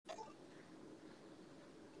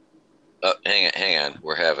Hang on.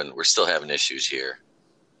 We're still having issues here.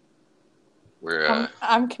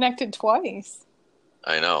 I'm connected twice.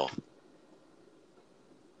 I know.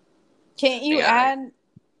 Can't you add?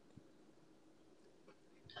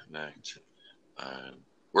 Connect.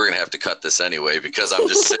 We're gonna have to cut this anyway because I'm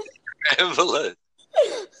just sitting here.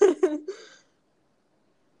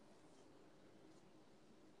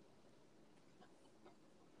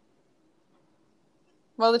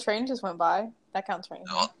 Well, the train just went by. That counts for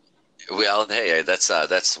anything. Well, hey,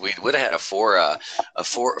 that's we would have had a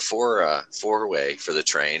four-way for the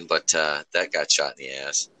train, but that got shot in the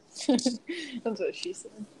ass. That's what she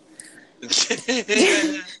said.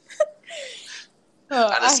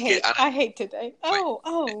 I hate today.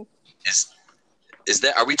 Oh. Is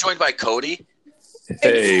that? Are we joined by Cody?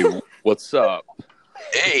 Hey, what's up?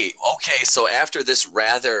 Hey, okay. So after this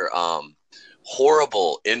rather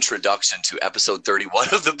horrible introduction to episode 31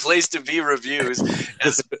 of the Place to Be reviews,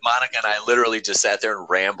 as Monica and I literally just sat there and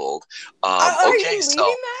rambled. Are you leaving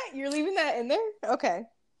that? You're leaving that in there? Okay.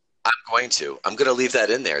 I'm going to leave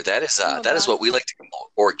that in there. That is what we like to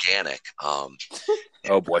call organic. Oh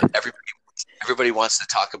boy. Everybody wants to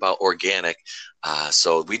talk about organic.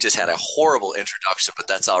 So we just had a horrible introduction, but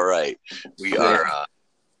that's all right.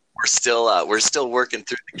 We're still working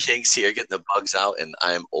through the kinks here, getting the bugs out, and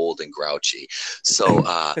I'm old and grouchy. So we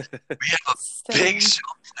have a big show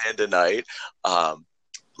planned tonight.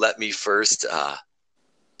 Let me first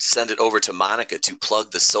send it over to Monica to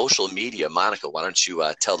plug the social media. Monica, why don't you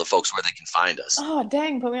tell the folks where they can find us? Oh,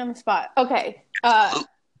 dang, put me on the spot. Okay.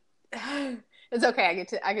 It's okay.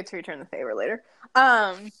 I get to return the favor later.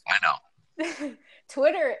 I know.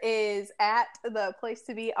 Twitter is at the Place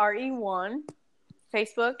to Be RE1.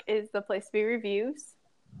 Facebook is the Place to Be Reviews.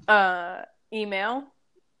 Email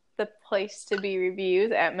the Place to Be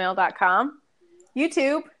Reviews at mail.com.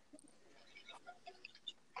 YouTube.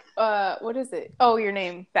 What is it? Oh, your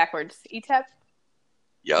name backwards. ETEP?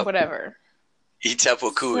 Yep. Whatever. ETEP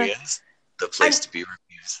Wakuians, the Place to Be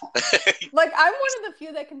Reviews. Like, I'm one of the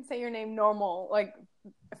few that can say your name normal, like,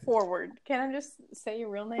 forward. Can I just say your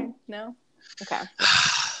real name? No? Okay.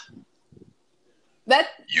 That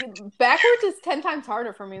backwards is 10 times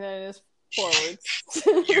harder for me than it is forwards.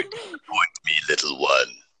 You disappoint me, little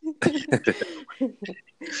one.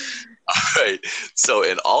 All right. So,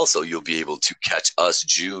 and also you'll be able to catch us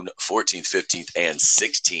June 14th, 15th, and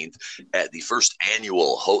 16th at the first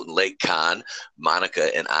annual Houghton Lake Con.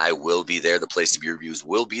 Monica and I will be there. The Place to Be Reviews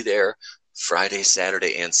will be there Friday,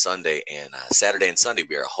 Saturday, and Sunday. And Saturday and Sunday,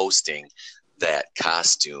 we are hosting that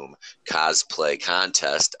costume cosplay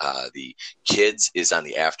contest. The kids is on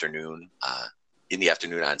the afternoon, in the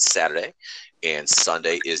afternoon on Saturday, and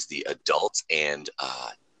Sunday is the adults and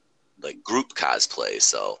like group cosplay.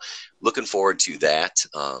 So looking forward to that.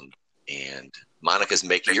 And Monica's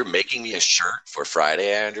you're making me a shirt for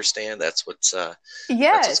Friday. I understand that's what's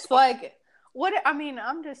yes. Like what? I mean,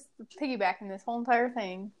 I'm just piggybacking this whole entire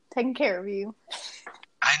thing, taking care of you.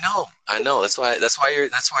 I know. That's why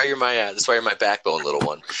you're my backbone, little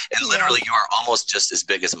one. And literally, you are almost just as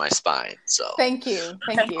big as my spine. So thank you.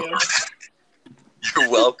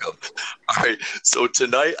 You're welcome. All right. So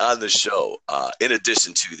tonight on the show, in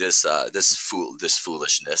addition to this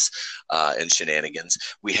foolishness and shenanigans,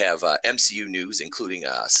 we have MCU news, including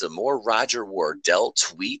some more Roger Wardell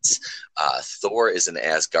tweets. Thor is an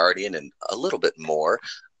Asgardian, and a little bit more.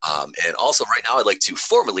 And also, right now, I'd like to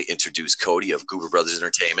formally introduce Cody of Goober Brothers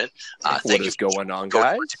Entertainment. What is going on,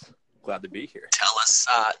 guys? Glad to be here.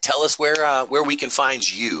 Tell us where we can find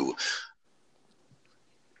you.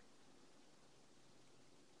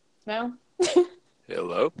 No.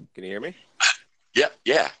 Hello, can you hear me? Yeah.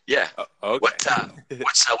 Okay. What's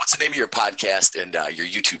the name of your podcast and your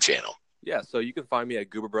YouTube channel? Yeah, so you can find me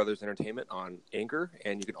at Goober Brothers Entertainment on Anchor,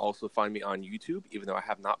 and you can also find me on YouTube, even though I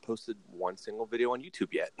have not posted one single video on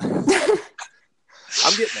YouTube yet. I'm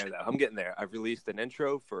getting there, though. I'm getting there. I've released an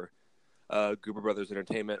intro for Goober Brothers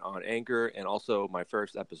Entertainment on Anchor, and also my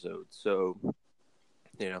first episode. So,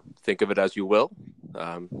 think of it as you will.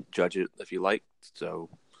 Judge it if you like.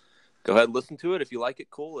 So, go ahead and listen to it. If you like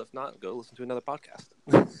it, cool. If not, go listen to another podcast.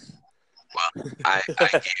 Well,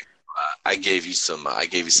 I gave you some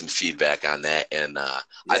feedback on that, and I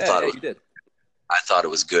thought it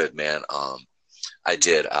was good, man. I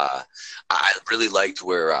did. I really liked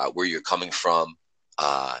where you're coming from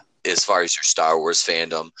as far as your Star Wars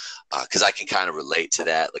fandom, because I can kind of relate to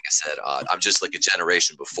that. Like I said, I'm just like a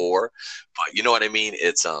generation before, but you know what I mean.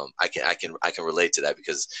 It's I can relate to that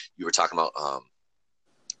because you were talking about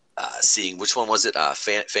seeing, which one was it?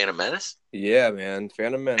 Phantom Menace. Yeah, man,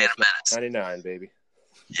 Phantom Menace. 99, baby.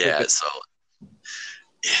 Yeah, so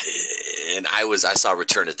and I saw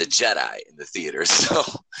Return of the Jedi in the theater. So,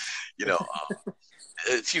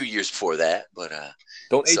 a few years before that, but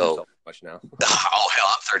don't age yourself much now. Oh hell,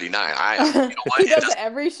 I'm 39. You know what? He does it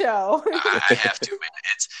every show. I have to, man.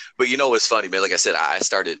 But you know what's funny, man? Like I said, I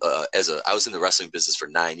started I was in the wrestling business for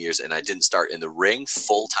 9 years, and I didn't start in the ring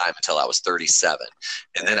full time until I was 37,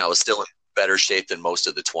 and then I was still in better shape than most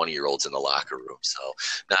of the 20-year-olds in the locker room. So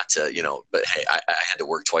not to, but hey, I had to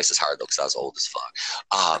work twice as hard though because I was old as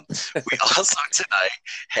fuck. We also tonight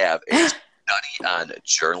have a study on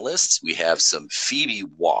journalists. We have some Phoebe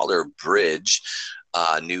Waller-Bridge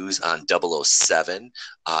news on 007.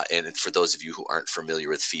 And for those of you who aren't familiar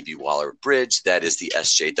with Phoebe Waller-Bridge, that is the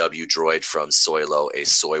SJW droid from Soylo, A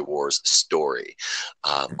Soy Wars story.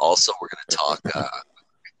 Also, we're going to talk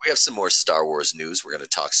we have some more Star Wars news. We're going to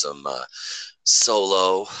talk some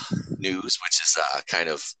Solo news, which is kind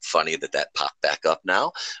of funny that popped back up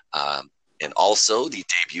now. And also the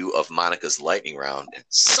debut of Monica's Lightning Round, and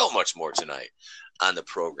so much more tonight on the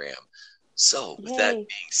program. So with that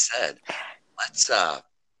being said,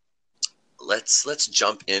 let's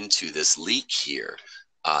jump into this leak here,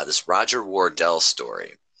 this Roger Wardell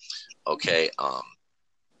story. Okay,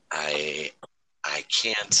 I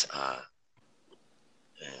can't.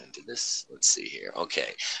 And this, let's see here.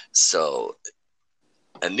 Okay, so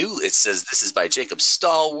it says this is by Jacob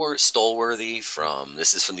Stolworthy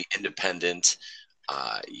this is from the Independent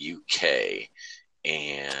UK,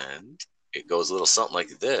 and it goes a little something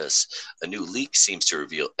like this. A new leak seems to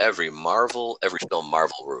reveal every film Marvel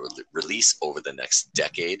will release over the next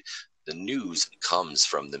decade. The news comes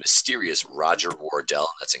from the mysterious Roger Wardell,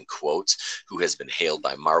 that's in quotes, who has been hailed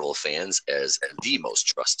by Marvel fans as the most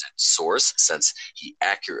trusted source since he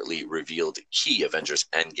accurately revealed key Avengers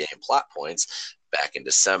Endgame plot points back in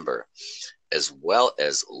December, as well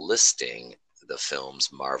as listing the films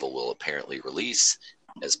Marvel will apparently release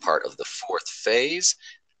as part of the fourth phase.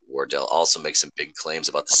 Wardell also makes some big claims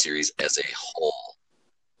about the series as a whole.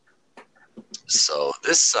 So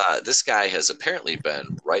this guy has apparently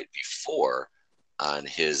been right before on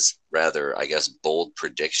his rather, I guess, bold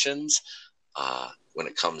predictions when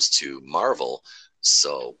it comes to Marvel.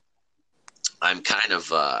 So I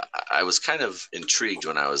was kind of intrigued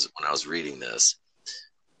when I was reading this,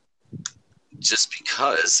 just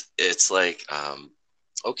because it's like,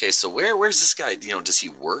 okay, so where's this guy? Does he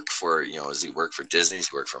work for does he work for Disney? Does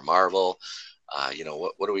he work for Marvel?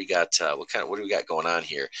 What do we got? What do we got going on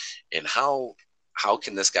here? And how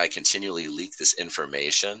can this guy continually leak this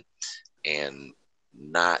information and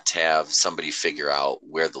not have somebody figure out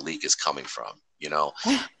where the leak is coming from?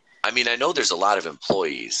 I mean, I know there's a lot of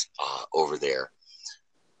employees over there,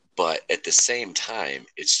 but at the same time,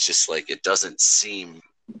 it's just like it doesn't seem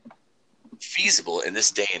feasible in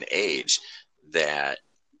this day and age that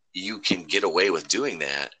you can get away with doing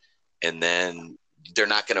that, and then they're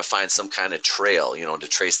not going to find some kind of trail, to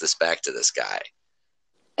trace this back to this guy.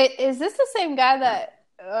 Is this the same guy that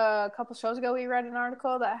a couple shows ago we read an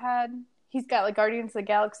article that he's got like Guardians of the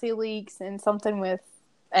Galaxy leaks and something with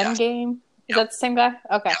Endgame? Is that the same guy?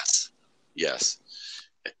 Okay. Yes.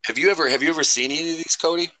 Have you ever seen any of these,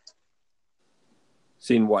 Cody?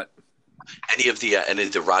 Seen what? Any of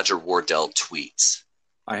the Roger Wardell tweets?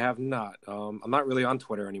 I have not. I'm not really on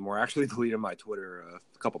Twitter anymore. I actually deleted my Twitter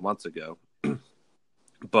a couple months ago.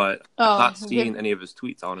 But I've not seen any of his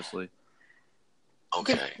tweets, honestly.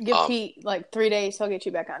 Okay. Give Pete like 3 days, he'll get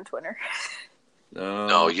you back on Twitter.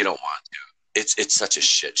 No, you don't want to. It's such a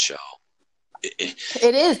shit show. It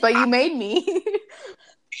is, but you made me.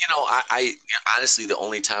 I honestly, the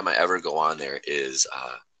only time I ever go on there is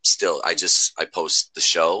still I post the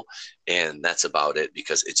show, and that's about it,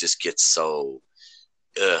 because it just gets so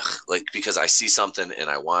because I see something and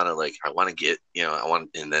I want to get,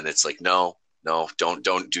 and then it's like, no,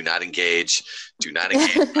 do not engage with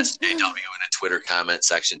SJW in a Twitter comment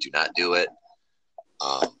section. Do not do it.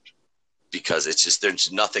 Because it's just,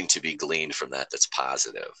 there's nothing to be gleaned from that's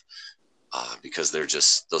positive. Because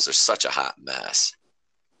those are such a hot mess.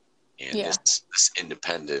 And this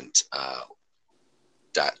independent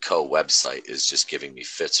 .co website is just giving me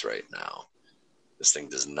fits right now. This thing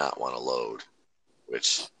does not want to load,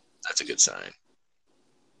 which that's a good sign.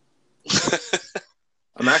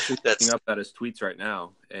 I'm actually looking up at his tweets right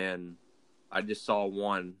now, and I just saw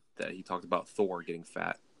one that he talked about Thor getting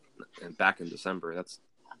fat, and back in December. That's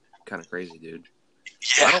kind of crazy, dude.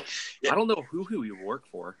 Yeah. I don't know who he would work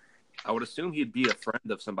for. I would assume he'd be a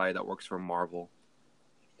friend of somebody that works for Marvel,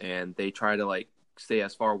 and they try to like stay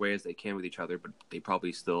as far away as they can with each other, but they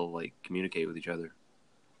probably still like communicate with each other.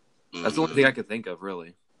 That's the only thing I could think of,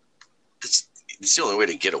 really. It's the only way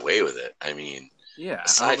to get away with it. I mean, yeah.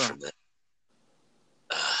 Aside from that,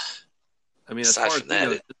 I mean, as aside far as from we that,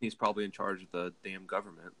 know, Disney's probably in charge of the damn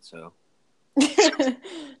government. So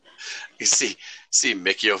you see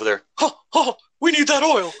Mickey over there. Oh, we need that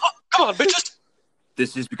oil. Oh, come on, bitches.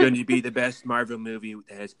 this is going to be the best Marvel movie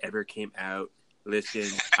that has ever came out. Listen,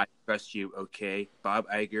 I trust you, okay? Bob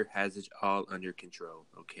Iger has it all under control,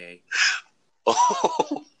 okay?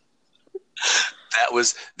 Oh, that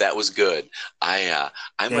was good. I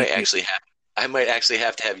might actually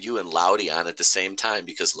have to have you and Loudy on at the same time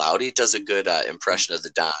because Loudy does a good impression of the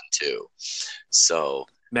Don too. So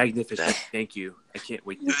magnificent. Thank you. I can't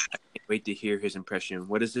wait to hear his impression.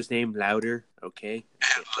 What is his name? Louder, okay?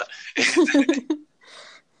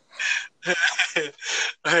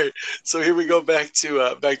 All right, so here we go back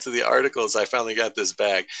to the articles. I finally got this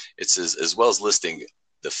back. It says, as well as listing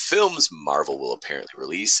the films Marvel will apparently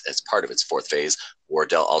release as part of its fourth phase,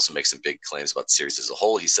 Wardell also makes some big claims about the series as a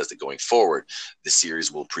whole. He says that going forward, the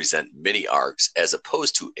series will present mini arcs as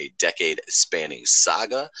opposed to a decade-spanning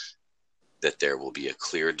saga, that there will be a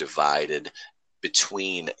clear divided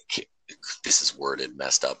between this is worded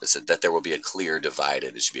messed up. It said that there will be a clear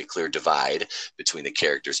divided. It should be a clear divide between the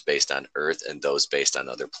characters based on Earth and those based on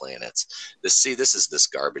other planets. This is this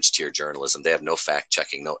garbage tier journalism. They have no fact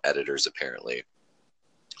checking, no editors apparently.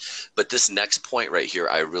 But this next point right here,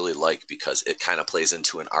 I really like because it kind of plays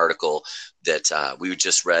into an article that we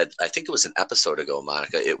just read. I think it was an episode ago,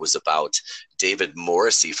 Monica. It was about David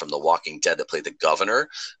Morrissey from The Walking Dead that played the governor,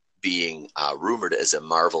 being rumored as a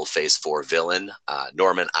Marvel Phase 4 villain,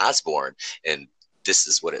 Norman Osborn. And this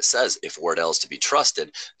is what it says. If Wardell's to be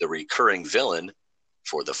trusted, the recurring villain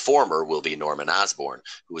for the former will be Norman Osborn,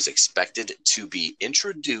 who is expected to be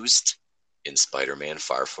introduced in Spider-Man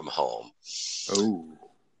Far From Home. Oh.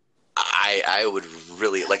 I would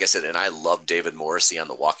really, like I said, and I love David Morrissey on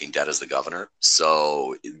The Walking Dead as the governor.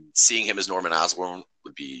 So seeing him as Norman Osborn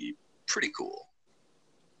would be pretty cool.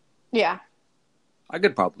 Yeah. I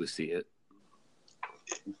could probably see it.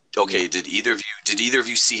 Okay, did either of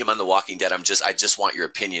you see him on The Walking Dead? I just want your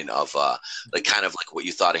opinion of kind of what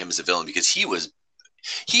you thought of him as a villain, because he was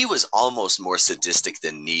almost more sadistic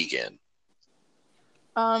than Negan.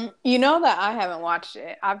 You know that I haven't watched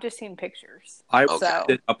it. I've just seen pictures. I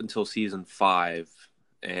did up until season 5,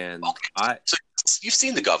 and so you've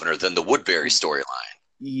seen the governor, then the Woodbury storyline.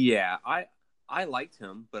 Yeah, I liked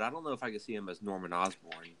him, but I don't know if I could see him as Norman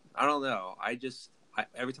Osborn. I don't know.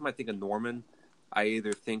 Every time I think of Norman, I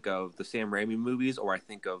either think of the Sam Raimi movies or I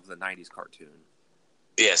think of the 90s cartoon.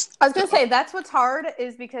 Yes. I was going to say, that's what's hard,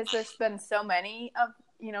 is because there's been so many of,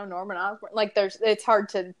 Norman Osborn. Like, it's hard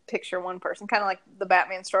to picture one person, kind of like the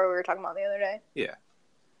Batman story we were talking about the other day. Yeah.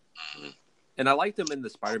 And I liked him in the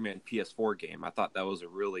Spider-Man PS4 game. I thought that was a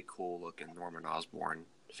really cool looking Norman Osborn.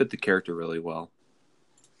 Fit the character really well.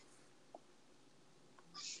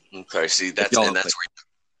 Okay, see, that's where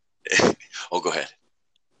you... Oh, go ahead.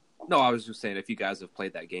 No, I was just saying, if you guys have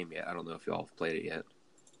played that game yet, I don't know if y'all have played it yet.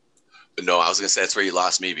 No, I was going to say that's where you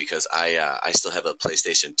lost me, because I still have a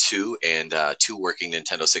PlayStation 2 and 2 working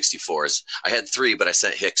Nintendo 64s. I had 3, but I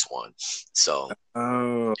sent Hicks one. So.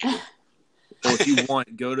 Oh. Well, if you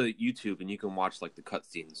want, go to YouTube and you can watch the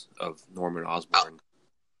cutscenes of Norman Osborn.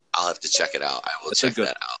 I'll have to check it out. I will check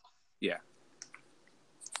that out. Yeah.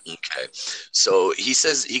 Okay. So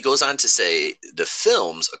he goes on to say the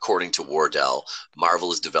films, according to Wardell,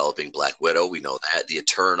 Marvel is developing Black Widow. We know that. The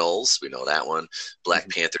Eternals. We know that one. Black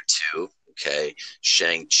Panther 2. Okay.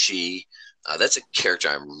 Shang-Chi. That's a character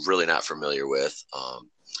I'm really not familiar with.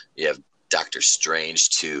 You have Doctor Strange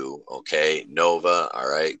 2. Okay. Nova. All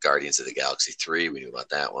right. Guardians of the Galaxy 3. We knew about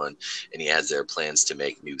that one. And he adds their plans to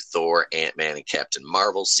make new Thor, Ant-Man, and Captain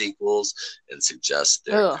Marvel sequels, and suggests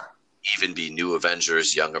there even be new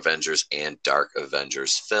Avengers, Young Avengers, and Dark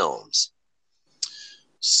Avengers films.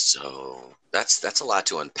 So that's a lot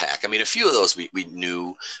to unpack. I mean, a few of those we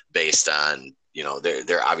knew based on,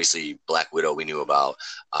 they're obviously Black Widow we knew about.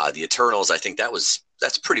 The Eternals, I think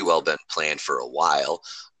that's pretty well been planned for a while.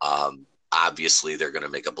 Obviously, they're going to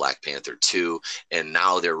make a Black Panther 2, and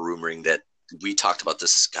now they're rumoring that we talked about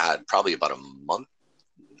this, probably about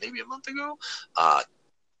maybe a month ago.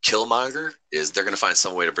 Killmonger they're going to find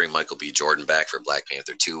some way to bring Michael B. Jordan back for Black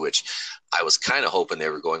Panther 2, which I was kind of hoping they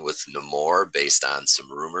were going with Namor based on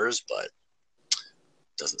some rumors, but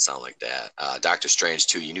doesn't sound like that. Doctor Strange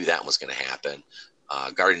 2, you knew that was going to happen.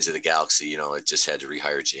 Guardians of the Galaxy, it just had to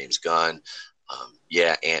rehire James Gunn.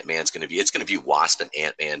 Ant-Man's going to be Wasp and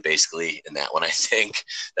Ant-Man basically in that one, I think.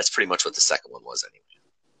 That's pretty much what the second one was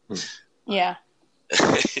anyway. Yeah.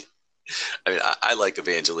 I mean, I like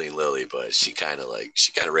Evangeline Lilly, but she kind of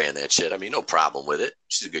ran that shit. I mean, no problem with it.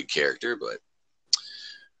 She's a good character, but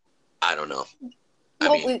I don't know.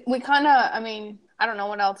 We kind of, I don't know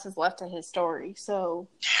what else is left of his story. So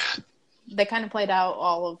they kind of played out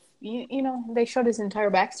all of, you know, they showed his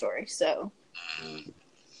entire backstory. So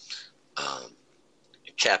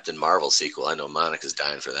Captain Marvel sequel. I know Monica's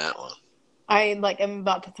dying for that one. I'm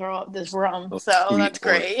about to throw up this rum. So sweet that's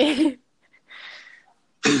great.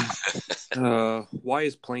 Why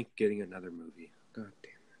is Plank getting another movie? God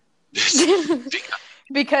damn it.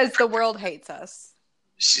 Because the world hates us.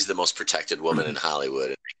 She's the most protected woman in Hollywood.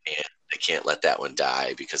 And they can't let that one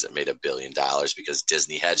die because it made $1 billion because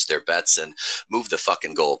Disney hedged their bets and moved the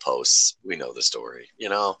fucking goalposts. We know the story, you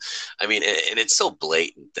know? I mean, and it's so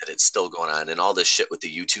blatant that it's still going on, and all this shit with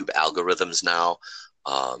the YouTube algorithms now.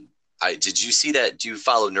 Did you see that? Do you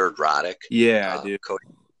follow Nerdrotic? Yeah, I do. Cody?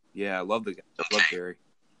 Yeah, I love the guy. I love Gary.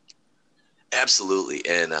 Absolutely.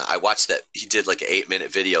 And I watched that. He did like an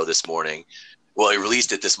 8-minute video this morning. Well, he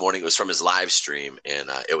released it this morning. It was from his live stream, and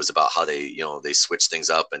it was about how they switched things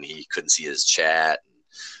up, and he couldn't see his chat.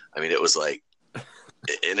 I mean, it was like,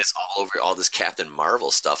 and it's all over all this Captain Marvel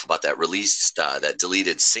stuff about that released, that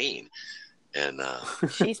deleted scene. And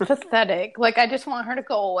she's pathetic. Like, I just want her to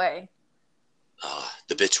go away.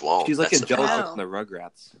 The bitch won't. She's like Angelica from the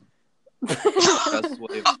Rugrats. That's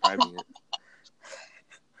what they're describing it.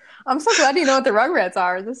 I'm so glad you know what the Rugrats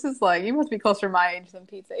are. This is like, you must be closer to my age than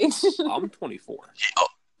Pete's age. I'm 24.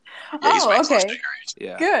 Yeah, he's way close okay. to your age.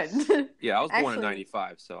 Yeah. Good. Yeah, I was born in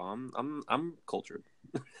 '95, so I'm cultured.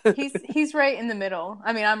 he's right in the middle.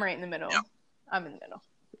 I mean, I'm right in the middle. Yep. I'm in the middle.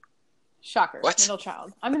 Shocker. What? Middle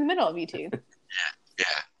child. I'm in the middle of you two.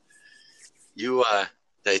 Yeah. You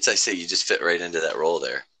as I say, you just fit right into that role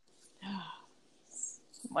there.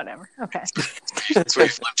 Whatever. Okay. That's where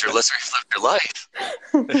you flipped your life.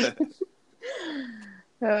 What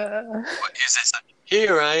is this?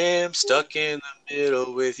 Here I am, stuck in the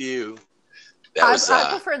middle with you. I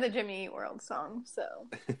prefer the Jimmy Eat World song. So.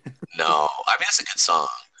 No, I mean it's a good song,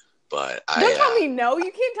 but don't tell me no.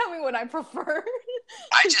 You can't tell me what I prefer.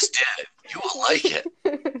 I just did. You will like it.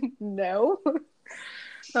 No.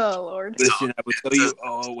 Oh Lord. Listen, I will tell you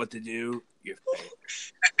all what to do.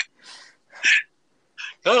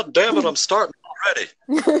 God damn it! I'm starting already.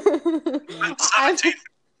 17,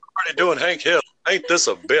 already doing Hank Hill. Ain't this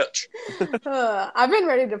a bitch? I've been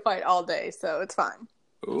ready to fight all day, so it's fine.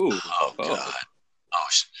 Ooh. Oh God.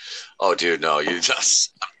 Oh, dude, no! You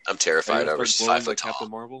just. I'm terrified of her. She's 5 foot tall.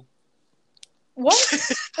 Captain Marvel. What?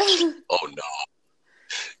 Oh no!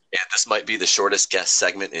 And this might be the shortest guest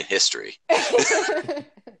segment in history. She's like,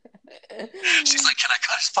 "Can I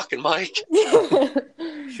cut his fucking mic?"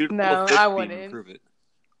 No, I wouldn't. Prove it.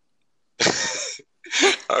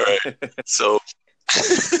 All right. So.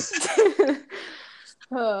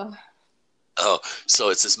 So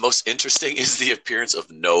it says most interesting is the appearance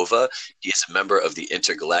of Nova. He is a member of the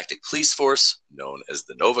Intergalactic Police Force, known as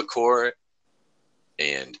the Nova Corps.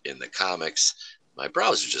 And in the comics, my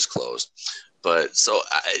browser just closed. But so,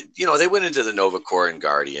 they went into the Nova Corps and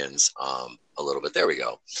Guardians a little bit. There we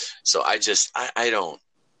go. So I don't.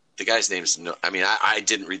 The guy's name's I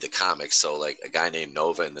didn't read the comics, so like a guy named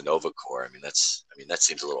Nova in the Nova Corps. That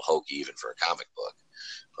seems a little hokey even for a comic book.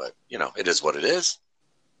 But it is what it is.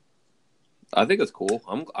 I think it's cool.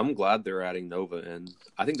 I'm glad they're adding Nova in.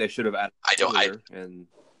 I think they should have added and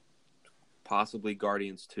possibly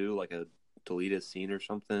Guardians 2, like a deleted scene or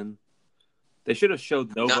something. They should have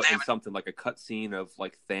showed Nova in something like a cut scene of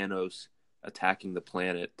like Thanos attacking the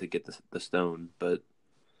planet to get the stone, but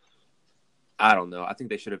I don't know. I think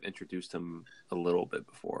they should have introduced him a little bit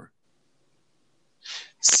before.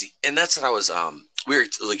 See, and that's what I was we were,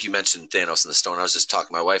 like you mentioned Thanos and the stone. I was just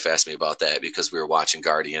talking, my wife asked me about that because we were watching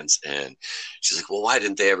Guardians, and she's like, well, why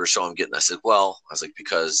didn't they ever show him getting? I said, well, I was like,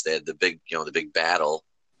 because they had the big battle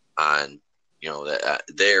on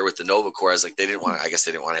there with the Nova Corps. I was like, they didn't want to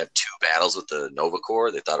have 2 battles with the Nova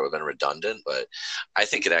Corps. They thought it would have been redundant, but I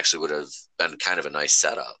think it actually would have been kind of a nice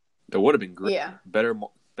setup. It would have been great. Yeah. Better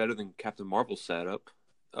than Captain Marvel's setup.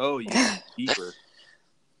 Oh, yeah. Keeper.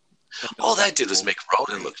 All that did was make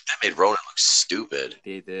Ronan look. That made Ronan look stupid.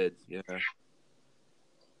 They did, yeah.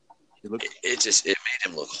 It made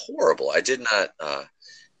him look horrible. I did not.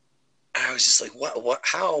 I was just like, what?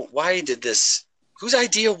 How? Why did this? Whose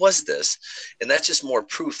idea was this? And that's just more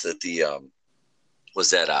proof that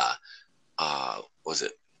was it?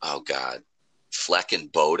 Oh God, Fleck and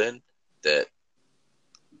Bowden. That.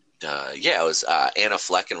 It was Anna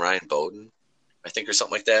Fleck and Ryan Bowden, I think, or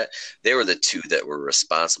something like that. They were the 2 that were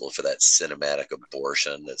responsible for that cinematic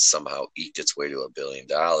abortion that somehow eked its way to $1 billion.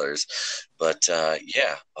 But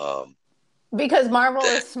because Marvel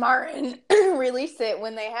is smart and released it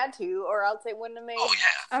when they had to, or else it wouldn't have made. Oh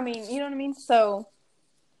yeah. I mean, you know what I mean. So,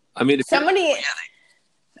 if somebody.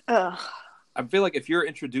 I feel like if you're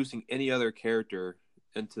introducing any other character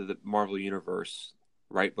into the Marvel universe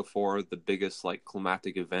right before the biggest like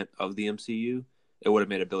climactic event of the MCU, it would have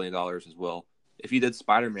made $1 billion as well. If you did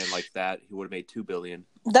Spider-Man like that, he would have made $2 billion.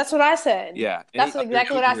 That's what I said. Yeah, that's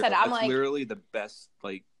exactly what I said. I'm that's like, literally the best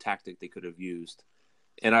like tactic they could have used.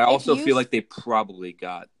 And I also feel like they probably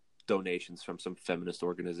got donations from some feminist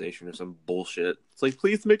organization or some bullshit. It's like,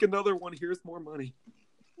 please make another one. Here's more money.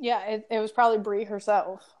 Yeah, it was probably Brie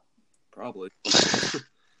herself. Probably.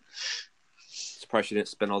 Surprised she didn't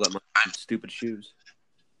spend all that money on stupid shoes.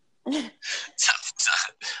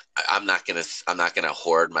 I'm not gonna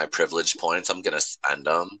hoard my privilege points. I'm gonna spend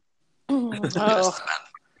them. I'm gonna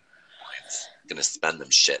spend them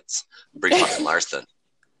shits. Brie fucking Larson,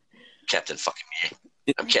 Captain fucking me.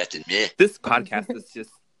 I'm Captain me. This podcast is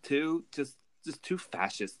just too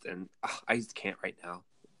fascist, and I just can't right now.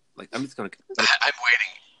 Like I'm just gonna. I'm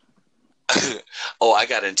waiting. Oh, I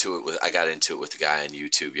got into it with the guy on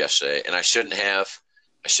YouTube yesterday, and I shouldn't have,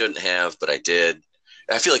 but I did.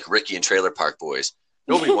 I feel like Ricky and Trailer Park Boys.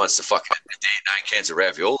 Nobody wants to fucking date 9 cans of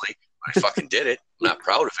ravioli. I fucking did it. I'm not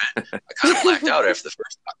proud of it. I kind of blacked out after the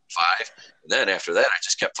first 5, and then after that, I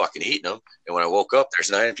just kept fucking eating them. And when I woke up,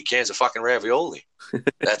 there's 9 empty cans of fucking ravioli.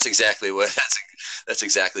 That's exactly what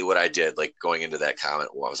I did. Like going into that comment,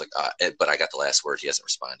 well, I was like, but I got the last word. He hasn't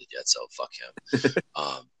responded yet, so fuck him.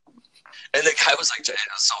 And the guy was like, it was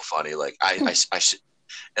so funny. Like I should.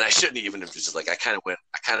 And I shouldn't even have just like I kind of went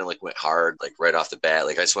hard like right off the bat.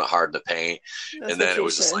 Like I just went hard in the paint, and then it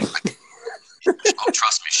was just like, oh,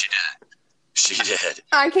 trust me, she did.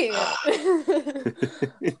 I can't.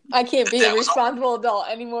 I can't be a responsible adult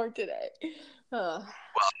anymore today. Well,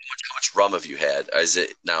 how much rum have you had? Is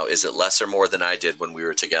it less or more than I did when we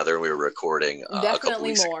were together and we were recording? Definitely a couple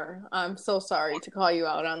weeks more. Ago? I'm so sorry to call you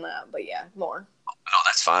out on that, but yeah, more. No,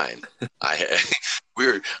 that's fine.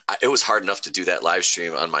 It was hard enough to do that live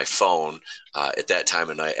stream on my phone at that time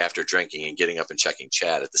of night after drinking and getting up and checking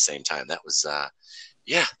chat at the same time. That was,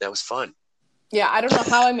 that was fun. Yeah, I don't know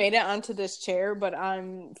how I made it onto this chair, but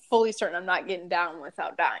I'm fully certain I'm not getting down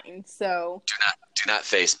without dying. So do not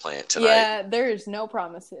face plant tonight. Yeah, there's no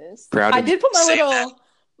promises. I did put I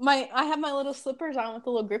have my little slippers on with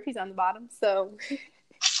the little grippies on the bottom. So you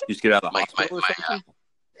just get out of the hospital or something?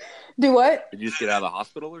 Do what? Did you just get out of the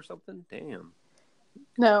hospital or something? Damn.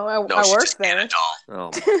 No, I work there. Oh,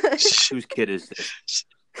 whose kid is this?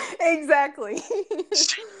 Exactly. she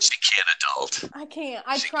can't adult. I can't.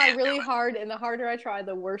 I try really hard, and the harder I try,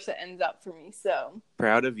 the worse it ends up for me. So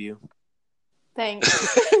proud of you. Thanks.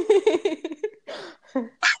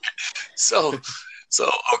 So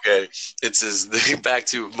okay, it says back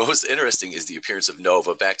to most interesting is the appearance of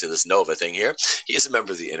Nova. Back to this Nova thing here. He is a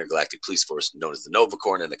member of the Intergalactic Police Force known as the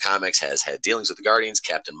Novacorn in the comics, has had dealings with the Guardians,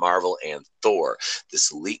 Captain Marvel, and Thor. This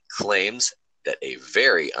leak claims that a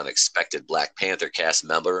very unexpected Black Panther cast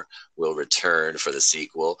member will return for the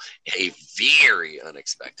sequel. A very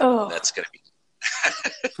unexpected one. That's going to be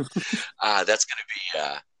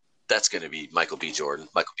that's going to be Michael B. Jordan,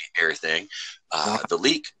 Michael B. Everything. The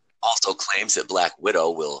leak also claims that Black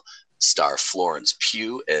Widow will star Florence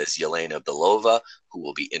Pugh as Yelena Belova, who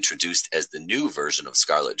will be introduced as the new version of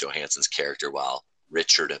Scarlett Johansson's character, while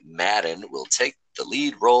Richard Madden will take the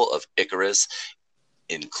lead role of Icarus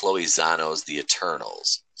in Chloe Zhano's The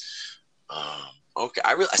Eternals. Okay,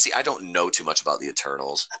 I don't know too much about The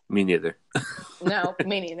Eternals. Me neither. No,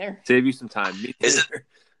 me neither. Save you some time. Me neither. Is it?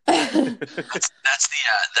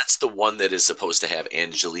 That's the one that is supposed to have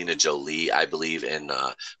Angelina Jolie, I believe, and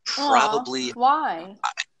probably. Why?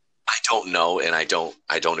 I don't know, and I don't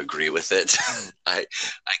agree with it. I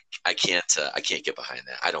can't get behind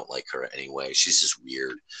that. I don't like her anyway. She's just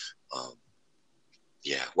weird.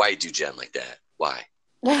 Yeah. Why do Jen like that? Why?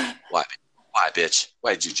 Why, bitch?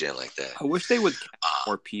 Why did you Jen like that? I wish they would cast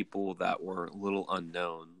more people that were a little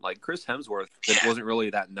unknown, like Chris Hemsworth. That wasn't really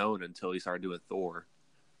that known until he started doing Thor.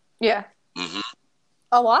 Yeah. Mm-hmm.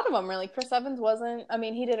 A lot of them, really. Chris Evans wasn't. I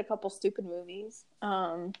mean, he did a couple stupid movies.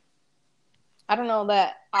 I don't know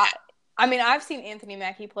that. I mean, I've seen Anthony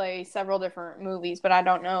Mackie play several different movies, but I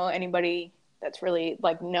don't know anybody that's really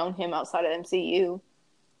like known him outside of MCU.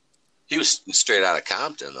 He was straight out of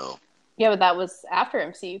Compton, though. Yeah, but that was after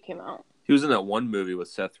MCU came out. He was in that one movie with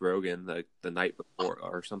Seth Rogen, the night before,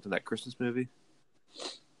 or something, that Christmas movie.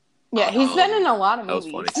 Yeah, he's been in a lot of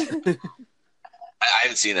movies. That was funny. I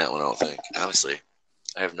haven't seen that one, I don't think. Honestly,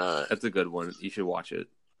 I have not. That's a good one. You should watch it.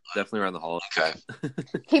 Definitely around the holidays. Okay.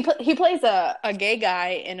 He plays a gay guy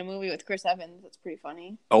in a movie with Chris Evans. That's pretty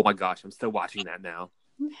funny. Oh my gosh, I'm still watching that now.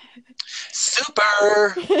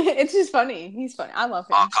 Super! It's just funny. He's funny. I love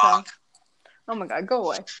him. Honk, honk. Oh my god, go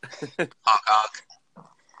away. Honk, honk.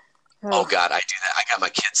 Oh God, I do that. I got my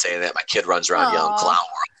kid saying that. My kid runs around yelling "Clown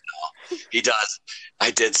World." No, he does. I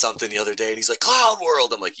did something the other day, and he's like "Clown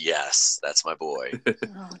World." I'm like, "Yes, that's my boy."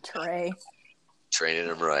 Oh, Trey. Training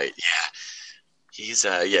him right. Yeah, he's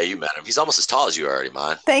yeah. You met him. He's almost as tall as you already,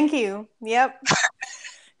 man. Thank you. Yep.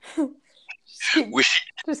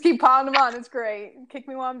 just keep piling them on. It's great. Kick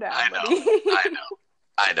me while I'm down, buddy.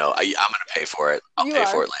 I know. I'm gonna pay for it. I'll pay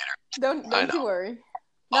for it later. Don't you worry.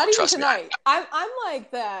 Not even tonight. I'm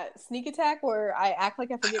like that sneak attack where I act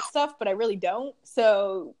like I forget stuff, but I really don't.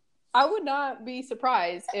 So I would not be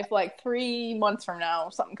surprised if like 3 months from now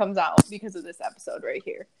something comes out because of this episode right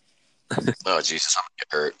here. Oh Jesus, I'm gonna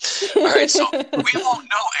get hurt. All right, so we won't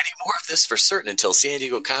know any more of this for certain until San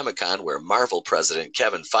Diego Comic-Con, where Marvel president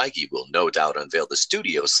Kevin Feige will no doubt unveil the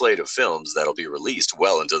studio slate of films that'll be released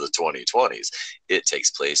well into the 2020s. It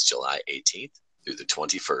takes place July 18th through the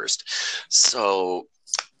 21st. So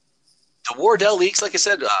the Wardell leaks, like I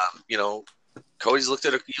said, you know, Cody's looked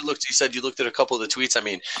at you said you looked at a couple of the tweets. I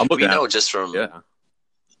mean, we know just from the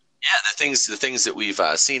things that we've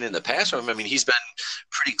seen in the past from him. I mean, he's been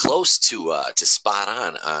pretty close to spot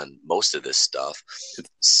on most of this stuff. It's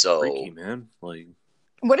so freaky, man. Like,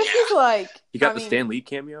 what if he's like? He got the Stan Lee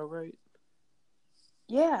cameo, right?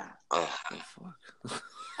 Yeah. Oh fuck.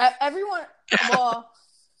 Everyone. Well,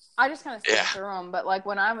 I just kind of skimmed through them, but like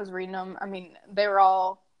when I was reading them, I mean, they were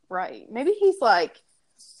all right. Maybe he's like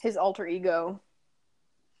his alter ego.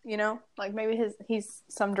 You know, like maybe he's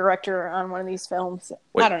some director on one of these films.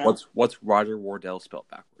 Wait, I don't know. What's Roger Wardell spelled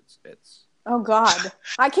backwards? It's God,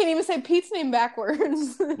 I can't even say Pete's name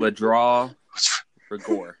backwards. Ledraw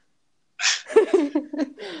Rigor.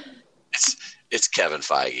 It's Kevin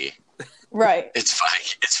Feige. Right. It's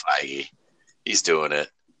Feige. He's doing it.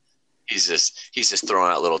 He's just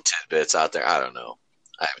throwing out little tidbits out there. I don't know.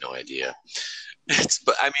 I have no idea.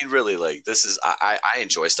 But I mean, really, like this is I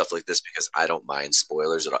enjoy stuff like this because I don't mind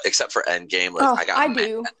spoilers at all, except for Endgame. Like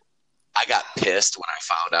I got pissed when I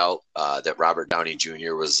found out that Robert Downey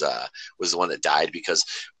Jr. was the one that died because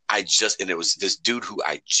it was this dude who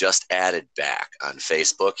I just added back on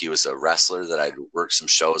Facebook. He was a wrestler that I'd worked some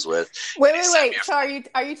shows with. Wait. So are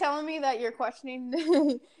you telling me that you're questioning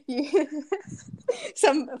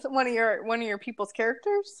one of your people's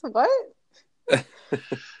characters? What?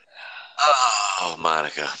 Oh,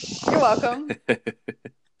 Monica. You're welcome.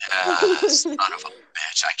 Son of a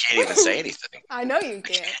bitch. I can't even say anything. I know you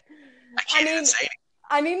can't. I can't even say anything.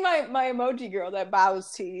 I need my emoji girl that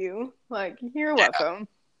bows to you. Like, you're welcome.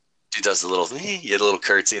 She does a little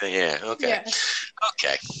curtsy thing. Yeah, okay. Yeah.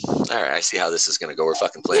 Okay. All right, I see how this is going to go. We're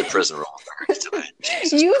fucking playing prison roll tonight.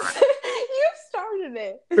 You started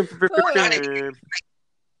it. We're not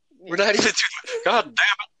even through. God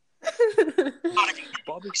damn it.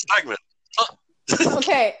 Segment.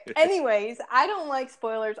 Okay. Anyways, I don't like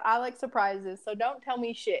spoilers. I like surprises. So don't tell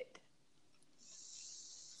me shit.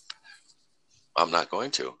 I'm not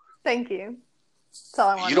going to. Thank you. That's all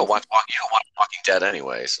I want. You don't watch Walking Dead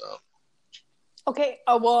anyway, so. Okay.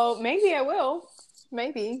 Oh well, maybe I will.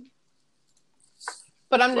 Maybe.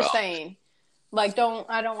 But I'm just saying, like,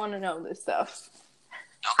 I don't want to know this stuff.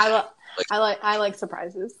 Okay. I like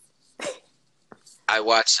surprises. I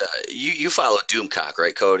watched. You follow Doomcock,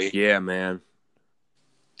 right, Cody? Yeah, man.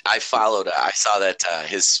 I saw that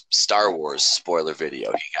his Star Wars spoiler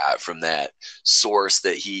video he got from that source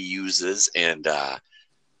that he uses, and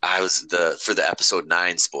I was for the episode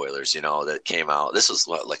 9 spoilers, you know, that came out. This was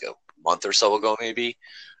like a month or so ago, maybe.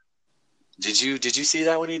 Did you see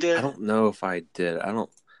that when he did? I don't know if I did. I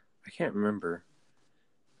can't remember.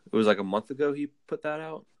 It was like a month ago he put that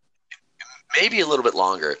out. Maybe a little bit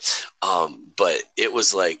longer, but it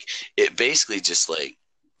was like it basically just like,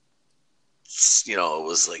 you know, it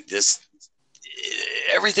was like this.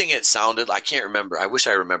 Everything it sounded, I can't remember. I wish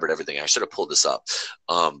I remembered everything. I should have pulled this up,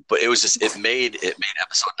 but it was just it made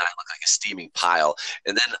episode 9 look like a steaming pile.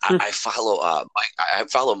 And then I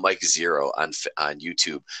follow Mike Zero on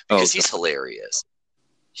YouTube because he's hilarious.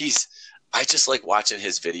 I just like watching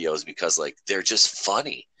his videos because like they're just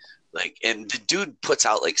funny. Like, and the dude puts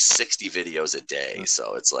out like 60 videos a day,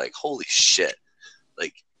 so it's like holy shit.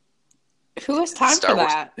 Like, who has time for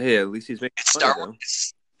that? Hey, at least he's making Star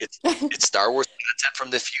Wars. It's Star Wars content from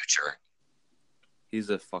the future. He's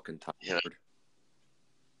a fucking tired. You know?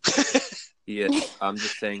 He is. I'm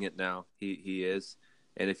just saying it now. He is.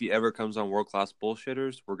 And if he ever comes on World Class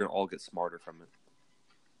Bullshitters, we're gonna all get smarter from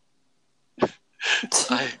it.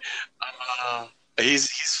 He's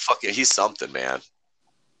something, man.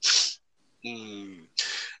 He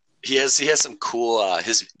has some cool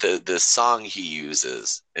the song he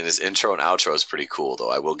uses in his intro and outro is pretty cool though.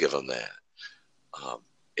 I will give him that.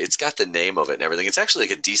 it's got the name of it and everything. It's actually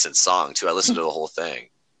like a decent song too. I listened to the whole thing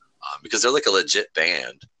because they're like a legit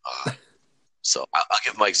band. So I'll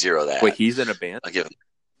give Mike Zero that. Wait, he's in a band? I'll give him.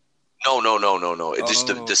 No. It's just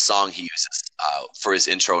the song he uses for his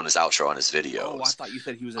intro and his outro on his videos. Oh, I thought you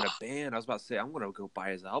said he was in a band. I was about to say, I'm going to go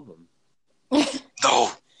buy his album.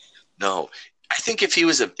 No. I think if he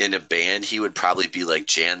was in a band, he would probably be like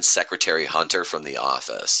Jan's secretary Hunter from The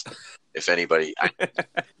Office. If anybody,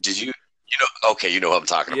 did you know? Okay, you know what I'm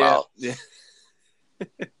talking about. Yeah.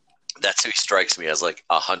 That's who he strikes me as, like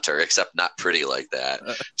a hunter, except not pretty like that.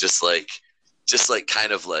 Just like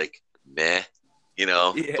kind of like meh,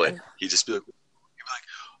 Yeah. But he'd just be like,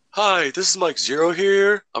 "Hi, this is Mike Zero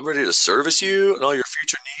here. I'm ready to service you and all your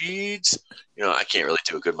future needs." I can't really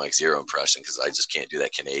do a good Mike Zero impression because I just can't do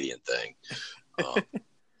that Canadian thing. I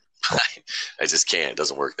just can't. It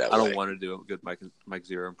doesn't work that way. I don't want to do a good Mike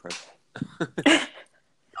Zero impression. No.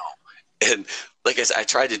 And like I said, I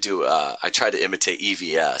tried to imitate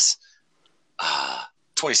EVS,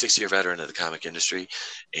 26-year veteran of the comic industry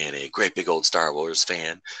and a great big old Star Wars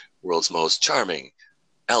fan, world's most charming,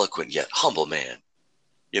 eloquent yet humble man.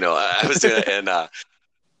 I was doing it, and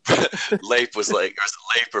Leif was like, or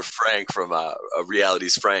Leif or Frank from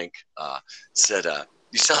Reality's Frank said,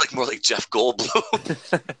 "You sound like more like Jeff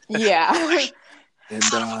Goldblum." Yeah. And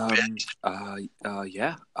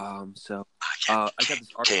yeah. So I got this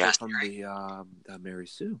article from the Mary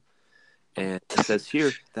Sue, and it says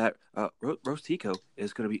here that Roast Tico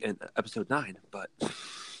is going to be in episode 9, but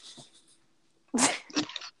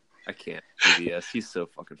I can't. Yes, he's so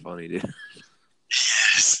fucking funny, dude.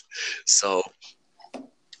 Yes. So,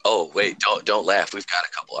 wait, don't laugh. We've got a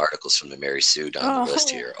couple articles from the Mary Sue down the list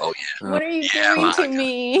here. Oh yeah. What are you doing to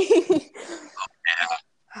me?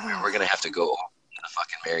 We're gonna have to go to the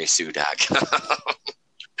fucking MarySue.com.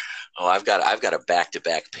 I've got a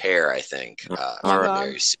back-to-back pair. I think. All right,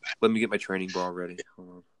 Mary Sue. Let me get my training bra ready. Hold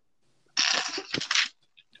on.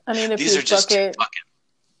 I mean, if these are just it.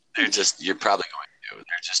 They're just. You're probably going to.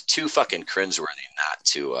 They're just too fucking cringeworthy not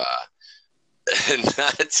to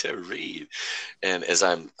read. And as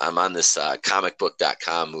I'm on this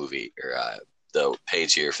comicbook.com movie or the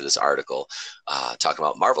page here for this article talking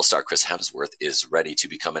about Marvel star Chris Hemsworth is ready to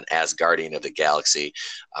become an Asgardian of the galaxy.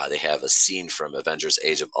 They have a scene from Avengers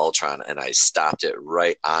Age of Ultron, and I stopped it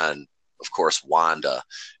right on, of course, Wanda.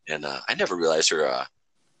 And I never realized her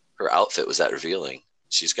outfit was that revealing.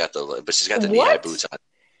 She's got the knee-high boots on.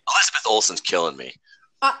 Elizabeth Olsen's killing me.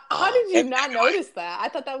 How did you not notice that? I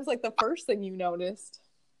thought that was like the first thing you noticed.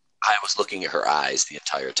 I was looking at her eyes the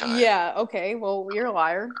entire time. Yeah, okay. Well, you're a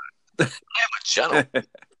liar. I am a gentleman.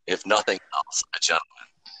 If nothing else, a gentleman.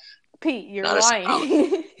 Pete, you're Not lying.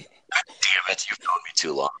 Damn it, you've known me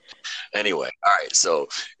too long. Anyway, all right, so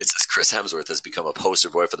it says Chris Hemsworth has become a poster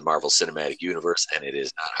boy for the Marvel Cinematic Universe, and it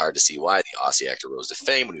is not hard to see why. The Aussie actor rose to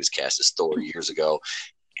fame when he was cast as Thor years ago,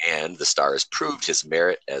 and the star has proved his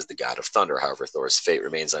merit as the God of Thunder. However, Thor's fate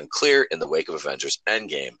remains unclear in the wake of Avengers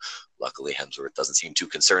Endgame. Luckily, Hemsworth doesn't seem too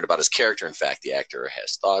concerned about his character. In fact, the actor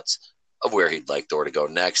has thoughts of where he'd like Thor to go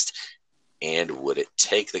next, and would it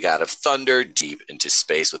take the God of Thunder deep into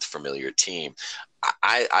space with a familiar team?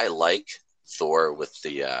 I like Thor with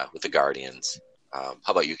the Guardians. How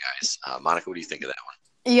about you guys? Monica, what do you think of that one?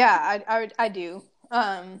 Yeah, I do.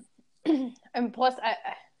 And plus,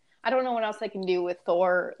 I don't know what else they can do with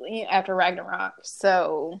Thor after Ragnarok.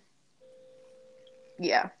 So,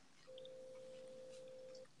 yeah.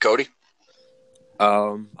 Cody?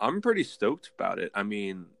 I'm pretty stoked about it. I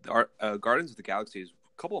mean, Guardians of the Galaxy is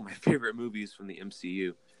a couple of my favorite movies from the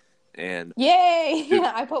MCU. And yay! Dude,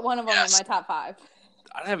 I put one of them in my top 5.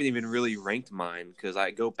 I haven't even really ranked mine because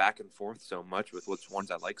I go back and forth so much with which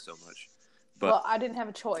ones I like so much. But well, I didn't have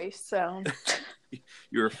a choice, so.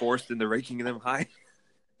 You were forced into ranking them high?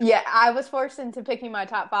 Yeah, I was forced into picking my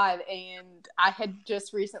top 5, and I had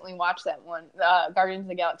just recently watched that one, Guardians of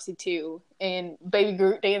the Galaxy 2, and Baby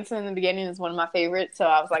Groot dancing in the beginning is one of my favorites, so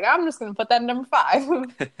I was like, I'm just going to put that in number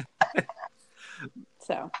 5.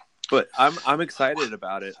 So. But I'm excited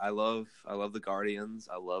about it. I love the Guardians.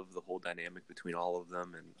 I love the whole dynamic between all of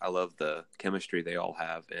them, and I love the chemistry they all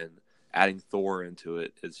have, and adding Thor into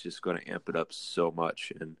it is just going to amp it up so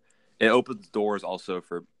much, and it opens doors also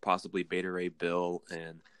for possibly Beta Ray Bill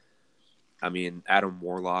and I mean, Adam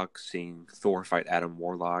Warlock, seeing Thor fight Adam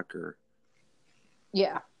Warlock,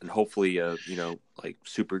 and hopefully, like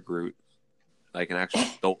Super Groot, like an actual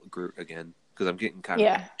adult Groot again, because I'm getting kind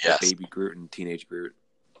of baby Groot and teenage Groot.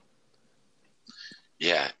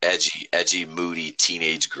 Yeah, edgy, moody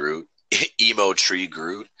teenage Groot, emo tree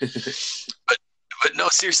Groot. But But no,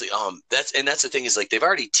 seriously, that's the thing is like they've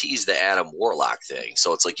already teased the Adam Warlock thing,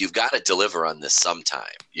 so it's like you've got to deliver on this sometime,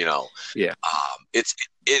 you know. Yeah.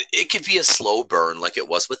 It could be a slow burn like it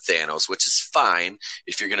was with Thanos, which is fine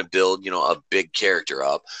if you're going to build, you know, a big character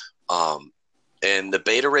up. And the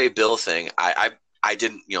Beta Ray Bill thing, I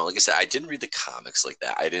didn't, you know, like I said, I didn't read the comics like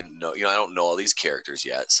that. I didn't know, you know, I don't know all these characters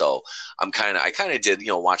yet, so I kind of did, you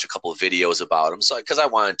know, watch a couple of videos about them, so because I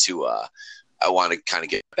wanted to kind of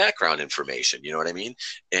get background information, you know what I mean?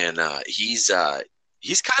 And he's kind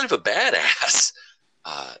of a badass,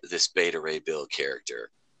 this Beta Ray Bill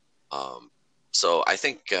character. So I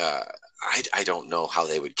think I don't know how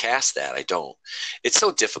they would cast that. I don't. It's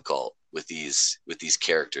so difficult with these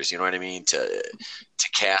characters, you know what I mean? To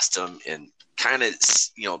cast them and kind of,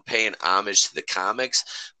 you know, pay an homage to the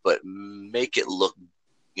comics, but make it look,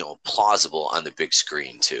 you know, plausible on the big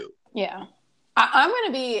screen too. Yeah. I'm going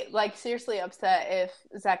to be, like, seriously upset if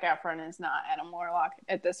Zac Efron is not Adam Warlock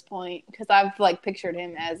at this point, because I've, like, pictured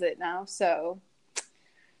him as it now, so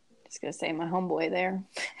just going to say my homeboy there.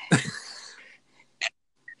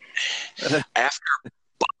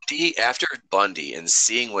 After Bundy and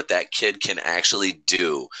seeing what that kid can actually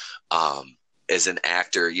do as an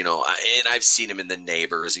actor, you know, and I've seen him in The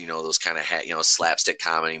Neighbors, you know, those kind of, you know, slapstick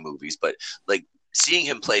comedy movies, but, like, seeing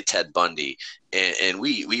him play Ted Bundy, and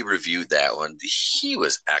we reviewed that one. He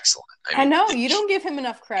was excellent. I know you don't give him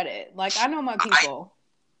enough credit. Like, I know my people,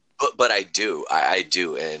 but I do,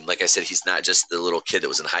 and like I said, he's not just the little kid that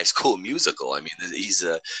was in High School Musical. I mean,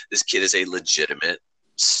 this kid is a legitimate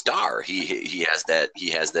star. He has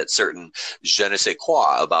that certain je ne sais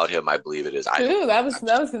quoi about him. I believe it is. Ooh, that was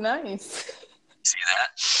nice. See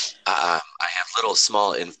that? I have little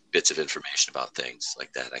small bits of information about things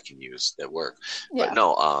like that I can use at work. Yeah. But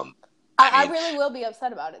no, I really will be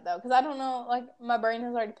upset about it though, because I don't know. Like, my brain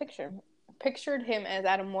has already pictured him as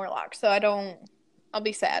Adam Warlock, so I'll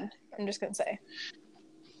be sad. I'm just gonna say.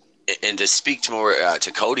 And to speak more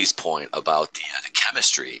to Cody's point about the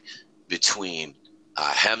chemistry between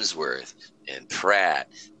Hemsworth and Pratt,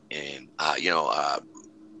 and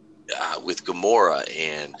with Gamora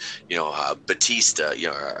and, you know, Batista, you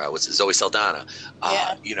know, what's it, Zoe Saldana,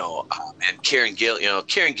 you know, and Karen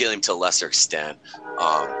Gilliam to a lesser extent,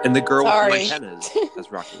 and the girl with the antennas, as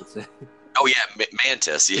Rocky would say. Oh yeah,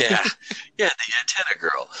 Mantis, yeah, yeah, the antenna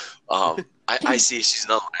girl. I see she's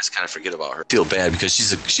another one. I just kind of forget about her. I feel bad because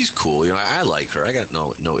she's cool. You know, I like her. I got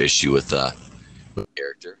no issue with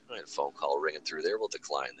character. I had a phone call ringing through there. We'll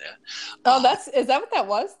decline that. Oh, is that what that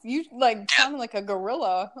was? You sounded like a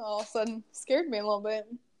gorilla. All of a sudden, scared me a little bit.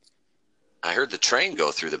 I heard the train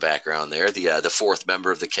go through the background there. The fourth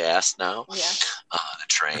member of the cast now. Yeah. The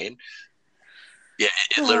train. Yeah,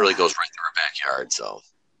 it literally goes right through her backyard. So.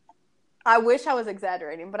 I wish I was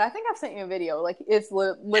exaggerating, but I think I've sent you a video. Like, it's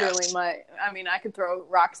literally I could throw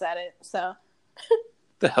rocks at it. So.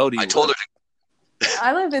 The hell do you? I told her.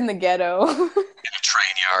 I live in the ghetto. In a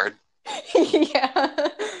train yard. Yeah.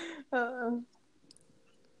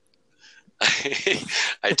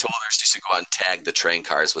 I told her she should go out and tag the train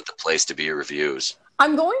cars with the place to be reviews.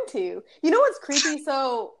 I'm going to. You know what's creepy?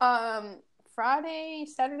 So, Friday,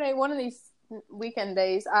 Saturday, one of these weekend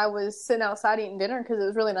days, I was sitting outside eating dinner because it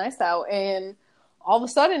was really nice out, and all of a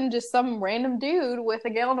sudden, just some random dude with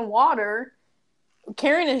a gallon of water,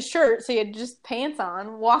 carrying his shirt, so he had just pants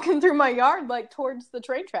on, walking through my yard, like, towards the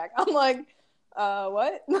train track. I'm like,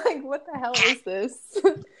 what? Like, what the hell is this?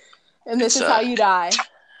 And this is how you die.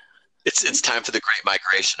 It's time for the Great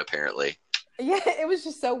Migration, apparently. Yeah, it was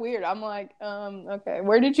just so weird. I'm like, okay,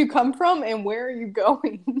 where did you come from, and where are you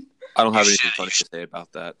going? I don't have anything funny to say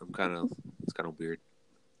about that. It's kind of weird.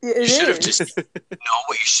 You should have just what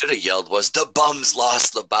you should have yelled was, "The bums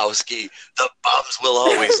lost, Lebowski. The bums will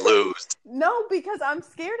always lose." No, because I'm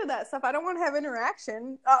scared of that stuff. I don't want to have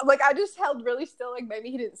interaction. Like, I just held really still, like maybe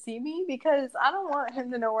he didn't see me, because I don't want him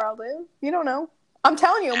to know where I live. You don't know. I'm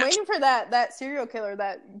telling you, I'm waiting for that serial killer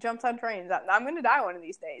that jumps on trains. I'm going to die one of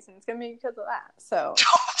these days, and it's going to be because of that. So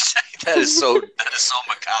don't say that. Is so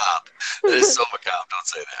macabre. That is so macabre. Don't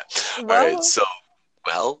say that. Well, all right. So,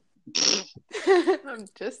 well. I'm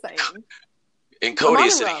just saying. And Cody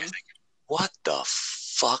is sitting here thinking, what the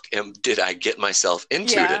fuck did I get myself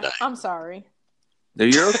into tonight? I'm sorry. No,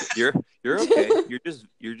 you're okay. You're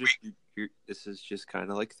this is just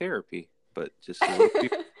kind of like therapy, but just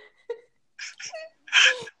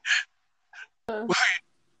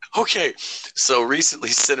Okay, so recently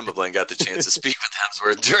Cinema Blend got the chance to speak with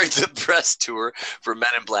Hemsworth during the press tour for Men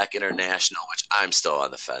in Black International, which I'm still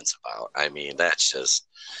on the fence about. I mean, that's just,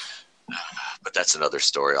 but that's another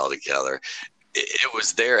story altogether. it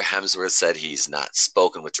was there. Hemsworth said he's not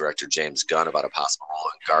spoken with director James Gunn about a possible role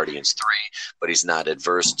in Guardians 3, but he's not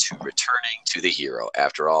adverse to returning to the hero.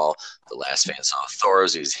 After all, the last fan saw Thor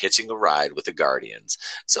as he was hitching a ride with the Guardians.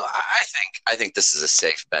 So I think this is a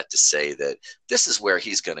safe bet to say that this is where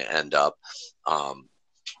he's going to end up,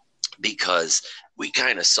 because we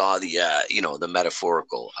kind of saw the the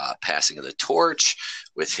metaphorical passing of the torch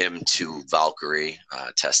with him to Valkyrie,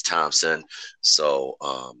 Tess Thompson. So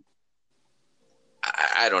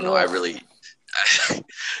I don't know. I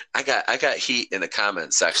got heat in the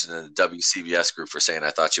comment section in the WCBS group for saying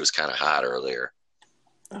I thought she was kind of hot earlier.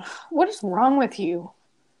 What is wrong with you?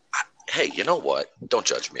 Hey, you know what? Don't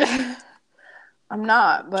judge me. I'm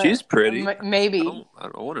not, but she's pretty. Maybe. I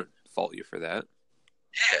don't want to fault you for that.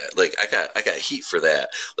 Yeah, like I got heat for that.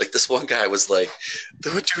 Like this one guy was like,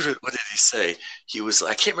 what did he say? He was,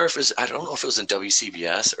 I can't remember I don't know if it was in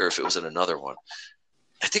WCBS or if it was in another one.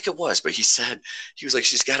 I think it was, but he was like,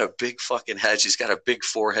 she's got a big fucking head. She's got a big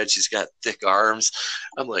forehead. She's got thick arms.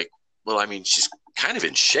 I'm like, well, I mean, she's kind of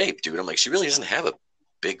in shape, dude. I'm like, she really doesn't have a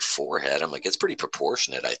big forehead. I'm like, it's pretty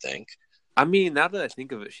proportionate, I think. I mean, now that I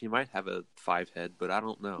think of it, she might have a 5 head, but I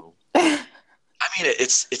don't know. I mean,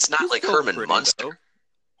 it's not like Herman Munster. Though.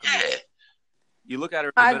 Yeah. You look at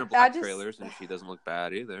her in Men in Black trailers, and she doesn't look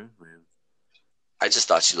bad either. Man. I just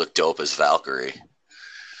thought she looked dope as Valkyrie.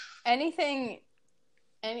 Anything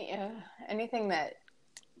that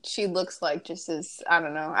she looks like just is, I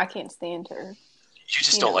don't know. I can't stand her. You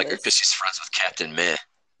just don't like her because she's friends with Captain Meh.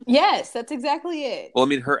 Yes, that's exactly it. Well, I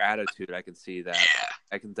mean, her attitude, I can see that. Yeah.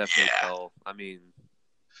 I can definitely tell. I mean,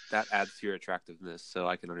 that adds to your attractiveness, so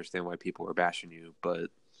I can understand why people are bashing you, but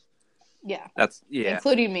yeah. Yeah.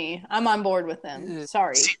 Including me. I'm on board with them.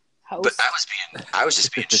 Sorry. See, but I was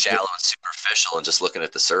just being shallow and superficial and just looking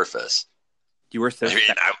at the surface. You were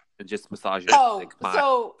and just massaging. Oh, like,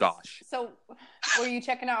 gosh. So were you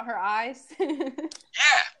checking out her eyes? Yeah,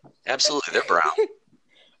 absolutely. They're brown.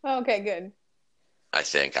 Okay, good. I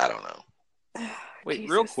think. I don't know. Wait,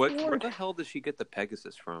 Jesus real quick. Lord. Where the hell did she get the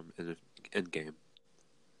Pegasus from in the Endgame?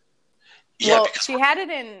 Yeah, well, she had it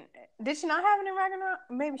in. Did she not have it in Ragnarok?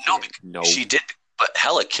 Maybe she did. No, she did, but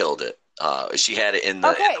Hela killed it. She had it in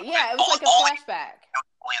the. Okay, yeah, it was like a flashback.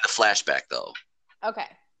 Only in the flashback, though. Okay.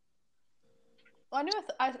 Well,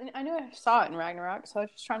 I knew I saw it in Ragnarok, so I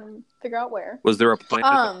was just trying to figure out where. Was there a planet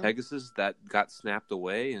of Pegasus that got snapped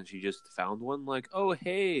away, and she just found one? Like, oh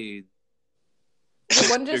hey.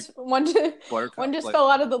 One just fell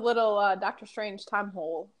out of the little Doctor Strange time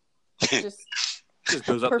hole. Just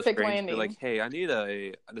goes up perfect the landing. Like, hey, I need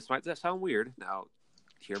this might sound weird. Now,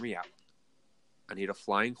 hear me out. I need a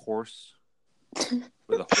flying horse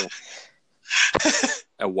with a hole.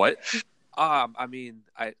 A what? I mean,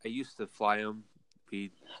 I used to fly them.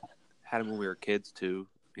 We had them when we were kids too.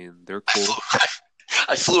 I mean, they're cool.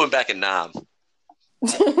 I flew them back in Nam.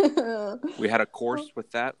 We had a course with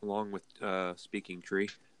that, along with Speaking Tree.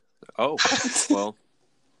 Oh, well,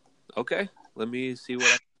 okay. Let me see what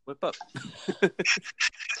I can whip up.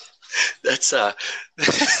 That's I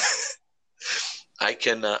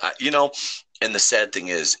can, and the sad thing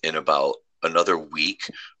is, in about another week,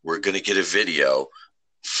 we're gonna get a video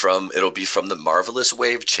it'll be from the Marvelous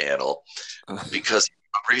Wave channel, because for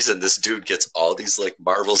some reason this dude gets all these like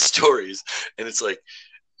Marvel stories, and it's like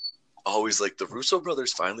always like the Russo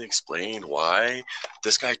brothers finally explain why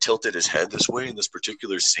this guy tilted his head this way in this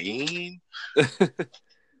particular scene. I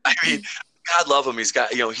mean, God love him. Dude's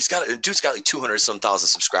got like 200 some thousand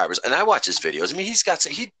subscribers, and I watch his videos. I mean,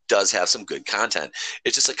 he does have some good content.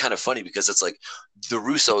 It's just like kind of funny because it's like the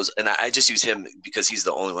Russos, and I just use him because he's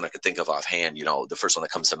the only one I could think of offhand. The first one that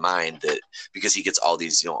comes to mind, that because he gets all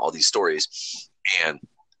these stories, and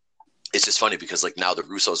it's just funny because like now the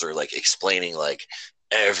Russos are like explaining like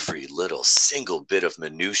every little single bit of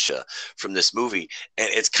minutia from this movie, and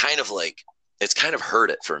it's kind of hurt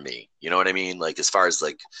it for me. You know what I mean? Like as far as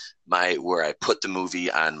like where I put the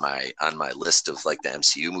movie on my list of like the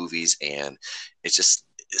MCU movies, and it's just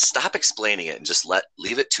stop explaining it and just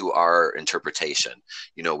leave it to our interpretation.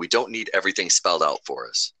 We don't need everything spelled out for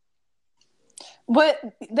us. But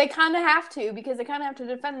they kind of have to, because they kind of have to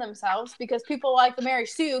defend themselves, because people like the Mary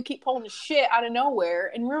Sue keep pulling the shit out of nowhere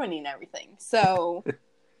and ruining everything. So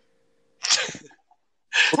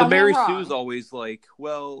the Mary Sue's always like,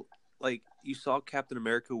 well, like you saw Captain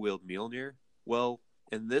America wield Mjolnir. Well,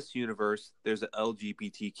 in this universe, there's an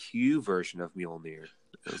LGBTQ version of Mjolnir.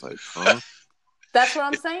 It was like, huh? That's what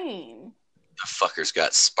I'm saying. The fucker's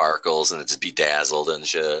got sparkles and it's bedazzled and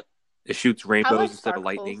shit. It shoots rainbows instead of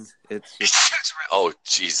lightning. It's just... Oh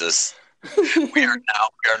Jesus! we are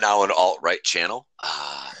now an alt-right channel.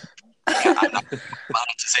 I'm not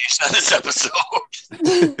monetization on this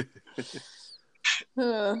episode.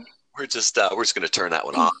 We're just going to turn that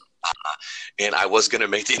one off. And I was going to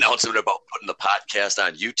make the announcement about putting the podcast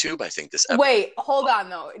on YouTube. I think this episode... Wait, hold on,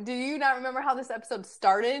 though. Do you not remember how this episode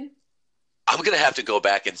started? I'm going to have to go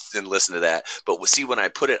back and listen to that. But we'll see when I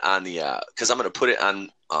put it on the... Because I'm going to put it on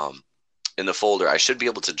in the folder. I should be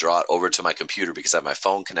able to draw it over to my computer because I have my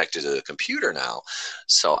phone connected to the computer now.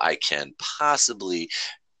 So I can possibly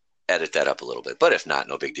edit that up a little bit. But if not,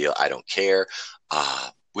 no big deal. I don't care.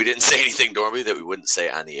 We didn't say anything normally that we wouldn't say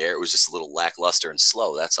on the air. It was just a little lackluster and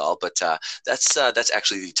slow. That's all. But that's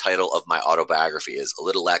actually the title of my autobiography is A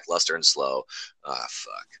Little Lackluster and Slow.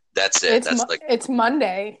 Fuck. That's it. It's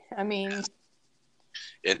Monday. I mean,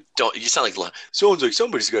 you sound like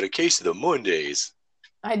somebody's got a case of the Mondays.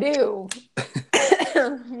 I do.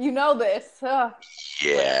 You know this.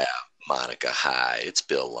 Yeah, Monica. Hi, it's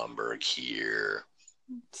Bill Lumberg here.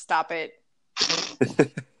 Stop it.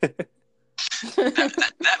 That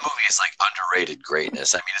movie is like underrated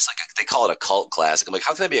greatness. I mean, it's like they call it a cult classic. I'm like,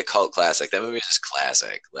 how can that be a cult classic? That movie is just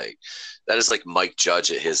classic. Like that is like Mike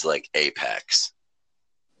Judge at his like apex.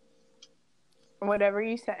 Whatever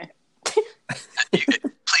you say.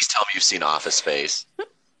 Please tell me you've seen Office Space.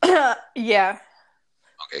 Yeah.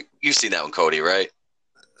 Okay, you've seen that one, Cody, right?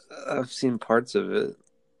 I've seen parts of it.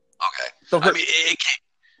 Okay. I mean,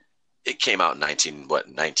 it came out in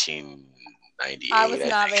 1998. I was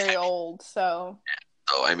not very old, so.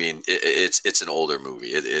 So I mean, it's an older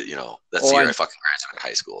movie. That's the year I fucking graduated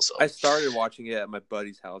high school. So I started watching it at my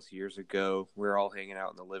buddy's house years ago. We were all hanging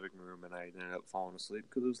out in the living room, and I ended up falling asleep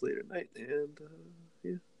because it was late at night. And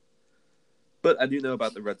yeah, but I do know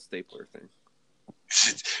about the red stapler thing.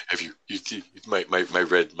 Have you seen my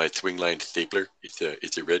swing line stapler? It's a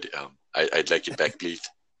red. I'd like it back, please.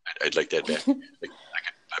 I'd like that back.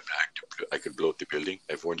 I could blow up the building.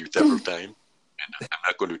 I've warned you several times, and I'm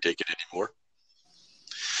not going to take it anymore.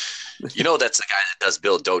 You know, that's the guy that does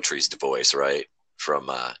Bill Doughtry's voice, right? From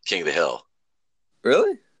King of the Hill.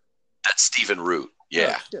 Really? That's Stephen Root.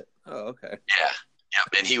 Yeah. Oh, shit. Oh, okay. Yeah.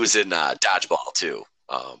 Yep. And he was in Dodgeball too.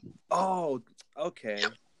 Oh, okay.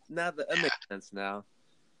 Yep. Now that makes sense now.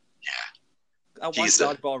 Yeah. I watched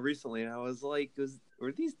Dodgeball recently, and I was like,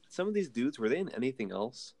 were some of these dudes, were they in anything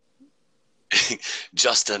else?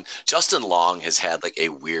 Justin Long has had like a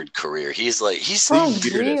weird career. He's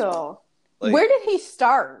real. Like, where did he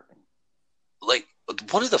start? Like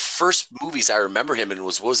one of the first movies I remember him in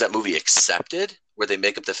was, what was that movie, Accepted, where they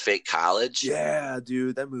make up the fake college? Yeah,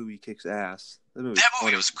 dude, that movie kicks ass. That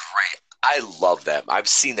movie was great. I love that. I've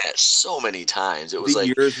seen that so many times. It was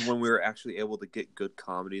like years when we were actually able to get good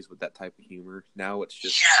comedies with that type of humor. Now it's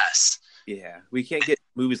just yeah, we can't get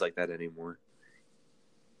movies like that anymore.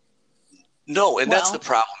 No, and that's the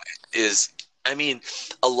problem. Is I mean,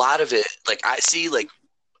 a lot of it, like I see, like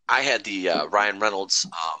I had the Ryan Reynolds,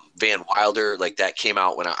 Van Wilder, like that came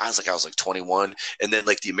out when I was like 21, and then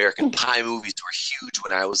like the American Pie movies were huge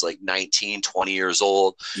when I was like 19, 20 years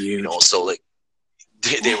old. Huge. You know, so like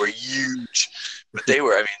they were huge, but they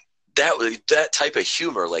were. I mean, that type of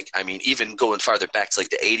humor, like I mean, even going farther back to like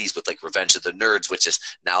the 80s with like Revenge of the Nerds, which has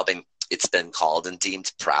now been called and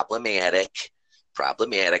deemed problematic.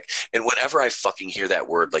 And whenever I fucking hear that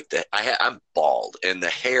word, like that, I'm bald, and the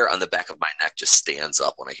hair on the back of my neck just stands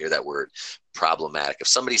up when I hear that word, problematic. If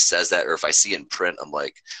somebody says that, or if I see it in print, I'm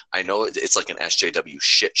like, I know it's like an SJW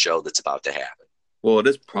shit show that's about to happen. Well, it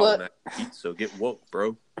is problematic, so get woke,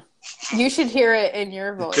 bro. You should hear it in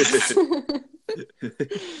your voice. Oh, my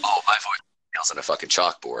voice nails on a fucking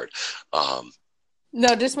chalkboard.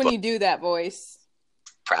 No, just when you do that voice.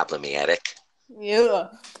 Problematic. Yeah.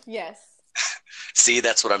 Yes. See,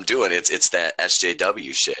 that's what I'm doing. It's that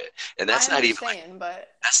SJW shit, and that's not even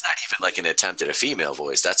like an attempt at a female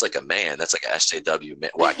voice. That's like a man. That's like a SJW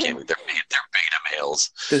man. Well, I can't. They're beta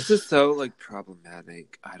males. This is so like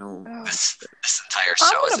problematic. I don't. This entire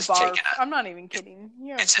show is just taking. I'm not even kidding.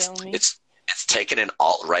 You're killing me. It's taken an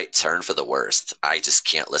alt-right turn for the worst. I just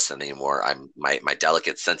can't listen anymore. My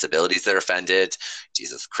delicate sensibilities are offended.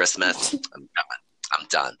 Jesus Christmas. I'm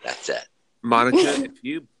done. That's it. Monica, if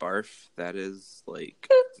you barf, that is like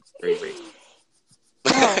very racist.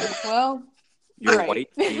 Oh, well, your white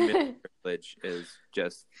female privilege is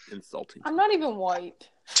just insulting. I'm not even white.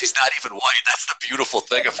 She's not even white. That's the beautiful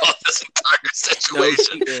thing about this entire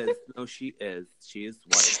situation. No, she is. She is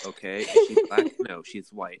white, okay? Is she black? No,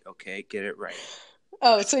 she's white, okay? Get it right.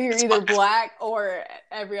 Oh, so you're either black or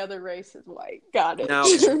every other race is white. Got it. Now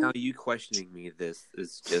you questioning me, this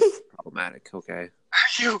is just problematic, okay? Are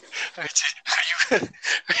you?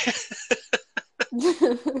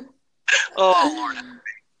 Oh, Lord.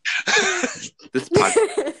 This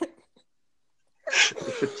podcast.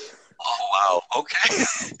 Oh wow, okay.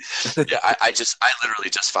 Yeah, I literally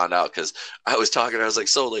just found out because I was talking. I was like,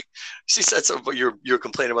 so like, she said something. You're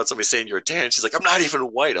complaining about somebody saying you're tan. She's like, I'm not even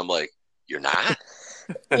white. I'm like, you're not.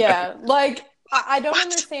 Yeah, like I don't What?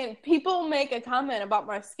 understand. People make a comment about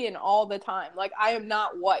my skin all the time. Like I am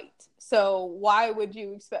not white, so why would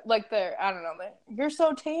you expect? Like I don't know. You're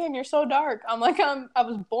so tan. You're so dark. I'm like I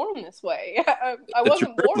was born this way. I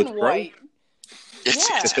wasn't born white. It's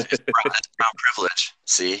brown privilege.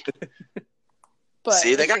 See, But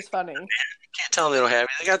see, they it's got. just funny. You can't tell them they don't have it.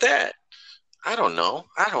 They got that. I don't know.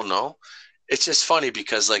 It's just funny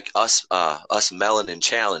because like us melanin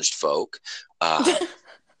challenged folk. But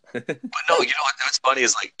no, you know what's funny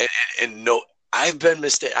is like, and no, I've been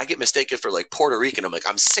I get mistaken for like Puerto Rican. I'm like,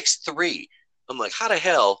 I'm 6'3". I'm like, how the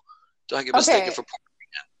hell do I get mistaken for Puerto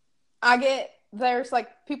Rican? There's like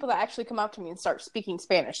people that actually come up to me and start speaking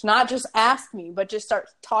Spanish, not just ask me, but just start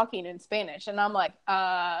talking in Spanish. And I'm like,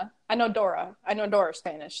 I know Dora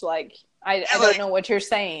Spanish. Like, I don't know what you're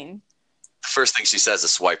saying. The first thing she says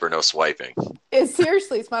is swipe or no swiping.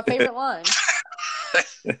 Seriously, it's my favorite line.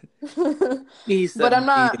 But I'm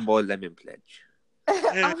not. Lemon pledge.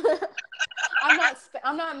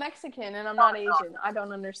 I'm not Mexican and I'm not Asian. I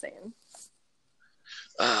don't understand.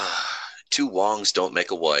 Two Wongs don't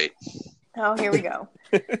make a white. Oh, here we go.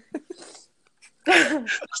 You're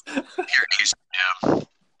Asian,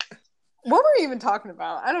 What were we even talking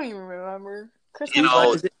about? I don't even remember. Christmas. You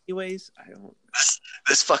know, is it anyways? I don't.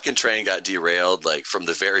 This fucking train got derailed like from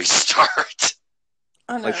the very start.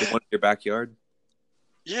 I know. Like the one in your backyard.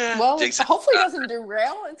 Yeah. Well, hopefully it doesn't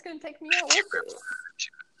derail. It's going to take me out with it.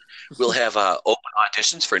 We'll have open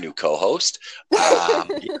auditions for a new co-host.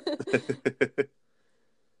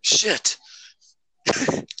 Shit.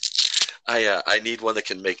 I need one that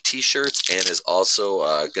can make T-shirts and is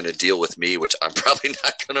also going to deal with me, which I'm probably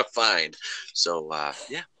not going to find. So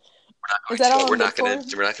yeah, we're not going to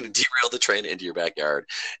derail the train into your backyard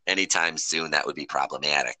anytime soon. That would be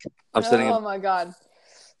problematic. Oh my god.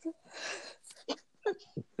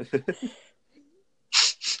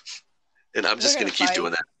 And I'm just going to keep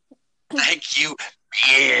doing that. Thank you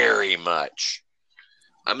very much.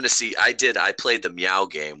 I'm going to see. I played the meow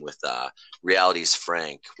game with Reality's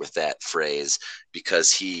Frank with that phrase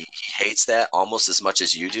because he hates that almost as much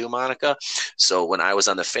as you do, Monica. So when I was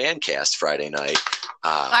on the fan cast Friday night,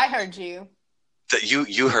 I heard you. That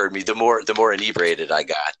you heard me. The more inebriated I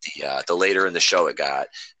got, the later in the show it got.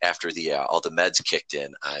 After all the meds kicked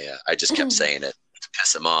in, I just kept saying it to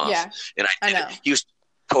piss him off. Yeah, and I know. He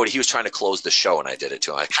was trying to close the show and I did it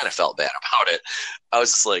to him. I kind of felt bad about it. I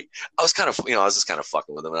was just kind of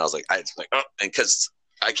fucking with him. And I was like, and because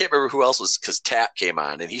I can't remember who else was, because Tap came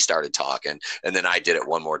on and he started talking. And then I did it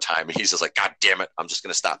one more time. And he's just like, God damn it. I'm just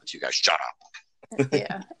going to stop it. You guys shut up.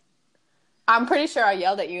 Yeah. I'm pretty sure I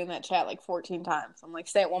yelled at you in that chat like 14 times. I'm like,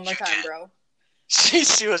 say it one more time, bro.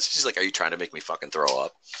 She's like, are you trying to make me fucking throw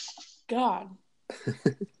up? God.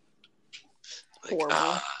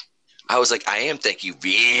 Horrible. I was like, I am. Thank you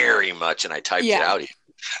very much, and I typed it out.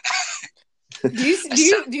 Do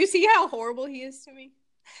you see how horrible he is to me?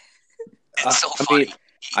 It's so funny.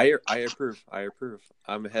 I approve.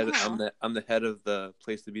 I'm head. I'm the head of the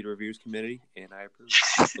Place to Be Reviews committee, and I approve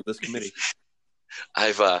of this committee.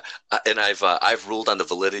 I've ruled on the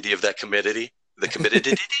validity of that committee. The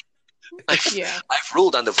committee. I've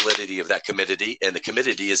ruled on the validity of that committee, and the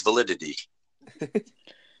committee is validity.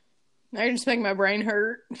 Now you're just making my brain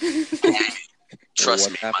hurt.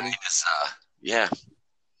 Trust me, mine is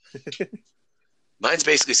mine's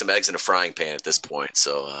basically some eggs in a frying pan at this point.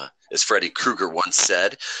 So, as Freddy Krueger once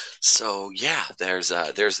said. So yeah, there's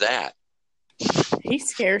that. He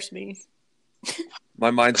scares me.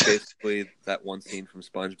 My mind's basically that one scene from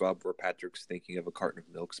SpongeBob where Patrick's thinking of a carton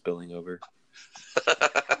of milk spilling over.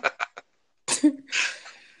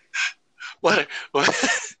 What?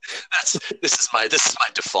 This is my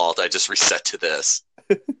default. I just reset to this.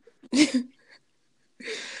 I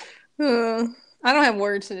don't have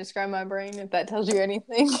words to describe my brain. If that tells you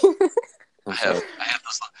anything. I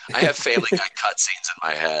have Family Guy cutscenes in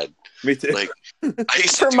my head. Me too. Like I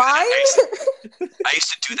used to do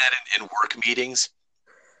that in work meetings.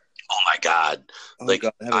 Oh my god! I would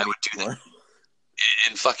do that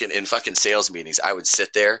in fucking sales meetings. I would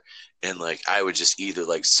sit there and like I would just either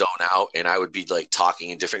like zone out and I would be like talking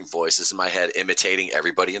in different voices in my head, imitating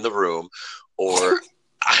everybody in the room, or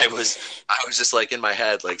I was just like in my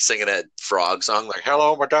head like singing that frog song like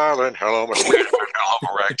 "Hello, my darling, hello, my sweet, hello,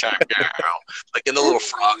 my ragtime girl," like in the little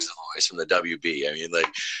frog's voice from the WB. I mean, like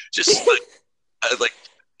just like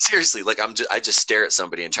seriously, like I just stare at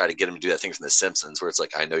somebody and try to get them to do that thing from The Simpsons where it's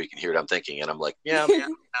like, I know you can hear what I'm thinking, and I'm like, meow meow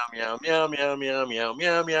meow meow meow meow meow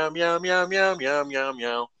meow meow meow meow meow meow meow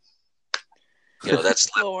meow. You know, that's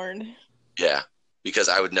Lord. yeah, because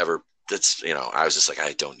I would never. That's I was just like,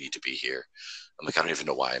 I don't need to be here. I'm like, I don't even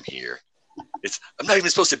know why I'm here. I'm not even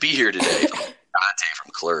supposed to be here today. Dante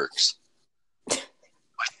from Clerks. My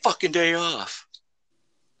fucking day off.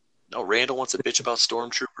 No, Randall wants a bitch about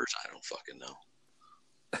stormtroopers. I don't fucking know.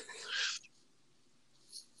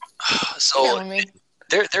 So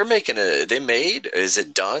they're making is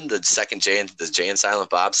it done? The second Jay and Silent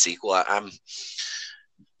Bob sequel. I'm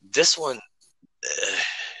this one,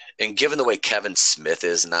 and given the way Kevin Smith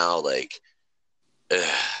is now, like,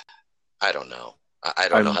 I don't know. I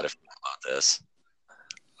don't know how to feel about this.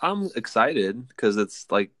 I'm excited because it's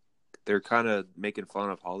like they're kind of making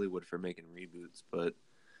fun of Hollywood for making reboots, but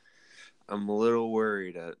I'm a little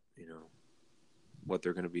worried at what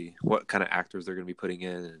they're going to be, what kind of actors they're going to be putting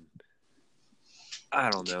in, and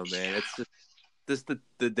I don't know, man. It's just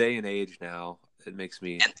the day and age now. It makes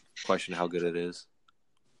me question how good it is.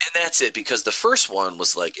 And that's it, because the first one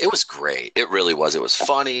was like, it was great. It really was. It was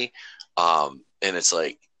funny, and it's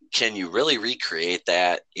like, can you really recreate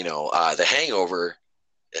that? The Hangover.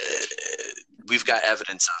 We've got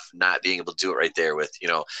evidence of not being able to do it right there with,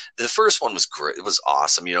 the first one was great. It was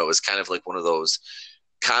awesome. It was kind of like one of those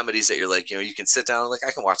comedies that you're like, you can sit down and like,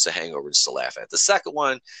 I can watch The Hangover just to laugh at. The second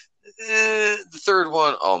one, the third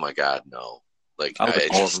one, oh my God, no. Like, I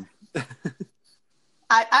like all of them.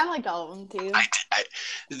 I liked all of them too.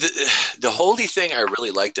 The holy thing I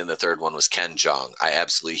really liked in the third one was Ken Jeong.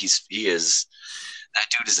 That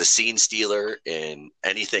dude is a scene stealer in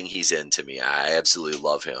anything he's in to me. I absolutely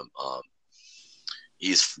love him.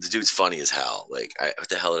 The dude's funny as hell. Like, what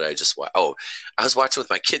the hell did I just watch? Oh, I was watching with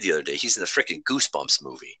my kid the other day. He's in the freaking Goosebumps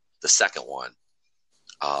movie, the second one.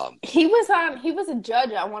 He was a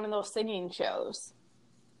judge on one of those singing shows.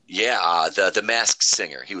 Yeah, the Masked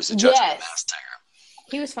Singer. He was a judge on the Masked Singer.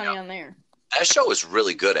 He was funny on there. That show was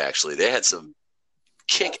really good, actually. They had some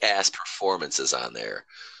kick-ass performances on there.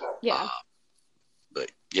 Yeah. But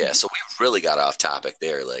yeah, so we really got off topic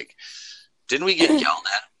there. Like, didn't we get yelled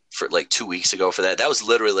at for like 2 weeks ago for that? That was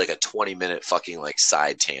literally like a 20-minute fucking like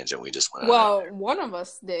side tangent we just went on. Well, one of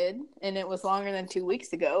us did, and it was longer than 2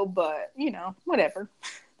 weeks ago, but whatever.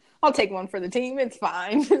 I'll take one for the team. It's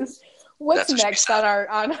fine. What's next on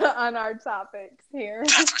our topics here?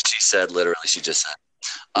 That's what she said, literally. She just said.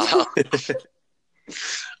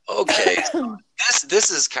 Okay. This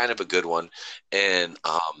is kind of a good one, and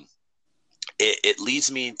it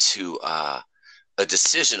leads me to a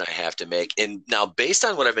decision I have to make. And now, based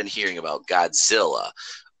on what I've been hearing about Godzilla,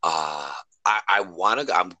 I wanted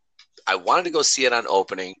to go see it on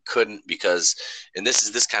opening, couldn't, because, and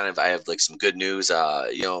this kind of, I have like some good news. My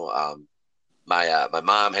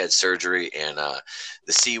mom had surgery, and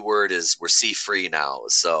the C word is we're C free now.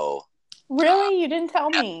 So really, you didn't tell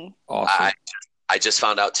me. Awesome. I just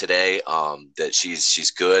found out today that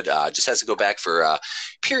she's good. Just has to go back for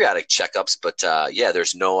periodic checkups, but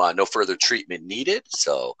there's no further treatment needed.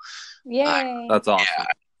 So yay, that's awesome.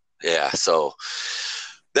 Yeah, so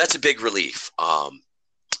that's a big relief.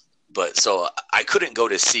 But so I couldn't go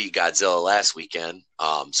to see Godzilla last weekend.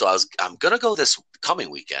 So I'm gonna go this coming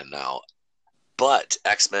weekend now. But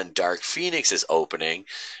X-Men Dark Phoenix is opening,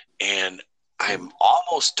 and I'm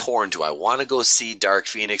almost torn. Do I want to go see Dark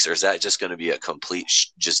Phoenix, or is that just going to be a complete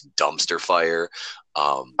just dumpster fire?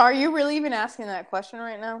 Are you really even asking that question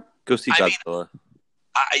right now? Go see Godzilla.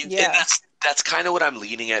 And that's kind of what I'm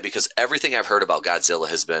leaning at, because everything I've heard about Godzilla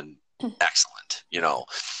has been excellent.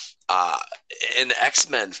 And the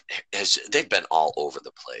X-Men they've been all over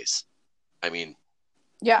the place. I mean.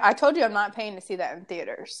 Yeah, I told you I'm not paying to see that in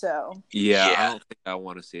theaters, so. Yeah, I don't think I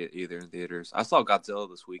want to see it either in theaters. I saw Godzilla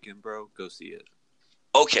this weekend, bro. Go see it.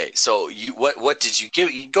 Okay, so what did you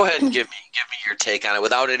give? Go ahead and give me your take on it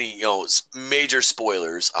without any major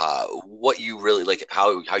spoilers. What you really like,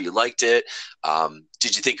 how you liked it?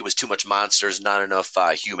 Did you think it was too much monsters, not enough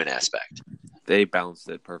human aspect? They balanced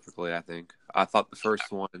it perfectly, I think. I thought the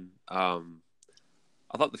first one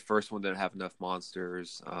didn't have enough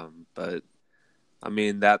monsters, but. I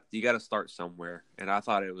mean, that you got to start somewhere, and I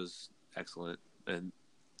thought it was excellent. And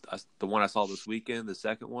the one I saw this weekend, the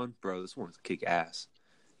second one, bro, this one was kick ass.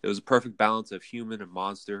 It was a perfect balance of human and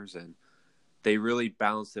monsters, and they really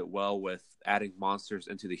balanced it well with adding monsters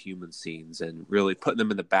into the human scenes and really putting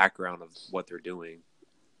them in the background of what they're doing.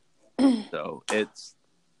 So it's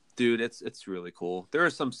really cool. There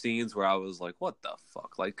are some scenes where I was like, what the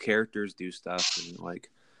fuck? Like, characters do stuff and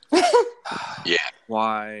like, yeah,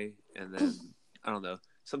 why? And then I don't know.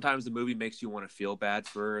 sometimes the movie makes you want to feel bad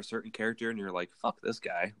for a certain character, and you're like, "Fuck this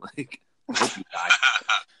guy!" Like, I hope you die.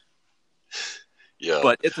 Yeah,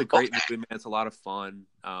 but it's a great movie, man. It's a lot of fun.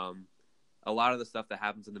 A lot of the stuff that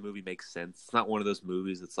happens in the movie makes sense. It's not one of those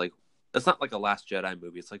movies. It's not like a Last Jedi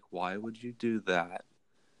movie. It's like, why would you do that?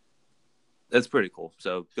 It's pretty cool.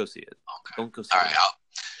 So go see it. Okay. Don't go see All it. right,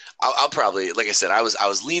 I'll probably, like I said, I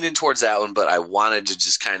was leaning towards that one, but I wanted to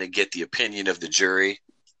just kind of get the opinion of the jury.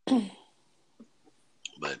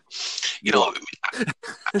 But yeah,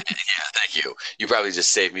 thank you. You probably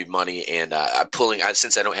just saved me money, and I'm pulling.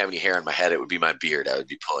 Since I don't have any hair on my head, it would be my beard. I would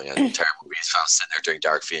be pulling on the entire movie. So I was sitting there during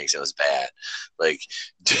Dark Phoenix, and it was bad. Like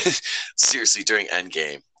seriously, during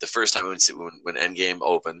Endgame, the first time when Endgame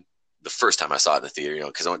opened, the first time I saw it in the theater,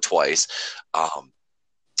 because I went twice.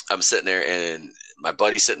 I'm sitting there, and my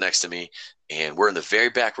buddy's sitting next to me, and we're in the very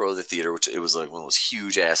back row of the theater, which it was like one of those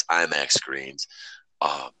huge ass IMAX screens.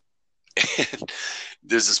 And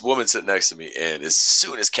there's this woman sitting next to me, and as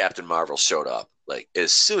soon as Captain Marvel showed up, like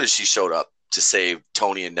as soon as she showed up to save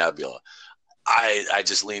Tony and Nebula, I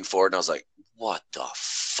just leaned forward and I was like, "What the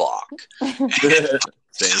fuck?"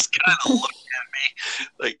 Just kind of looked at me,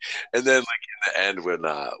 like, and then like in the end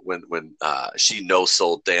when she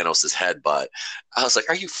no-sold Thanos' headbutt, I was like,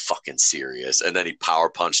 "Are you fucking serious?" And then he power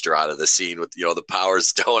punched her out of the scene with the Power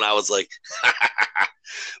Stone. I was like,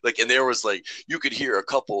 like, and there was like you could hear a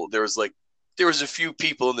couple. There was a few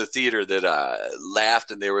people in the theater that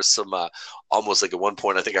laughed, and there was some almost like at one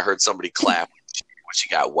point I think I heard somebody clap when she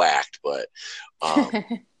got whacked, but I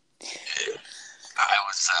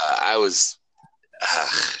was.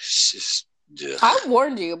 Just, I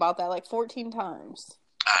warned you about that like 14 times.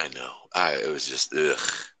 I know. It was just ugh.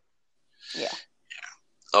 Yeah.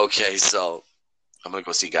 Okay, so I'm gonna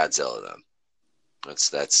go see Godzilla then.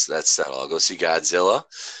 That's settled. I'll go see Godzilla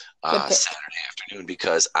Saturday afternoon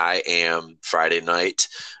because I am Friday night.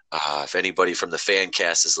 If anybody from the fan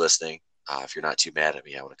cast is listening, if you're not too mad at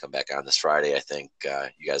me, I want to come back on this Friday. I think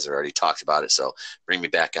you guys have already talked about it, so bring me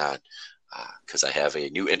back on because I have a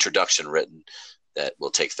new introduction written that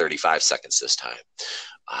will take 35 seconds this time.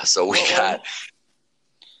 So we got.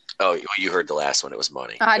 Oh, you heard the last one. It was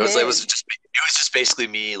money. It was just basically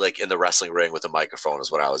me like in the wrestling ring with a microphone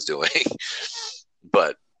is what I was doing.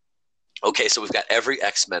 But okay, so we've got every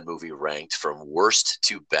X-Men movie ranked from worst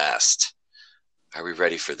to best. Are we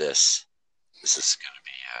ready for this? This is going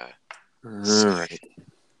to be all right.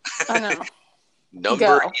 I know.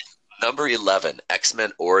 Number 11,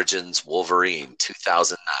 X-Men Origins Wolverine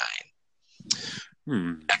 2009.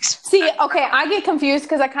 See, okay, I get confused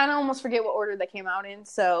because I kind of almost forget what order they came out in,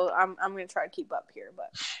 so I'm going to try to keep up here.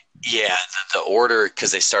 But yeah, the order,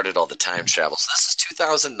 because they started all the time travel. So this is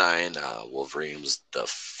 2009. Wolverine was the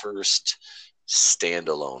first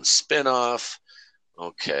standalone spinoff.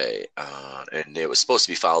 Okay, and it was supposed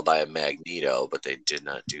to be followed by a Magneto, but they did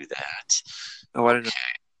not do that. Oh, I didn't know.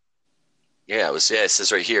 Yeah, it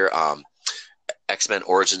says right here, X-Men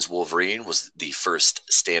Origins Wolverine was the first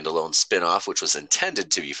standalone spin-off, which was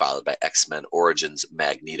intended to be followed by X-Men Origins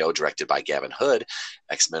Magneto, directed by Gavin Hood.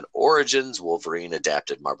 X-Men Origins Wolverine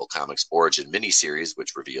adapted Marvel Comics Origin miniseries,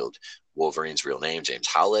 which revealed Wolverine's real name, James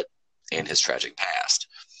Howlett, and his tragic past.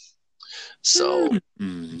 So,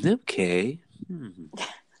 okay.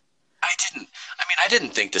 I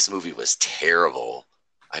didn't think this movie was terrible.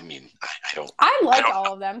 I mean, I don't. I like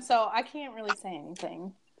all of them, so I can't really say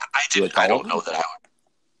anything. I don't know that I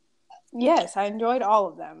would. Yes, I enjoyed all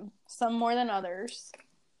of them. Some more than others.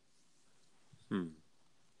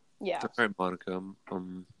 Yeah. All right, Monica. I'm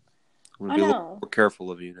going to I be a little know. more careful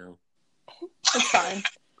of you now. It's fine.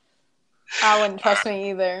 I wouldn't trust me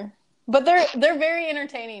either. But they're very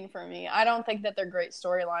entertaining for me. I don't think that they're great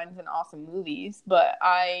storylines and awesome movies, but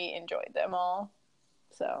I enjoyed them all.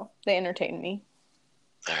 So they entertained me.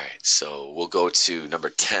 All right, so we'll go to number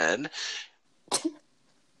 10.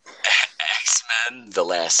 X-Men: The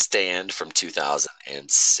Last Stand from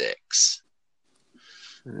 2006.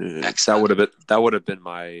 That would have been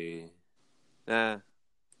my. Yeah,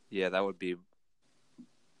 that would be.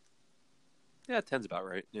 Yeah, 10's about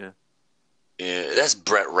right. Yeah. Yeah, that's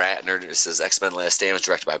Brett Ratner. It says X-Men: Last Stand was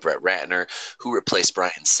directed by Brett Ratner, who replaced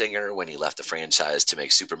Bryan Singer when he left the franchise to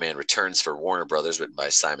make Superman Returns for Warner Brothers, written by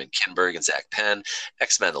Simon Kinberg and Zach Penn.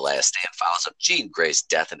 X-Men: The Last Stand follows up Jean Grey's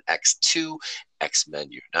death in X2,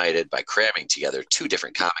 X-Men United, by cramming together two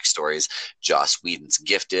different comic stories, Joss Whedon's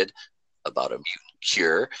Gifted, about a mutant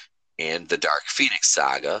cure, and the Dark Phoenix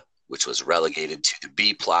saga, which was relegated to the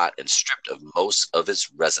B-plot and stripped of most of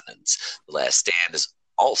its resonance. The Last Stand is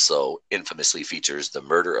also infamously features the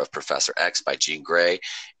murder of Professor X by Jean Grey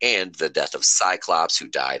and the death of Cyclops, who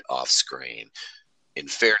died off screen. In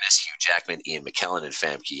fairness, Hugh Jackman, Ian McKellen, and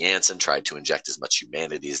Famke Janssen tried to inject as much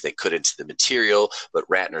humanity as they could into the material, but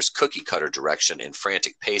Ratner's cookie-cutter direction and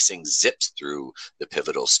frantic pacing zipped through the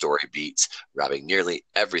pivotal story beats, robbing nearly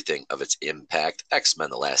everything of its impact. X-Men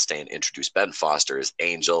The Last Stand introduced Ben Foster as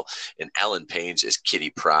Angel and Ellen Page as Kitty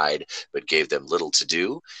Pryde, but gave them little to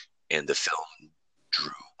do, and the film drew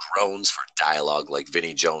groans for dialogue like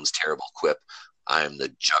Vinnie Jones' terrible quip, "I'm the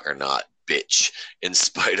juggernaut, bitch." In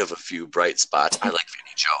spite of a few bright spots, I like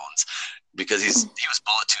Vinnie Jones because he was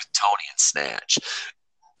Bullet-Tooth Tony in Snatch,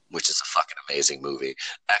 which is a fucking amazing movie.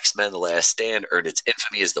 X-Men The Last Stand earned its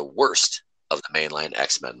infamy as the worst of the mainline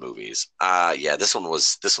X-Men movies. Yeah, this one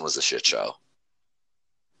was a shit show.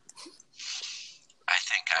 I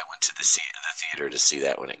think I went to the theater to see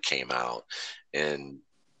that when it came out, and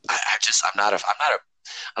I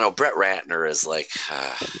know Brett Ratner is like,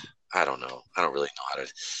 I don't know. I don't really know how to,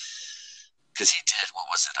 because he did, what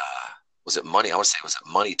was it? Was it Money? I want to say, was it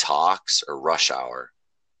Money Talks or Rush Hour?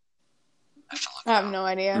 I have no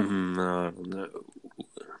idea. No.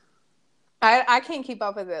 I can't keep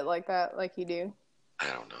up with it like that, like you do. I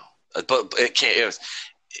don't know, but it can't.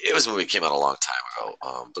 It was a movie that came out a long time ago,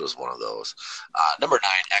 but it was one of those. Number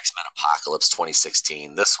 9, X-Men Apocalypse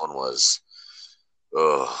 2016. This one was,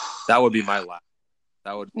 that would be my last.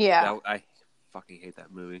 Yeah. I fucking hate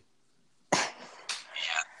that movie. Yeah,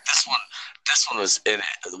 this one was in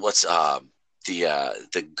it. What's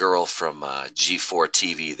the girl from G4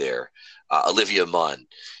 TV there, Olivia Munn.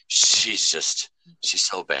 She's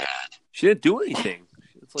so bad. She didn't do anything.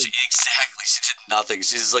 She did nothing.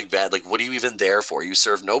 She's just like bad. Like, what are you even there for? You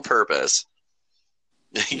serve no purpose.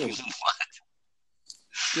 What?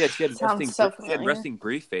 Yeah, she had resting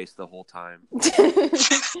brief face the whole time.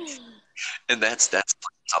 And that's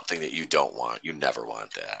something that you don't want. You never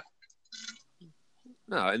want that.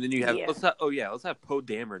 No, and then you have let's have Poe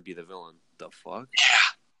Dameron be the villain. The fuck?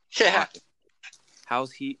 Yeah.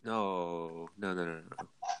 How's he? No.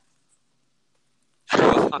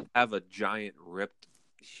 Let's not have a giant, ripped,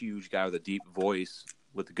 huge guy with a deep voice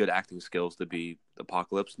with good acting skills to be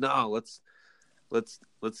Apocalypse. No, let's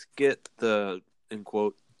get the, in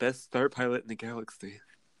quote, best star pilot in the galaxy.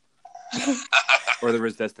 Or the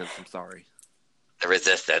Resistance, I'm sorry. The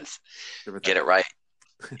Resistance. Get it right.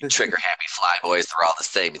 Trigger happy fly boys, they're all the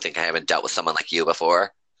same. You think I haven't dealt with someone like you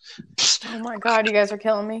before? Oh my god, you guys are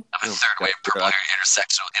killing me. I'm a third-wave purple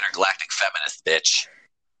intersectional intergalactic feminist, bitch.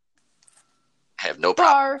 I have no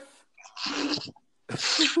problem.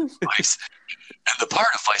 Vice. And the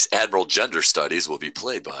part of Vice Admiral Gender Studies will be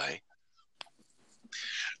played by...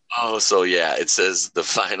 Oh, so yeah, it says the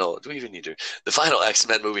final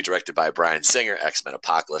X-Men movie directed by Bryan Singer, X-Men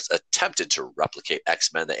Apocalypse, attempted to replicate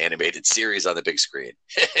X-Men, the animated series, on the big screen.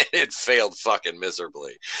 It failed fucking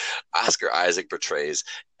miserably. Oscar Isaac portrays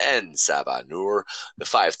N'Saba Noor, the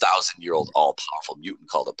 5,000-year-old all-powerful mutant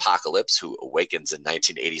called Apocalypse, who awakens in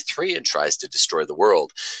 1983 and tries to destroy the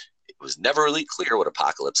world. It was never really clear what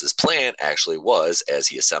Apocalypse's plan actually was as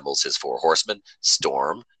he assembles his 4 horsemen,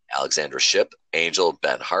 Storm, Alexandra Shipp, Angel,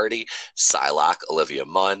 Ben Hardy, Psylocke, Olivia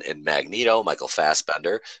Munn, and Magneto, Michael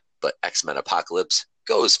Fassbender. But X-Men Apocalypse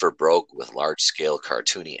goes for broke with large-scale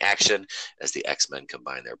cartoony action as the X-Men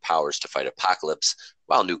combine their powers to fight Apocalypse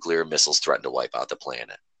while nuclear missiles threaten to wipe out the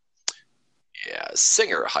planet. Yeah,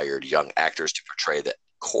 Singer hired young actors to portray the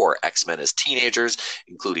core X-Men as teenagers,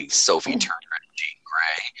 including Sophie Turner and Jean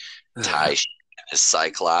Grey, Ty Sheen as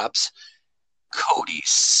Cyclops, Cody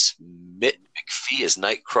Smith McPhee as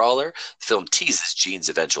Nightcrawler. The film teases Jean's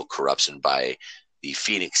eventual corruption by the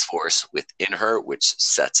Phoenix Force within her, which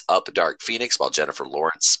sets up Dark Phoenix, while Jennifer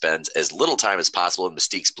Lawrence spends as little time as possible in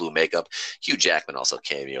Mystique's blue makeup. Hugh Jackman also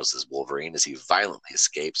cameos as Wolverine as he violently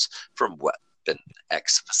escapes from Weapon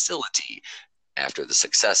X facility. After the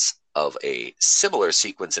success of a similar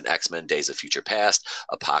sequence in X-Men Days of Future Past,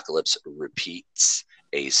 Apocalypse repeats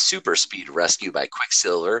a super speed rescue by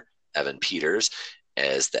Quicksilver, Evan Peters,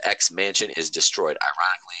 as the X Mansion is destroyed.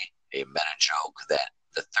 Ironically, a meta joke that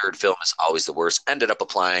the third film is always the worst ended up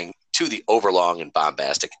applying to the overlong and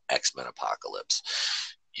bombastic X-Men Apocalypse.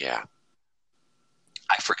 Yeah.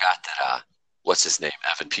 I forgot that, what's his name?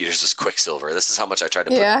 Evan Peters is Quicksilver. This is how much I tried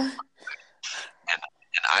to put. Yeah.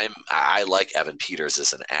 And I like Evan Peters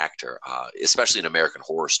as an actor, especially in American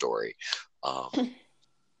Horror Story,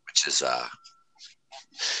 which is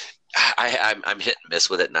I'm hit and miss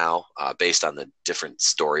with it now, based on the different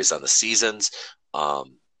stories on the seasons.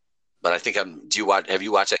 But I think have you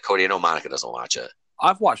watched it, Cody? I know Monica doesn't watch it.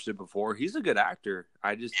 I've watched it before. He's a good actor.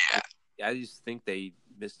 I just think they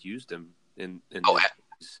misused him I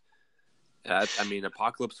mean,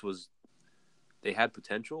 Apocalypse they had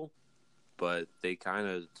potential, but they kind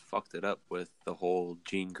of fucked it up with the whole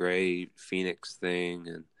Jean Grey Phoenix thing,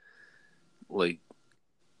 and like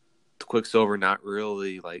Quicksilver not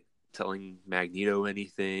really like telling Magneto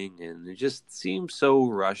anything, and it just seemed so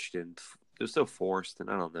rushed and it was so forced, and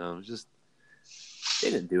I don't know, it just they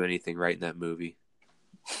didn't do anything right in that movie.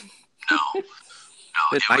 No,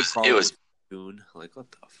 it was like, what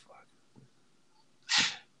the fuck?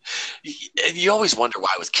 And you always wonder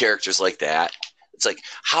why with characters like that. It's like,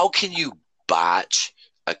 how can you botch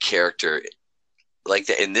a character like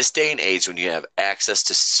that in this day and age when you have access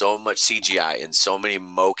to so much CGI and so many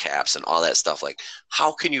mocaps and all that stuff? Like,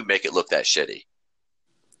 how can you make it look that shitty?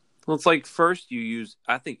 Well, it's like first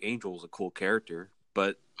I think Angel's a cool character,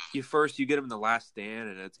 but you get him in The Last Stand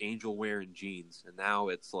and it's Angel wearing jeans, and now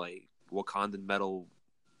it's like Wakandan metal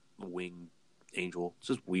wing Angel. It's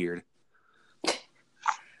just weird.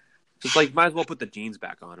 Just like, might as well put the jeans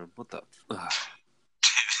back on him. What the?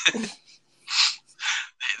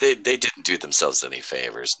 They didn't do themselves any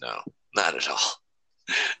favors. No, not at all.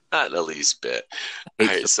 Not in the least bit. All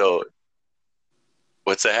right, so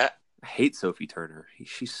what's that? I hate Sophie Turner.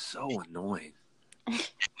 She's so annoying.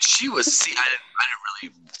 She was. See, I didn't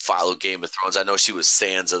really follow Game of Thrones. I know she was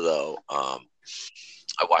Sansa though. I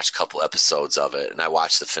watched a couple episodes of it, and I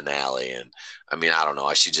watched the finale. And I mean, I don't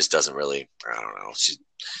know. She just doesn't really. I don't know. She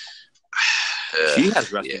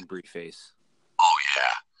has resting brief face. Oh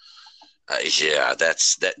yeah,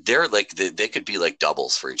 that's that. They're like they could be like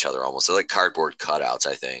doubles for each other almost. They're like cardboard cutouts.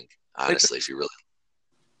 I think honestly, if you really,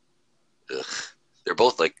 they're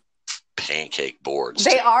both like pancake boards.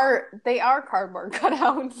 They are cardboard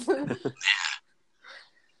cutouts.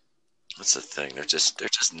 That's the thing. They're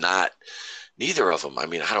just not. Neither of them. I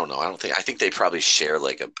mean, I don't know. I think they probably share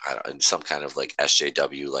like some kind of like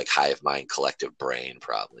SJW, like hive mind collective brain,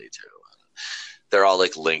 probably too. They're all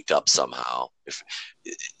like linked up somehow.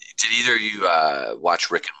 Did either of you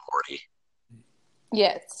watch Rick and Morty?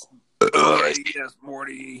 Yes. Okay. Yes,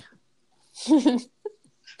 Morty.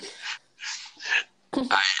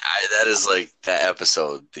 That is like that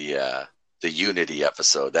episode, the Unity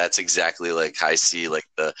episode. That's exactly like I see like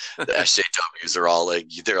the SJWs are all like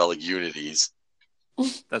they're all like unities.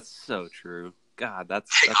 That's so true. God,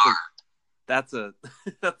 that's a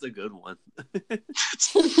good one. Those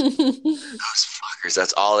fuckers.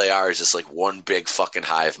 That's all they are. Is just like one big fucking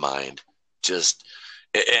hive mind. Just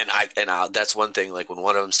that's one thing. Like when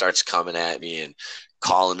one of them starts coming at me and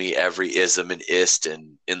calling me every ism and ist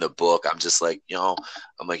and in the book, I'm just like, I'm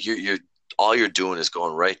like you're all you're doing is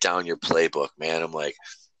going right down your playbook, man. I'm like,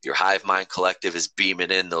 your hive mind collective is beaming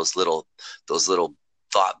in those little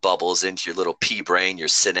thought bubbles into your little pea brain, your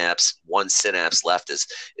synapse. One synapse left is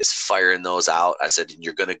firing those out. I said,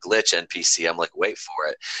 you're going to glitch, NPC. I'm like, wait for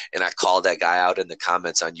it. And I called that guy out in the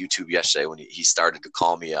comments on YouTube yesterday when he started to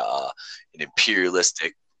call me an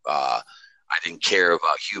imperialistic, I didn't care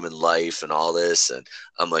about human life and all this. And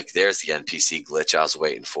I'm like, there's the NPC glitch I was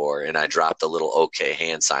waiting for. And I dropped a little okay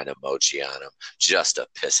hand sign emoji on him just to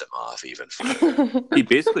piss him off even further. He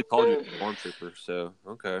basically called you a stormtrooper, so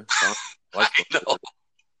okay. I know.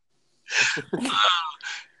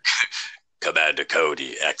 Commander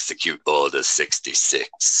Cody, execute Order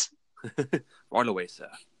 66. Right away,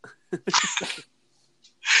 sir.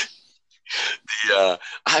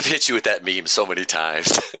 I've hit you with that meme so many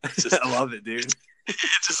times. I love it, dude. It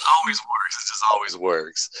just always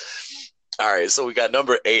works. All right, so we got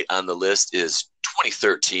number 8 on the list is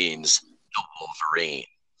 2013's The Wolverine.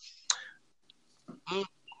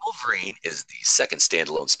 Wolverine is the second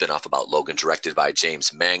standalone spinoff about Logan, directed by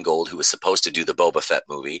James Mangold, who was supposed to do the Boba Fett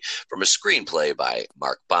movie, from a screenplay by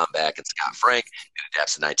Mark Bomback and Scott Frank. It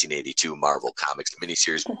adapts the 1982 Marvel Comics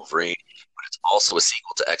miniseries Wolverine, but it's also a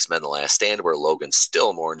sequel to X-Men The Last Stand, where Logan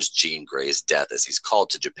still mourns Jean Grey's death as he's called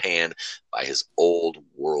to Japan by his old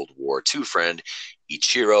World War II friend,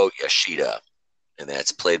 Ichiro Yashida. And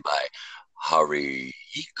that's played by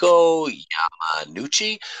Haruhiko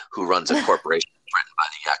Yamanouchi, who runs a corporation threatened by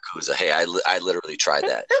the Yakuza. Hey, I literally tried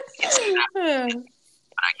that. But I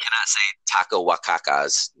cannot say Taka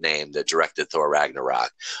Wakaka's name that directed Thor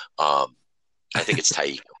Ragnarok. I think it's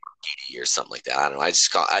Taika Waititi or something like that. I don't know. I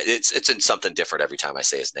just call it's in something different every time I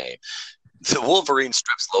say his name. The Wolverine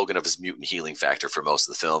strips Logan of his mutant healing factor for most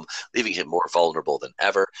of the film, leaving him more vulnerable than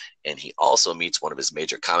ever. And he also meets one of his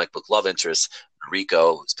major comic book love interests,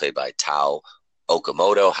 Mariko, who's played by Tao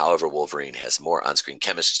Okamoto. However, Wolverine has more on-screen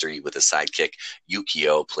chemistry with his sidekick,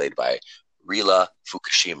 Yukio, played by Rila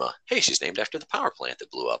Fukushima. Hey, she's named after the power plant that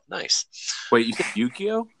blew up. Nice. Wait, you said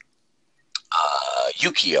Yukio?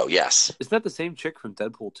 Yukio, yes. Isn't that the same chick from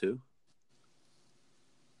Deadpool 2?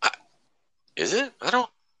 Is it? I don't.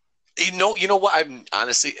 You know what? I'm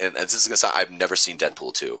honestly, and this is gonna sound, I've never seen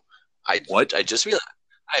Deadpool 2. What? I just realized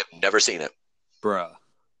I have never seen it. Bruh.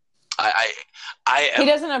 He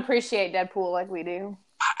doesn't appreciate Deadpool like we do.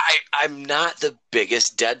 I'm not the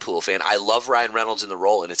biggest Deadpool fan. I love Ryan Reynolds in the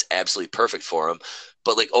role, and it's absolutely perfect for him.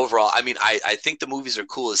 But like overall, I mean, I think the movies are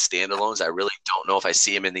cool as standalones. I really don't know if I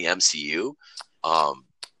see him in the MCU.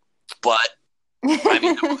 But I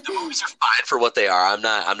mean, the movies are fine for what they are. I'm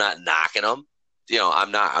not knocking them. You know,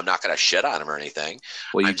 I'm not gonna shit on them or anything.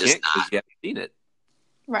 Well, you I'm can't because you haven't seen it.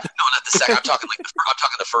 Right. No, not the second. I'm talking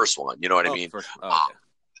the first one. You know what I mean? Okay.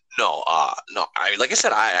 No. Like I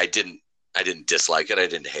said, I didn't dislike it. I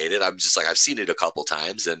didn't hate it. I'm just like, I've seen it a couple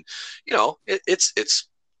times, and you know, it's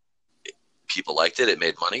people liked it. It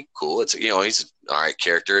made money. Cool. It's, you know, he's an all right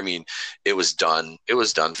character. I mean, it was done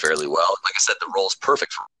fairly well. Like I said, the role's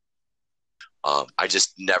perfect for him. I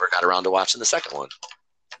just never got around to watching the second one.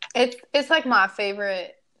 It's like my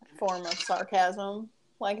favorite form of sarcasm.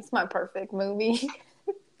 Like, it's my perfect movie.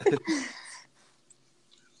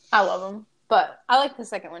 I love him. But I like the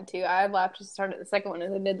second one, too. I laughed to start at the second one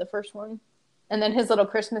as I did the first one. And then his little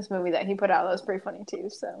Christmas movie that he put out, that was pretty funny, too.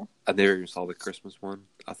 So I never even saw the Christmas one.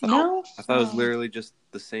 I thought it was literally just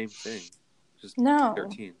the same thing. Just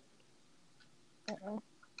 13.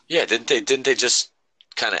 Yeah, didn't they just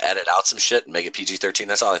kind of edit out some shit and make it PG-13?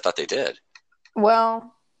 That's all I thought they did.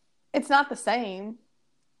 Well, it's not the same.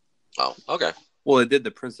 Oh, okay. Well, it did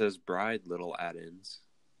the Princess Bride little add-ins.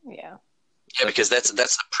 Yeah. Yeah, because that's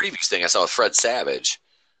the previous thing I saw with Fred Savage.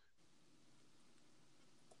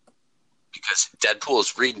 Because Deadpool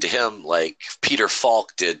is reading to him like Peter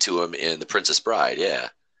Falk did to him in The Princess Bride. Yeah.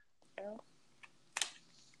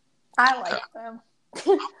 I like them.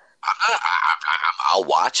 I'll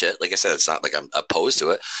watch it. Like I said, it's not like I'm opposed to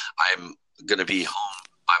it. I'm gonna be home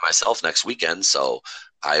by myself next weekend, so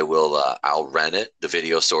I will. I'll rent it. The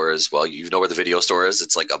video store is, well, you know where the video store is.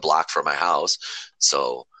 It's like a block from my house.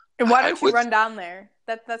 So why don't you run down there?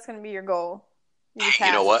 That's gonna be your goal. You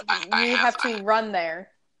know what? You have to run there.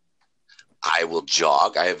 I will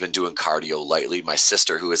jog. I have been doing cardio lately. My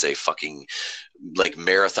sister, who is a fucking like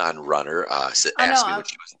marathon runner, asked me when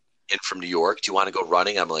she was in from New York, "Do you want to go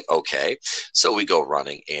running?" I'm like, okay. So we go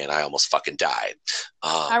running, and I almost fucking died.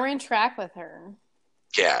 I ran track with her.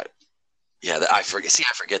 Yeah. I forget. See,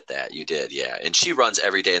 I forget that you did. Yeah, and she runs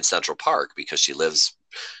every day in Central Park because she lives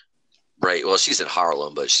right. Well, she's in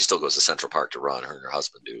Harlem, but she still goes to Central Park to run. Her and her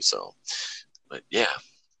husband do. So, but yeah.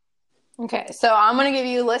 Okay, so I'm going to give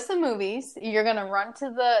you a list of movies. You're going to run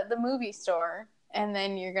to the movie store, and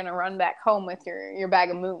then you're going to run back home with your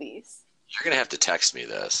bag of movies. You're going to have to text me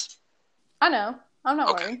this. I know. I'm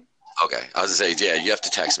not worried. Okay. I was going to say, yeah, you have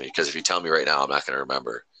to text me, because if you tell me right now, I'm not going to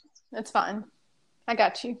remember. It's fine. I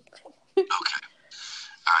got you. Okay. All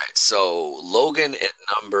right, so Logan at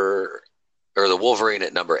the Wolverine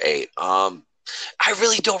at number 8. I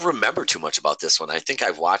really don't remember too much about this one. I think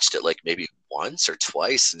I've watched it like maybe once or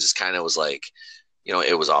twice and just kind of was like, you know,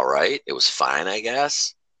 it was all right. It was fine, I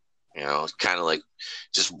guess. You know, kind of like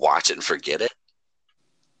just watch it and forget it.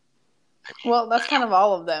 Well, that's kind of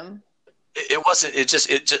all of them. It wasn't,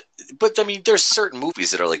 but I mean, there's certain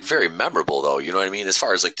movies that are like very memorable though. You know what I mean? As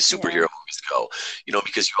far as like the superhero movies go, you know,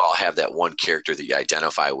 because you all have that one character that you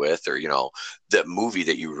identify with, or, you know, that movie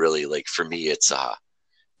that you really like. For me, it's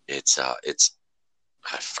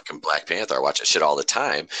fucking Black Panther. I watch that shit all the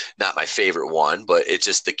time. Not my favorite one, but it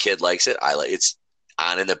just, the kid likes it. It's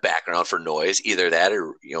on in the background for noise. Either that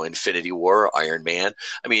or, you know, Infinity War or Iron Man.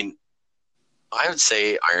 I mean, I would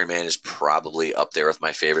say Iron Man is probably up there with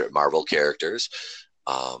my favorite Marvel characters.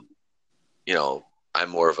 You know, I'm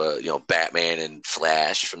more of a, you know, Batman and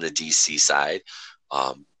Flash from the DC side.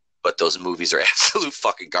 But those movies are absolute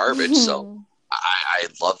fucking garbage. So I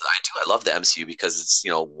love the MCU because it's,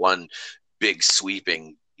 you know, one big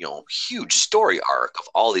sweeping, you know, huge story arc of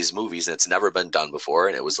all these movies, and it's never been done before,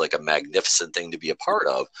 and it was like a magnificent thing to be a part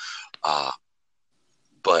of.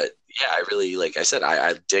 But yeah, I really, like I said,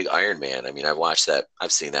 I dig Iron Man. I mean, I've watched that.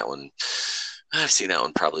 I've seen that one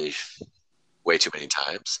probably way too many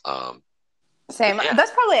times. Same. Yeah.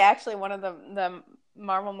 That's probably actually one of the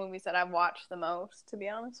Marvel movies that I've watched the most, to be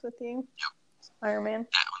honest with you. Yep. Iron Man.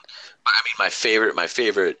 But I mean, my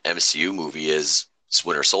favorite MCU movie is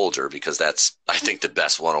Winter Soldier, because that's, I think, the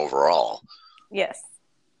best one overall. Yes.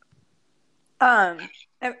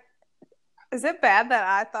 Is it bad that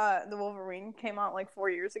I thought the Wolverine came out like 4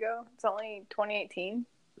 years ago? It's only 2018.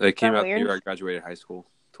 It came out the year I graduated high school,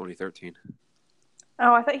 2013.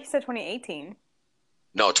 Oh, I thought you said 2018.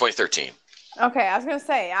 No, 2013. Okay, I was gonna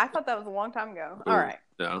say, I thought that was a long time ago. All right.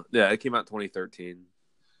 No, yeah, it came out 2013.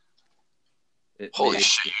 Holy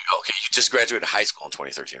shit! Okay, you just graduated high school in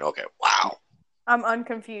 2013. Okay, wow. I'm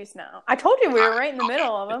unconfused now. I told you we were right in the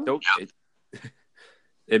middle of them.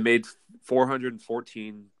 It made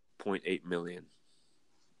 $414.8 million.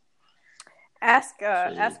 Ask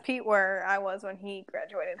Pete where I was when he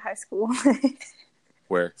graduated high school.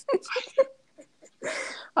 Where?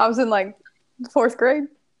 I was in like 4th grade.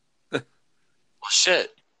 Well,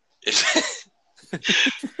 shit.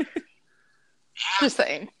 Just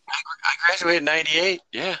saying. I graduated in 98.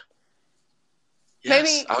 Yeah.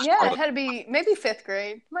 Yes, it had to be maybe 5th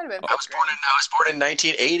grade. Might have been. I was born in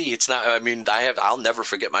 1980. It's not. I mean, I'll never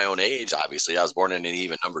forget my own age. Obviously, I was born in an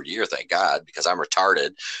even numbered year. Thank God, because I'm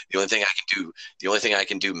retarded. The only thing I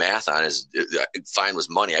can do math on is fine was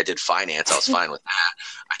money. I did finance. I was fine with that.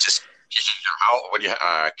 I just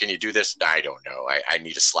can you do this? I don't know. I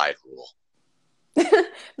need a slide rule. That's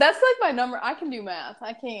like my number. I can do math.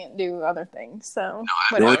 I can't do other things. So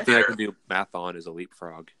no, the only thing I can do math on is a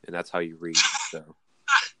leapfrog, and that's how you read. So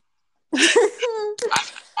I've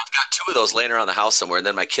got 2 of those laying around the house somewhere, and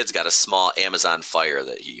then my kid's got a small Amazon Fire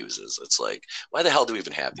that he uses. It's like, why the hell do we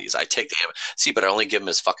even have these? I take but I only give him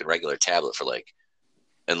his fucking regular tablet for like,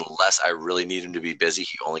 unless I really need him to be busy,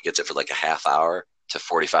 he only gets it for like a half hour to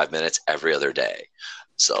 45 minutes every other day.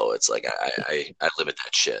 So it's like I limit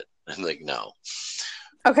that shit. I'm like, no.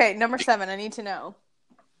 Okay, number 7. I need to know.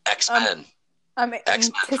 X-Men. I'm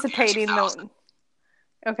anticipating the.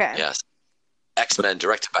 Okay. Yes. X-Men,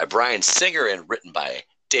 directed by Bryan Singer and written by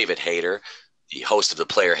David Hayter, the host of the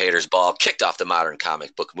Player Haters Ball, kicked off the modern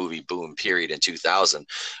comic book movie boom period in 2000.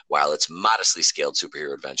 While its modestly scaled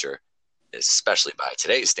superhero adventure, especially by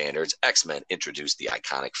today's standards, X-Men introduced the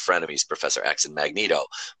iconic frenemies Professor X and Magneto,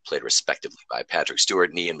 played respectively by Patrick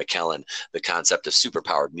Stewart and Ian McKellen, the concept of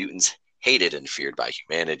superpowered mutants, hated and feared by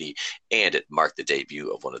humanity, and it marked the debut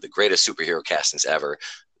of one of the greatest superhero castings ever.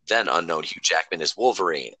 Then unknown Hugh Jackman as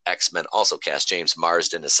Wolverine. X-Men also cast James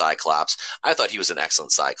Marsden as Cyclops. I thought he was an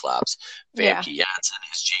excellent Cyclops. Famke Janssen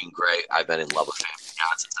as Jean Grey. I've been in love with Famke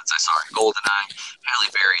Janssen since I saw her in GoldenEye.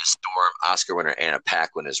 Halle Berry as Storm. Oscar winner Anna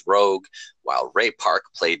Paquin as Rogue. While Ray Park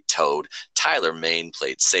played Toad. Tyler Mane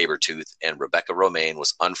played Sabretooth. And Rebecca Romijn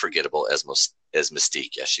was unforgettable as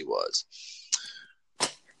Mystique. Yes, she was. Yeah.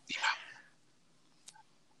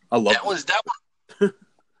 I love that one.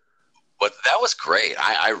 But that was great.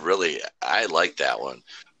 I liked that one.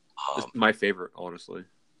 It's my favorite, honestly.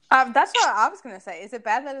 That's what I was going to say. Is it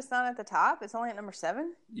bad that it's not at the top? It's only at number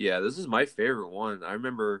 7? Yeah, this is my favorite one. I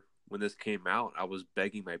remember when this came out, I was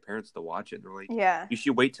begging my parents to watch it. And they're like, "Yeah, you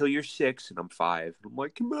should wait till you're 6." And I'm 5. And I'm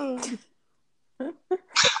like, come on.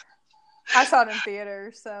 I saw it in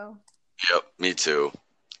theaters, so. Yep, me too.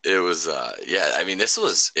 It was, I mean, it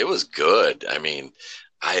was good. I mean,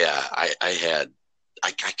 I'm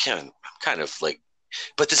kind of like,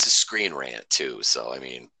 but this is Screen Rant too. So, I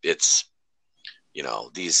mean, it's,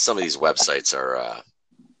 some of these websites are a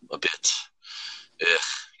bit,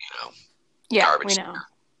 yeah, garbage. We know.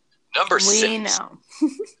 Number 6. We know.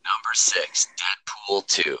 Number 6, Deadpool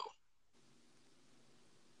 2.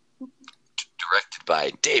 Directed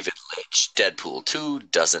by David Lynch, Deadpool 2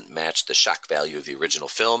 doesn't match the shock value of the original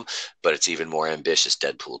film, but it's even more ambitious.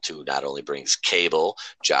 Deadpool 2 not only brings Cable,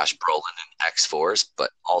 Josh Brolin, and X-Force,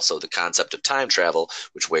 but also the concept of time travel,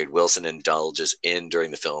 which Wade Wilson indulges in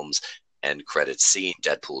during the film's end credits scene.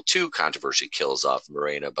 Deadpool 2 controversially kills off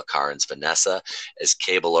Morena Baccarin's Vanessa as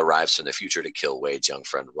Cable arrives from the future to kill Wade's young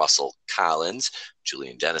friend Russell Collins,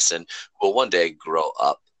 Julian Dennison, who will one day grow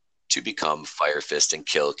up to become Fire Fist and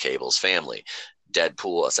kill Cable's family.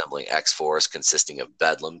 Deadpool assembling X-Force consisting of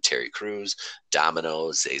Bedlam, Terry Crews,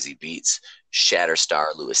 Domino, Zazie Beetz,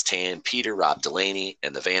 Shatterstar, Louis Tan, Peter, Rob Delaney,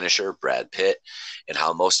 and the Vanisher, Brad Pitt, and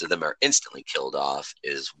how most of them are instantly killed off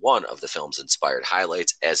is one of the film's inspired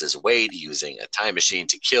highlights, as is Wade using a time machine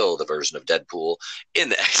to kill the version of Deadpool in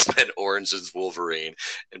the X-Men Origins Wolverine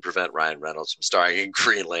and prevent Ryan Reynolds from starring in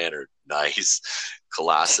Green Lantern. Nice.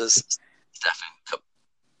 Colossus, Stefan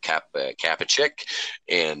Kapachik,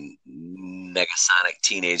 and Negasonic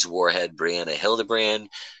Teenage Warhead Brianna Hildebrand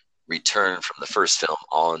return from the first film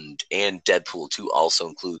on, and Deadpool 2 also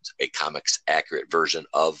includes a comics accurate version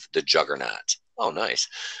of the Juggernaut. Oh, nice.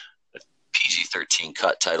 A PG-13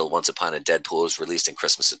 cut titled Once Upon a Deadpool was released in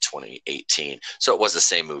Christmas of 2018. So it was the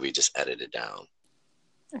same movie, just edited down.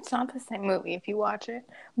 It's not the same movie if you watch it.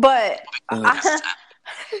 But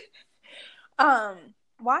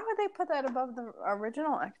why would they put that above the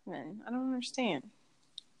original X-Men? I don't understand.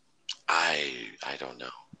 I don't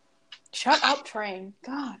know. Shut up, Train.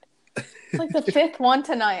 God. It's like the 5th one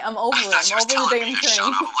tonight. I'm over it. I'm over the damn Train.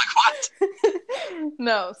 I'm like, what?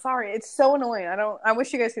 No, sorry. It's so annoying. I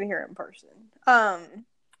wish you guys could hear it in person. I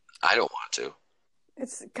don't want to.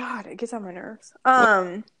 God, it gets on my nerves.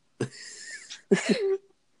 But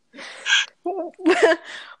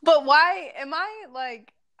why am I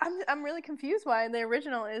like I'm really confused why the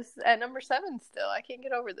original is at number 7 still. I can't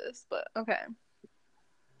get over this, but okay.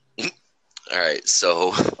 All right,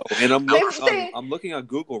 so and I'm looking on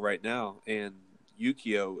Google right now, and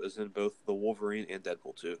Yukio is in both the Wolverine and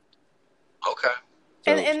Deadpool 2. Okay.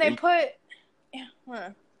 So, and they put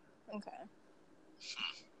okay.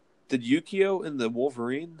 Did Yukio in the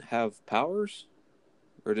Wolverine have powers,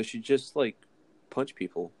 or does she just like punch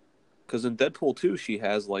people? Because in Deadpool 2, she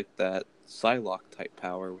has like that Psylocke type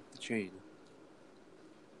power with the chain.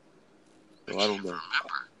 So I don't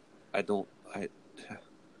know.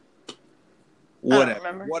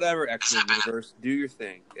 Whatever X-Men universe, do your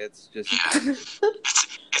thing. It's just it's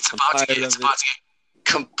about to get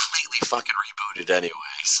completely fucking rebooted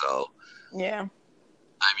anyway. So yeah.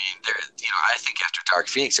 I mean, I think after Dark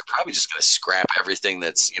Phoenix, they're probably just going to scrap everything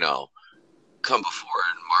that's come before,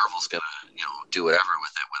 and Marvel's going to do whatever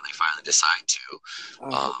with it when they finally decide to.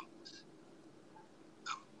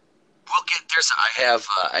 We'll get there.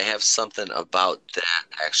 I have something about that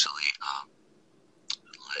actually.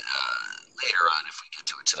 Later on, if we get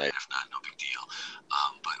to it tonight. If not, no big deal.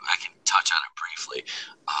 But I can touch on it briefly.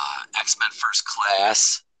 X-Men First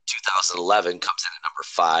Class 2011 comes in at number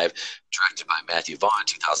 5, directed by Matthew Vaughn.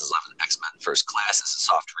 2011 X-Men First Class is a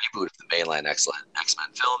soft reboot of the mainline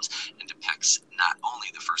X-Men films and depicts not only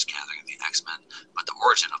the first gathering of the X-Men, but the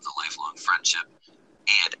origin of the lifelong friendship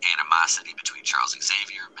and animosity between Charles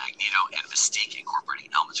Xavier, Magneto, and Mystique, incorporating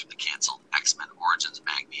elements from the canceled X-Men Origins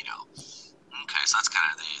Magneto. Okay, so that's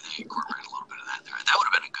kind of they incorporated a little bit of that there. That would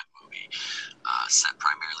have been a good movie. Set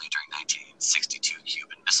primarily during 1962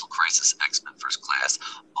 Cuban Missile Crisis, X-Men First Class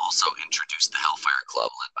also introduced the Hellfire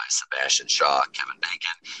Club, led by Sebastian Shaw, Kevin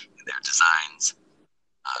Bacon, in their designs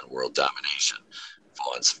on world domination.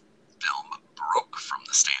 Vaughn's film broke from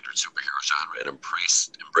the standard superhero genre and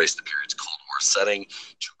embraced the period's Cold War setting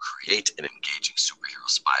to create an engaging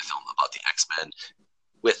superhero spy film about the X-Men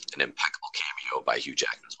with an impeccable cameo by Hugh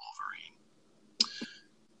Jackman's Wolverine.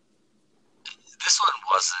 This one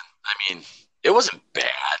it wasn't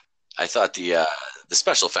bad. I thought the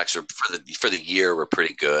special effects for the year were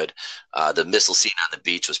pretty good. The missile scene on the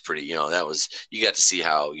beach was pretty, you got to see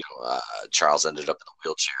how, Charles ended up in the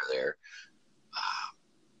wheelchair there.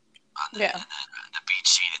 On the beach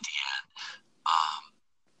scene at the end.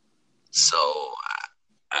 So,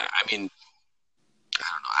 I mean, I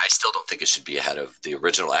don't know. I still don't think it should be ahead of the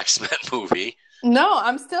original X-Men movie. No,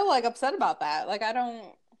 I'm still upset about that.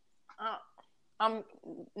 I'm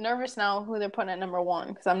nervous now who they're putting at number 1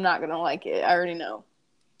 because I'm not gonna like it. I already know.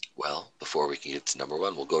 Well, before we can get to number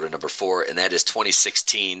 1, we'll go to number 4, and that is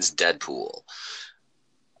 2016's Deadpool.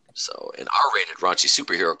 So, an R-rated raunchy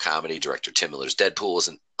superhero comedy, director Tim Miller's Deadpool is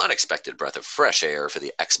an unexpected breath of fresh air for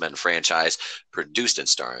the X-Men franchise, produced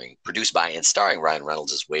by and starring Ryan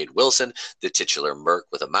Reynolds as Wade Wilson, the titular merc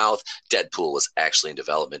with a mouth. Deadpool was actually in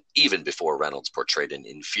development even before Reynolds portrayed an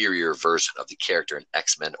inferior version of the character in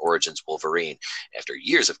X-Men Origins Wolverine. After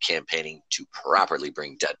years of campaigning to properly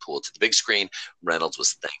bring Deadpool to the big screen, Reynolds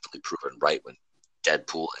was thankfully proven right when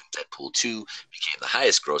Deadpool and Deadpool 2 became the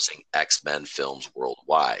highest grossing X-Men films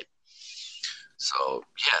worldwide. So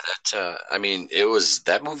yeah,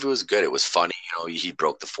 that movie was good. It was funny. He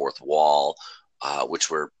broke the fourth wall,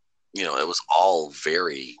 which were, it was all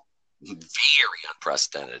very, very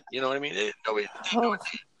unprecedented. You know what I mean? They hadn't done that. I want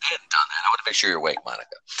to make sure you're awake,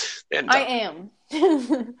 Monica. I am.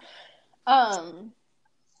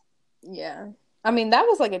 Yeah. That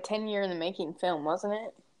was like a 10-year in the making film, wasn't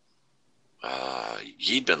it?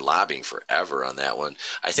 He'd been lobbying forever on that one.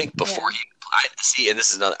 I think before and this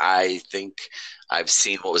is another. I think I've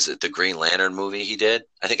seen the Green Lantern movie he did.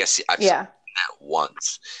 I think I've seen that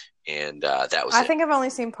once, and that was. I think I've only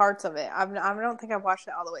seen parts of it. I don't think I've watched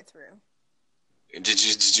it all the way through.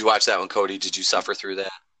 Did you watch that one, Cody? Did you suffer through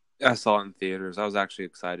that? I saw it in theaters. I was actually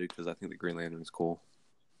excited because I think the Green Lantern is cool.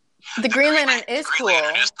 The Green Lantern is cool.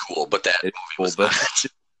 Lantern is cool, but that movie was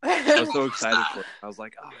I was so excited for it. I was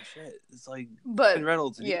like, oh shit, it's like Ryan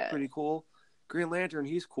Reynolds, he's pretty cool. Green Lantern,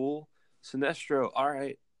 he's cool. Sinestro, all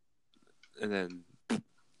right. And then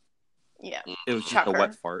it was just a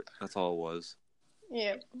wet fart. That's all it was.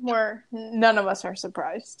 Yeah, none of us are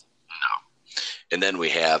surprised. No. And then we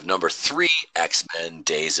have number 3, X-Men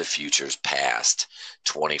Days of Futures Past,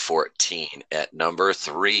 2014 at number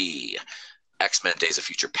 3. X-Men Days of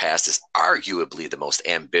Future Past is arguably the most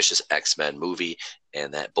ambitious X-Men movie,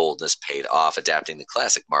 and that boldness paid off. Adapting the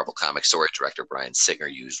classic Marvel comic story, director Bryan Singer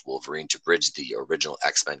used Wolverine to bridge the original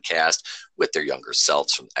X-Men cast with their younger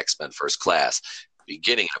selves from X-Men First Class.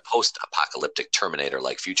 beginning in a post-apocalyptic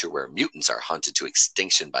Terminator-like future where mutants are hunted to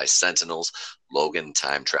extinction by Sentinels, Logan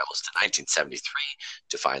time travels to 1973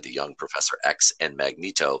 to find the young Professor X and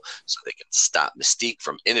Magneto so they can stop Mystique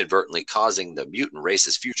from inadvertently causing the mutant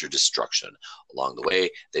race's future destruction. Along the way,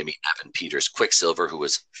 they meet Evan Peters Quicksilver, who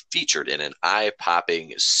was featured in an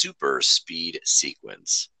eye-popping super speed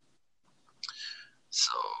sequence.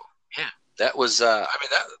 So, yeah, that was,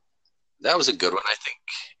 that was a good one. I think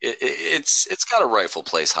it's got a rightful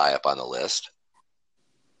place high up on the list.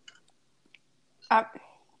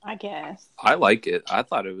 I guess. I like it. I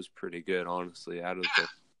thought it was pretty good, honestly. Out of the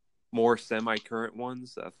more semi-current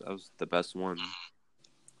ones, that was the best one.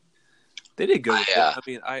 They did good with it. I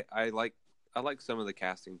mean, I like some of the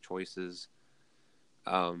casting choices.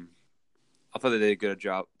 I thought they did a good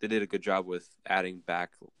job. They did a good job with adding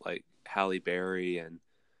back like Halle Berry and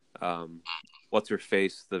what's her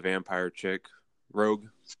face, the vampire chick, Rogue,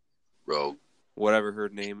 whatever her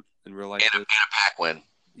name in real life. Anna Paquin.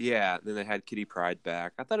 Yeah, then they had Kitty Pryde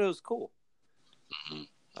back. I thought it was cool. Mm-hmm.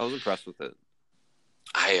 I was impressed with it.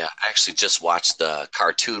 I actually just watched the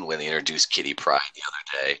cartoon when they introduced Kitty Pryde the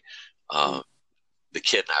other day. The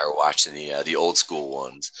kid and I were watching the old school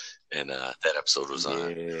ones, and that episode was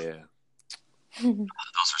on. Yeah. Those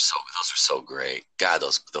are so great. God,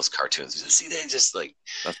 those cartoons. See, they just like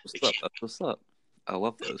that's what's up. I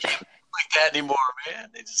love those. Like that anymore, man.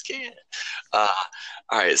 They just can't. All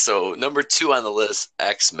right, so number 2 on the list,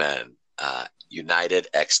 X-Men United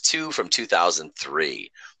X2 from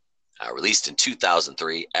 2003. Released in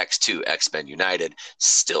 2003, X2 X-Men United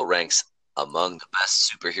still ranks among the best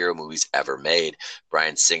superhero movies ever made.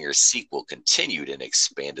 Bryan Singer's sequel continued and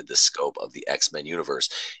expanded the scope of the X-Men universe,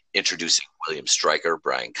 introducing William Stryker,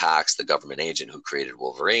 Brian Cox, the government agent who created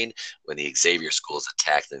Wolverine. When the Xavier School is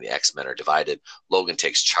attacked and the X-Men are divided, Logan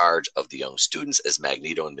takes charge of the young students as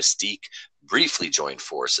Magneto and Mystique briefly join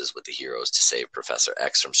forces with the heroes to save Professor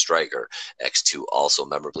X from Stryker. X2 also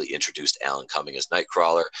memorably introduced Alan Cumming as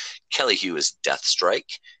Nightcrawler, Kelly Hu as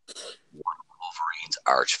Deathstrike, Wolverine's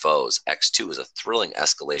arch foes. X2 is a thrilling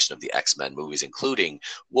escalation of the X-Men movies, including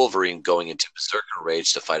Wolverine going into berserker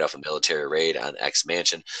rage to fight off a military raid on X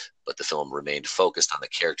Mansion, but the film remained focused on the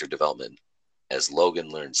character development. As Logan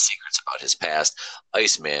learned secrets about his past,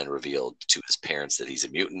 Iceman revealed to his parents that he's a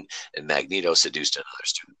mutant, and Magneto seduced another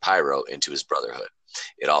student, Pyro, into his brotherhood.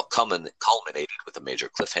 It all culminated with a major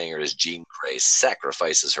cliffhanger as Jean Grey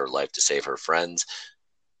sacrifices her life to save her friends,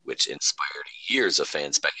 which inspired years of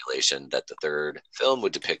fan speculation that the third film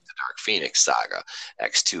would depict the Dark Phoenix saga.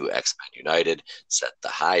 X2 X-Men United set the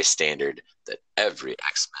high standard that every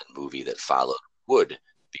X-Men movie that followed would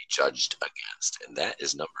be judged against. And that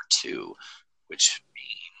is number 2, which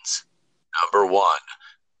means number 1,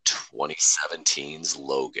 2017's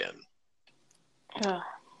Logan.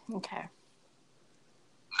 Okay.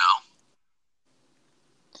 No.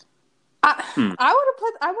 I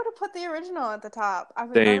would have put the original at the top. I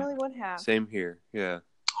really would have. Same here. Yeah.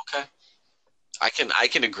 Okay. I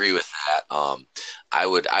can agree with that. I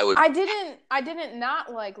would. I didn't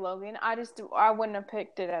not like Logan. I wouldn't have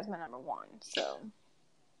picked it as my number 1. So.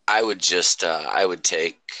 I would just I would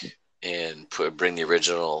take and bring the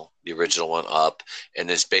original one up, and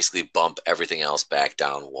just basically bump everything else back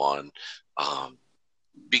down 1,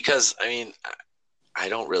 because I mean I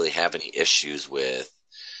don't really have any issues with.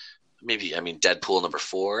 Maybe, Deadpool number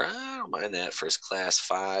 4, I don't mind that. First Class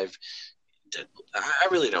 5, Deadpool, I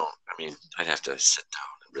really don't. I'd have to sit down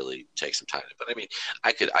and really take some time. But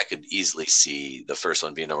I could easily see the first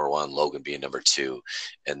one being number 1, Logan being number 2,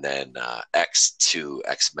 and then X2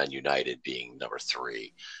 X-Men United being number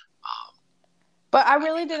 3. But I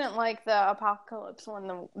really didn't like the Apocalypse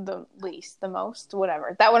one the least, the most,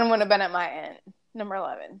 whatever. That one would have been at my end, number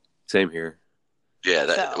 11. Same here. Yeah,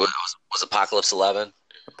 was Apocalypse 11?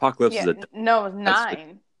 Apocalypse is no, it was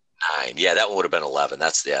 9. 9. Yeah, that one would have been 11.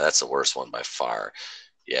 That's the worst one by far.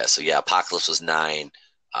 Yeah, so yeah, Apocalypse was 9.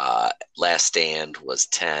 Last Stand was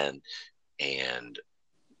 10, and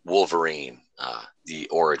Wolverine, the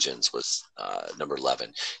Origins was number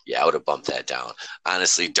 11. Yeah, I would have bumped that down.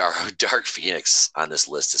 Honestly, Dark Phoenix on this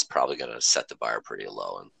list is probably going to set the bar pretty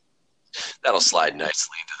low, and that'll slide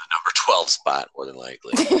nicely into the number 12 spot more than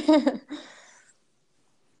likely.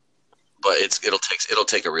 But it'll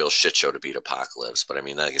take a real shit show to beat Apocalypse. But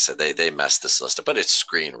like I said, they messed this list up. But it's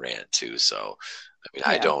Screen Rant too, so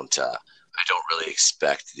I don't really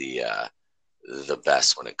expect the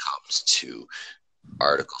best when it comes to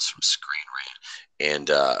articles from Screen Rant.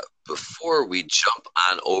 And before we jump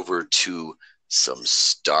on over to some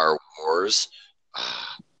Star Wars,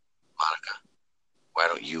 Monica, why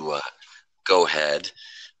don't you go ahead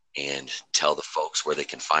and tell the folks where they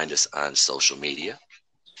can find us on social media.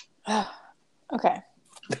 Okay.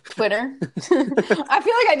 Twitter. I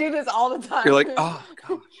feel like I do this all the time. You're like, oh,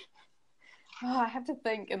 gosh. Oh, I have to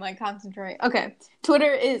think and like concentrate. Okay.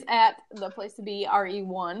 Twitter is at the place to be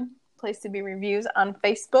RE1. Place to be reviews on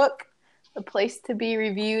Facebook. The place to be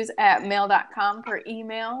reviews at mail.com per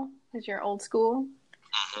email is your old school.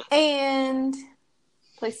 And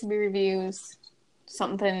place to be reviews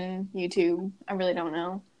something YouTube. I really don't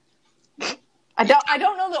know. I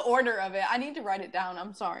don't know the order of it. I need to write it down.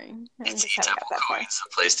 I'm sorry. It's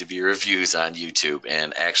a place to be reviews on YouTube,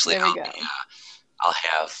 and actually I'll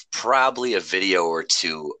have probably a video or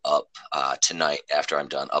two up tonight after I'm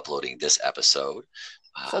done uploading this episode.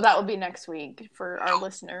 So that will be next week for our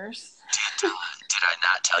listeners. Did I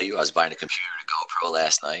not tell you I was buying a computer and a GoPro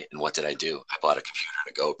last night? And what did I do? I bought a computer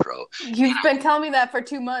and a GoPro. You've been telling me that for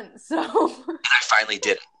 2 months, so. And I finally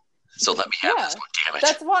did it. So let me have this one. Damn it.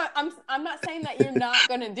 That's why I'm not saying that you're not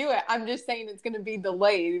going to do it. I'm just saying it's going to be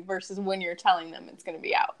delayed versus when you're telling them it's going to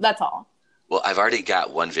be out. That's all. Well, I've already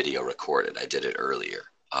got one video recorded. I did it earlier.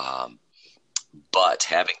 But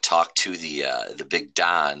having talked to the big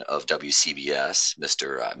Don of WCBS,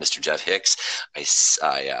 Mr. Jeff Hicks, I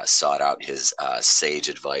sought out his sage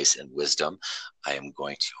advice and wisdom. I am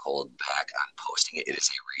going to hold back on posting it. It is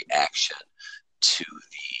a reaction to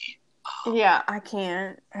the I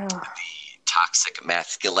can't. The toxic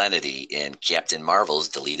masculinity in Captain Marvel's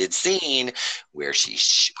deleted scene, where she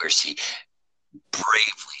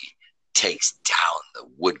bravely takes down the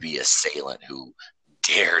would-be assailant who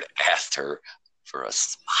dared ask her for a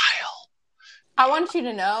smile. I want you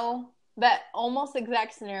to know that almost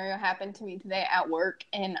exact scenario happened to me today at work,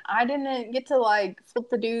 and I didn't get to like flip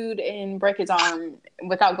the dude and break his arm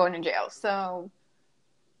without going to jail. So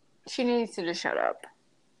she needs to just shut up.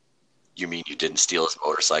 You mean you didn't steal his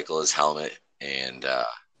motorcycle, his helmet, and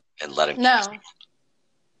let him? No,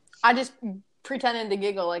 I just pretended to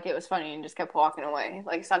giggle like it was funny and just kept walking away.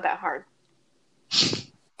 Like, it's not that hard.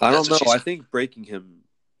 I don't know. I think breaking him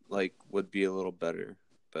would be a little better,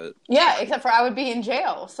 but yeah, except for I would be in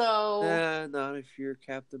jail. So not if you're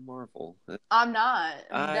Captain Marvel. I'm not.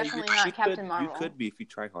 I'm definitely not Captain Marvel. You could be if you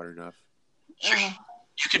try hard enough.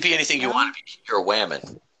 You could be anything you want to be. You're a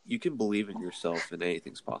whammon. You can believe in yourself, and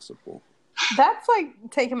anything's possible. That's like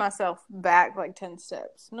taking myself back like 10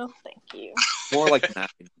 steps. No, thank you. More like 9,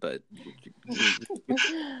 but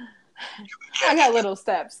I got little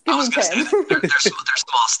steps. Give me 10. They're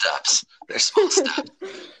small steps. They're small steps.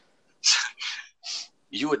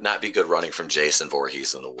 You would not be good running from Jason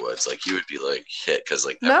Voorhees in the woods. Like, you would be like hit because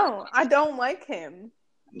like. No, I don't like him.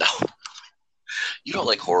 No, you don't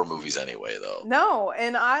like horror movies anyway, though. No,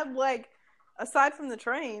 and I like. Aside from the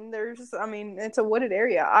train, it's a wooded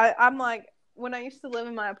area. I'm like, when I used to live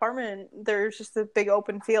in my apartment, there's just a big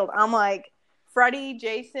open field. I'm like, Freddy,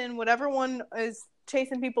 Jason, whatever one is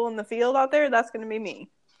chasing people in the field out there, that's going to be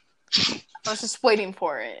me. I was just waiting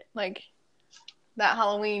for it. Like, that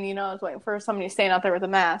Halloween, I was waiting for somebody to stand out there with a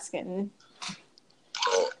mask, and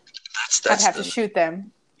I'd have to shoot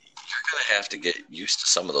them. You're going to have to get used to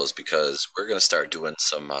some of those because we're going to start doing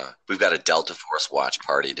some, we've got a Delta Force watch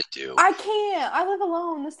party to do. I can't. I live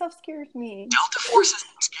alone. This stuff scares me. Delta Force isn't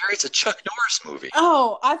scary. It's a Chuck Norris movie.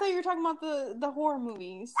 Oh, I thought you were talking about the horror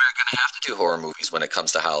movies. We're going to have to do horror movies when it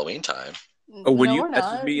comes to Halloween time. Oh, when you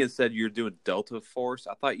messaged me and said you're doing Delta Force,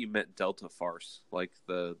 I thought you meant Delta Farce, like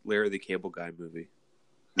the Larry the Cable Guy movie.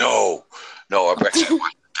 No, I'm actually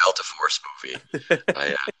watching the Delta Force movie.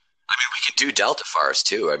 I mean, we could do Delta Farce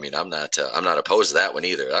too. I mean, I'm not opposed to that one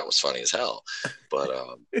either. That was funny as hell. But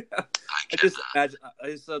I just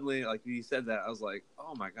suddenly, like, when you said that, I was like,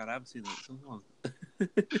 oh my god, I haven't seen that in so long. No,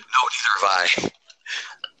 neither have I.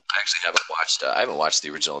 I actually haven't watched. I haven't watched the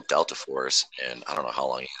original Delta Force, and I don't know how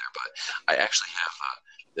long either. But I actually have.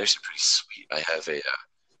 They're pretty sweet. I have a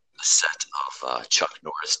set of Chuck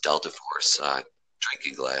Norris Delta Force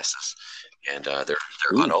drinking glasses. And they're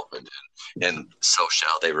unopened, and so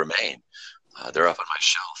shall they remain. They're up on my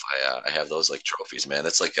shelf. I have those like trophies, man.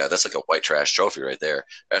 That's like a white trash trophy right there.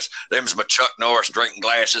 Them's my Chuck Norris drinking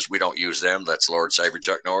glasses. We don't use them. That's Lord Savior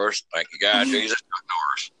Chuck Norris. Thank you, God, Jesus, Chuck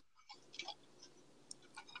Norris.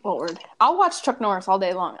 Lord, I'll watch Chuck Norris all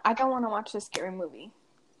day long. I don't want to watch this scary movie.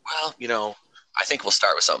 Well, I think we'll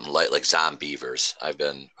start with something light like Zombievers. I've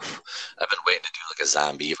been waiting to do like a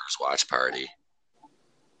Zombievers watch party.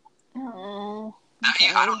 Oh,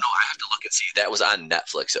 okay. I don't know. I have to look and see. That was on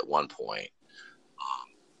Netflix at one point.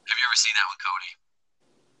 Have you ever seen that one, Cody?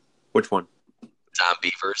 Which one?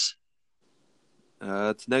 Zombievers.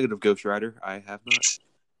 It's Negative Ghost Rider. I have not.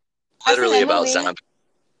 Literally about zombies.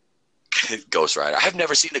 Ghost Rider. I've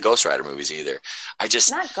never seen the Ghost Rider movies either.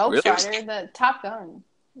 Not Ghost Rider, the Top Gun.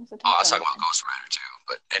 I was talking about Ghost Rider too.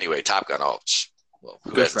 But anyway, Top Gun.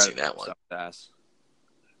 Who hasn't seen that one? Yeah,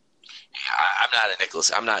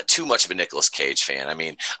 I'm not too much of a Nicolas Cage fan. I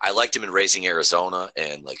mean, I liked him in Raising Arizona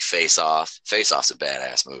and like Face Off. Face Off's a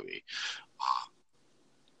badass movie.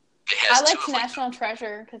 I liked National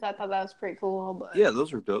Treasure because I thought that was pretty cool. But... Yeah,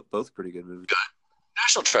 those were both pretty good movies. Good.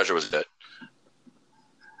 National Treasure was good.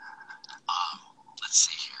 Let's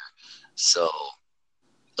see here. So,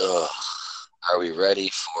 are we ready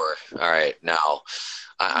for? All right, now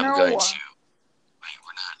I'm going to. Wait,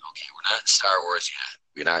 we're not in Star Wars yet.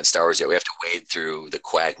 We're not in Star Wars yet. We have to wade through the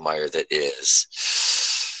quagmire that is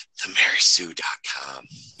themarysue.com.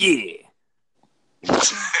 Yeah.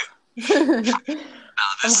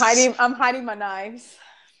 I'm hiding my knives.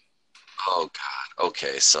 Oh God.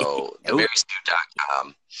 Okay, so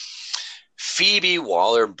themarysue.com. Phoebe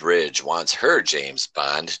Waller-Bridge wants her James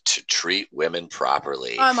Bond to treat women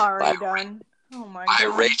properly. I'm already done. Oh my God. By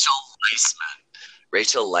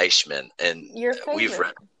Rachel Leishman, and your favorite. We've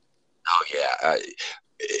read. Oh yeah,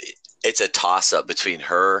 it's a toss-up between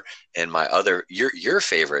her and my other your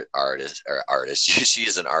favorite artist. She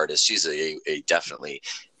is an artist. She's a definitely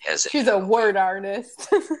has. She's a word artist.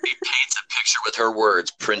 She paints a picture with her words.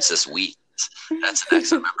 Princess Wheat. That's the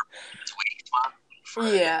next. I remember Princess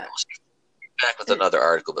Wheat. Yeah. Back with another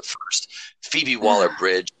article, but first, Phoebe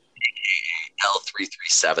Waller-Bridge,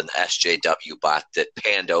 L337, the SJW bot that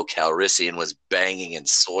Pando Calrissian was banging in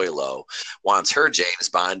Soilo, wants her James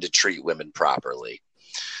Bond to treat women properly.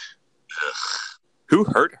 Ugh. Who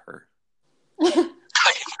hurt her? I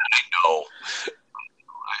know.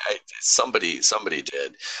 Somebody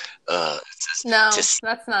did. That's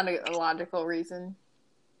not a logical reason.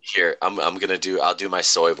 Here, I'll do my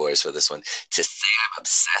soy voice for this one. To say I'm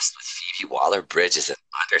obsessed with Phoebe Waller-Bridge is an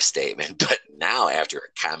understatement, but now after her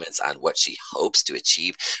comments on what she hopes to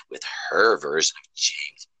achieve with her version of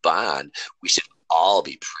James Bond, we should all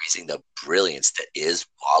be praising the brilliance that is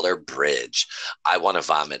Waller-Bridge. I want to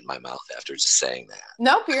vomit in my mouth after just saying that.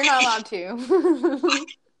 Nope, you're not allowed to.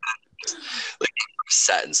 like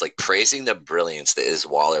sentence, like praising the brilliance that is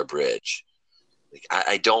Waller-Bridge. Like,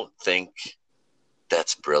 I don't think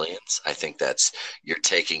that's brilliance. I think that's you're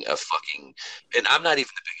taking a fucking, and I'm not even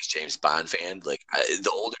the biggest James Bond fan. Like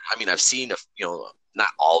I've seen not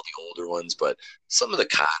all the older ones, but some of the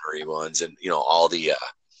Connery ones, and all the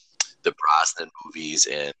Brosnan movies.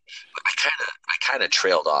 And I kind of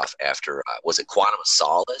trailed off after was it Quantum of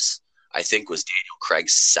Solace? I think was Daniel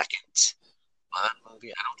Craig's second Bond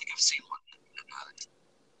movie. I don't think I've seen one.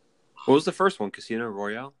 What was the first one? Casino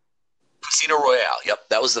Royale. Casino Royale. Yep,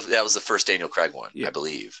 that was the first Daniel Craig one, I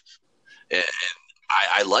believe. And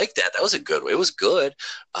I liked that. That was a good one. It was good.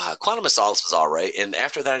 Quantum of Solace was all right. And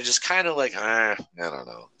after that, I just kind of like, I don't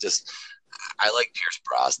know. Just I like Pierce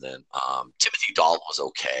Brosnan. Timothy Dalton was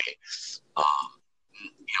okay. Not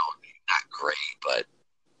great, but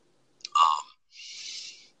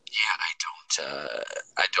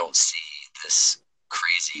I don't see this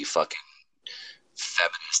crazy fucking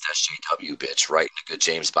feminist SJW bitch writing a good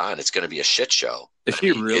James Bond. It's going to be a shit show. Is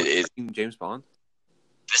she really James Bond?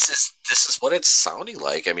 This is what it's sounding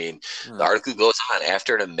like. I mean, the article goes on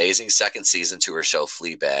after an amazing second season to her show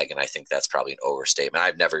Fleabag, and I think that's probably an overstatement.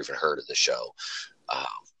 I've never even heard of the show.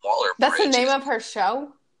 Waller-Bridge. That's the name of her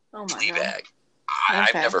show? Oh my Fleabag. God.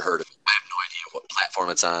 I've never heard of it. I have no idea what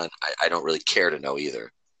platform it's on. I don't really care to know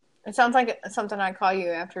either. It sounds like something I'd call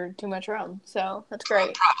you after too much rum, so that's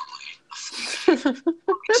great. Probably.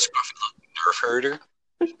 Nerf herder.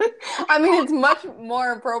 I mean, it's much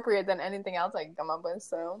more appropriate than anything else I can come up with,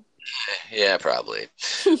 so. Yeah, probably.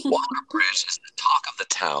 Waller-Bridge is the talk of the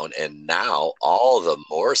town, and now all the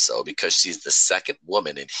more so because she's the second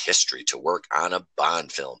woman in history to work on a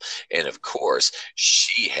Bond film. And of course,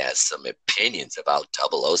 she has some opinions about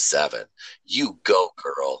 007. You go,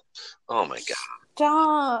 girl. Oh my God.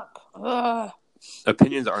 Stop. Ugh.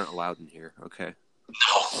 Opinions aren't allowed in here, okay?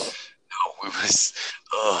 No, it was.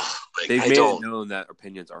 They've made it known that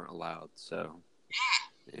opinions aren't allowed. So,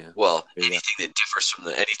 yeah. Well, anything that differs from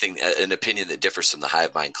an opinion that differs from the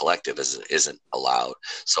Hive Mind Collective isn't allowed.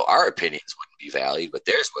 So our opinions wouldn't be valued, but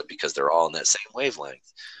theirs would because they're all in that same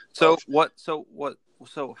wavelength. So what? So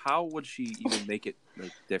how would she even make it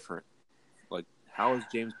different? Like, how is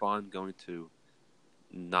James Bond going to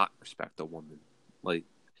not respect a woman? Like,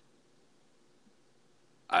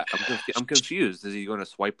 I'm confused. Is he going to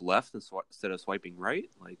swipe left instead of swiping right?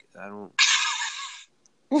 Like, I don't.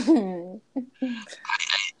 I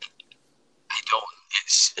don't.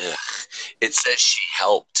 It says she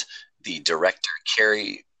helped the director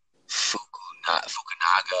Cary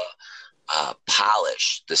Fukunaga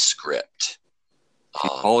polish the script.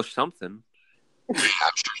 Polish something. Yeah,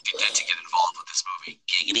 I'm sure he did to get involved with this movie.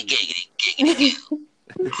 Giggity, giggity,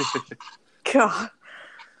 giggity. God.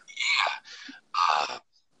 Yeah.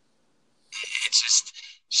 It's just,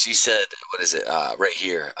 she said, what is it? Right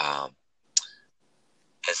here.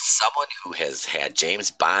 As someone who has had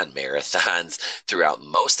James Bond marathons throughout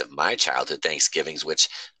most of my childhood Thanksgivings, which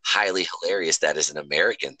highly hilarious, that is an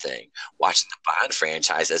American thing. Watching the Bond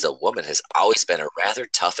franchise as a woman has always been a rather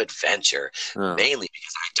tough adventure, mainly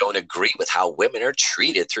because I don't agree with how women are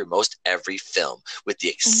treated through most every film, with the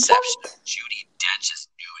exception of Judi Dench's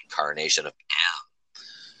new incarnation of M.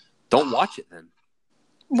 Don't watch it then.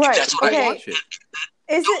 Right. That's what I watch it.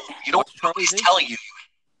 Is it? You know, nobody's telling you.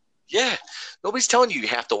 Yeah, nobody's telling you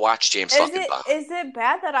have to watch James fucking Bond. Is it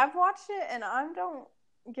bad that I've watched it and I don't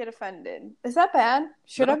get offended? Is that bad?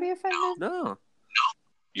 Should I be offended? No,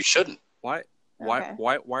 you shouldn't. Why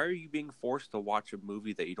are you being forced to watch a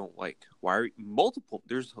movie that you don't like? Why are multiple?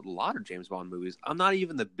 There's a lot of James Bond movies. I'm not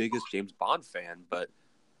even the biggest James Bond fan, but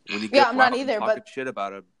when you get I'm not either. Talking shit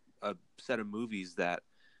about a set of movies that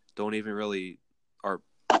don't even really are.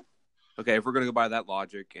 Okay, if we're going to go by that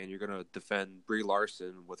logic and you're going to defend Brie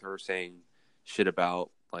Larson with her saying shit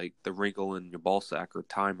about, like, the wrinkle in your ball sack or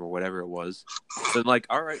time or whatever it was, then, like,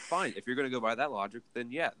 all right, fine. If you're going to go by that logic,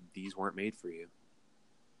 then, yeah, these weren't made for you.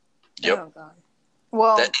 Yep. Oh, God.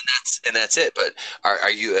 Well, that's it. But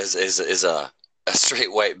are you, as a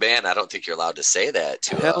straight white man, I don't think you're allowed to say that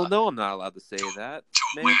to Hell no, I'm not allowed to say that.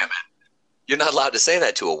 To a whammon. You're not allowed to say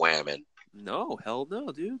that to a whammon. No, hell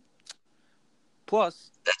no, dude.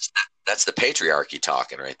 Plus... That's the patriarchy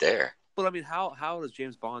talking right there. But I mean, how does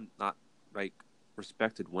James Bond not like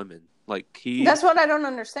respected women? Like that's what I don't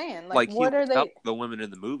understand. Like what are they? The women in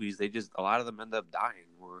the movies, a lot of them end up dying,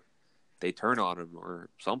 or they turn on him, or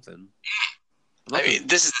something. I mean,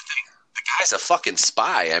 this is the thing. The guy's a fucking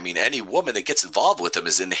spy. I mean, any woman that gets involved with him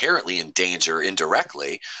is inherently in danger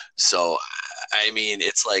indirectly. So, I mean,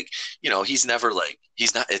 it's like, you know, it's not like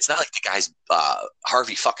the guy's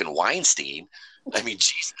Harvey fucking Weinstein. I mean,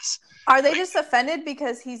 Jesus. Are they just offended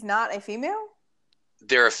because he's not a female?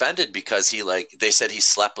 They're offended because they said he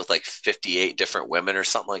slept with like 58 different women or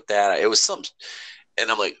something like that. It was and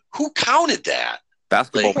I'm like, who counted that?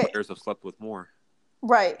 Basketball players have slept with more.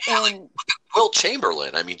 Right. Yeah, and Wilt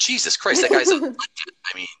Chamberlain. I mean, Jesus Christ, that guy's afflicted.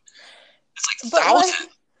 I mean, it's like 1,000.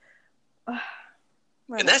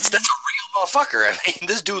 And that's a real motherfucker. I mean,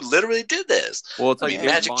 this dude literally did this. Well, it's like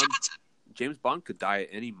Magic Johnson. James Bond could die at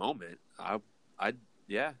any moment.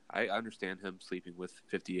 I understand him sleeping with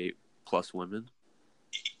 58 plus women.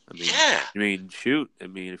 I mean, shoot. I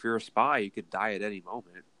mean, if you're a spy, you could die at any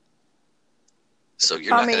moment. So you're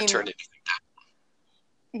not going to turn anything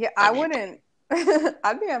down. Yeah, I wouldn't.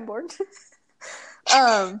 I'd be on board.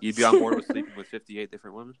 You'd be on board with sleeping with 58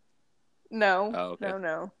 different women? No. Oh, okay.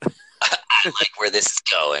 No. I like where this is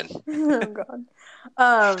going. Oh, God.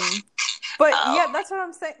 But yeah, that's what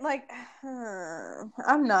I'm saying. Like,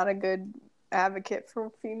 I'm not a good advocate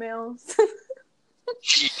for females.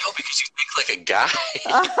 You know, because you think like a guy.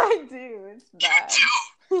 I do. It's bad. You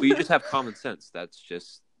do. Well, you just have common sense. That's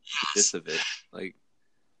just the gist of it. Like,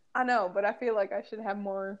 I know, but I feel like I should have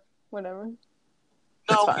more. Whatever.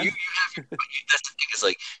 No, you have. That's the thing is,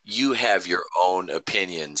 like, you have your own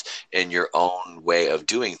opinions and your own way of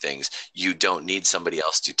doing things. You don't need somebody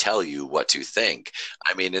else to tell you what to think.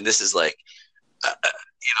 I mean, and this is like.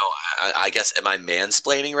 I guess, am I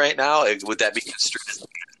mansplaining right now? Would that be construed as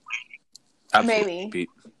mansplaining? Maybe.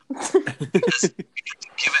 Given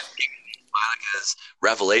Monica's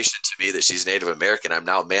revelation to me that she's Native American, I'm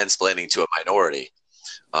now mansplaining to a minority.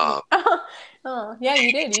 Oh, yeah,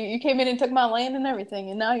 you did. You came in and took my land and everything,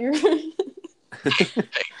 and now you're... Hey, don't get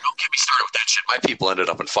me started with that shit. My people ended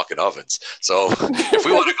up in fucking ovens. So if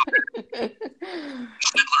we want to go,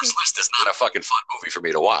 Schindler's List is not a fucking fun movie for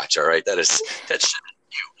me to watch. All right, that's shit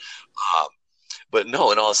you. But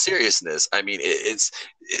no, in all seriousness, I mean, it's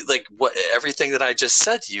like what everything that I just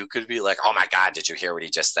said to you could be like, oh my God, did you hear what he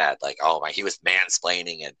just said? Like, oh my, he was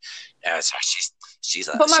mansplaining, and she's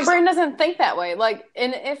a. But my brain doesn't think that way. Like,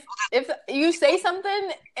 and if you say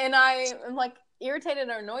something and I am like irritated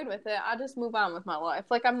or annoyed with it, I just move on with my life.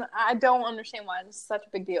 Like, I don't understand why it's such a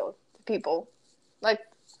big deal to people. Like,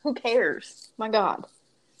 who cares? My God.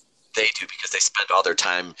 They do, because they spend all their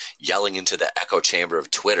time yelling into the echo chamber of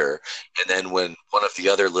Twitter, and then when one of the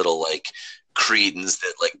other little like cretins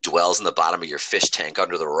that like dwells in the bottom of your fish tank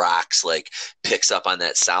under the rocks like picks up on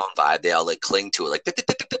that sound vibe, they all like cling to it. Like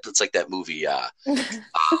it's like that movie, that movie,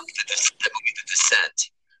 The Descent,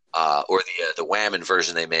 or the whammon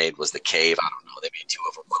version they made was The Cave. I don't know. They made two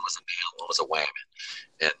of them. One was a male, one was a whammon,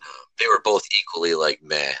 and they were both equally like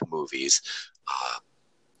meh movies.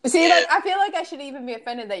 See, like I feel like I should even be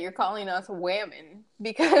offended that you're calling us women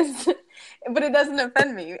because, but it doesn't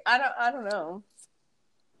offend me. I don't know.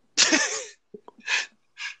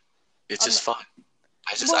 It's just fun.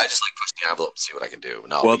 I just like push the envelope and see what I can do.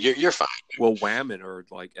 No, well, you're fine. Well, women are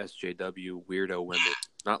like SJW weirdo women,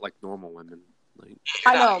 not like normal women. Like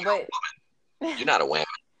I know, but you're not a woman.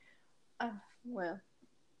 Well,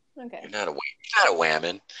 okay. You're not a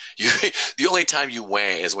whammon. The only time you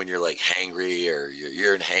wham is when you're like hangry or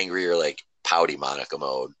you're in hangry or like pouty Monica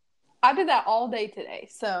mode. I did that all day today,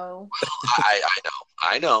 so.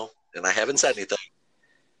 I know, and I haven't said anything.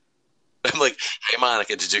 I'm like, hey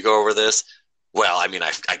Monica, did you go over this? Well, I mean,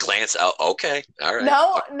 I glanced out. Okay, all right.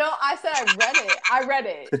 No, I said I read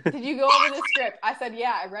it. Did you go over the script? I said,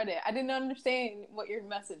 yeah, I read it. I didn't understand what your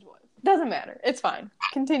message was. Doesn't matter. It's fine.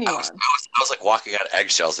 Continue on. I was like walking out of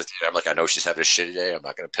eggshells. I'm like, I know she's having a shitty day. I'm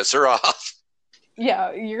not going to piss her off.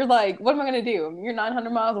 Yeah, you're like, what am I going to do? You're 900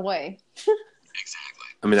 miles away. Exactly.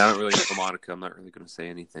 I mean, I don't really know Monica. I'm not really going to say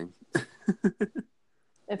anything.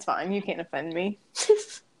 It's fine. You can't offend me.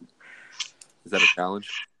 Is that a challenge?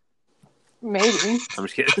 Maybe. I'm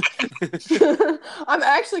just kidding. I'm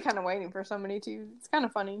actually kind of waiting for somebody to. It's kind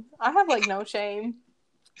of funny. I have like no shame.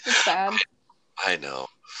 It's sad. I know.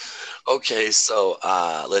 Okay, so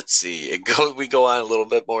let's see. We go on a little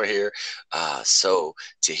bit more here. So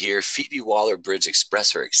to hear Phoebe Waller-Bridge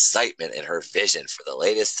express her excitement and her vision for the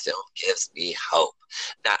latest film gives me hope.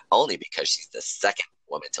 Not only because she's the second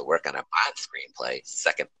woman to work on a Bond screenplay,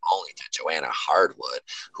 second only to Joanna Hardwood,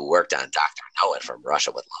 who worked on Dr. No It from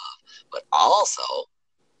Russia with Love, but also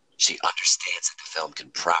she understands that the film can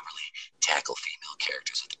properly tackle female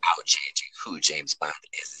characters without changing who James Bond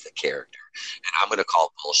is as a character. And I'm going to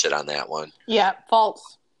call bullshit on that one. Yeah,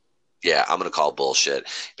 false. Yeah, I'm going to call bullshit.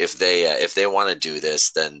 If they want to do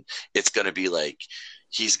this, then it's going to be like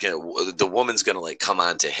the woman's going to like come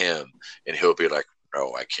on to him and he'll be like,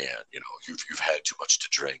 no, I can't. You know, you've had too much to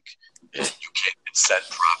drink, and you can't consent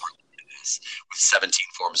properly to this with 17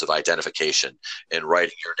 forms of identification and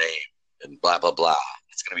writing your name and blah blah blah.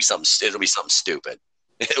 It's gonna be something. It'll be something stupid.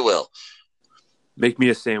 It will. Make me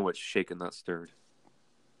a sandwich, shaken not stirred.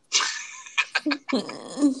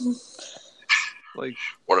 Like,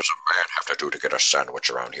 what does a man have to do to get a sandwich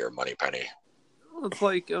around here, Moneypenny? It's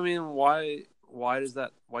like, I mean, why does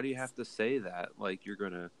that? Why do you have to say that? Like, you're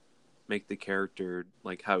gonna make the character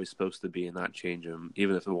like how he's supposed to be and not change him,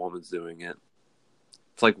 even if the woman's doing it.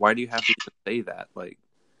 It's like, why do you have to say that? Like,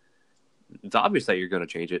 it's obvious that you're going to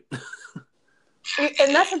change it.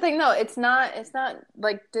 And that's the thing, though. It's not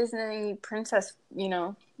like Disney princess, you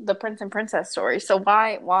know, the prince and princess story. So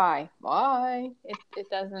why? It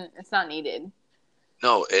doesn't. It's not needed.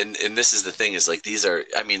 No, and this is the thing is like these are.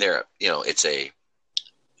 I mean, they're it's a.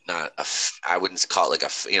 Not a, I wouldn't call it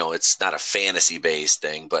like it's not a fantasy based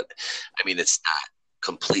thing, but I mean, it's not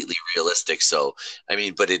completely realistic. So, I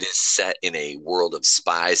mean, but it is set in a world of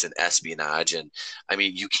spies and espionage. And I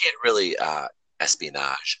mean, you can't really,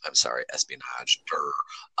 espionage.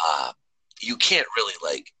 You can't really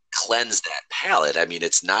like cleanse that palette. I mean,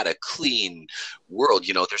 it's not a clean world.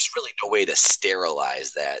 You know, there's really no way to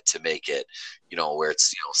sterilize that to make it, where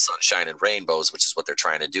it's, sunshine and rainbows, which is what they're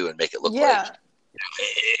trying to do and make it look like. To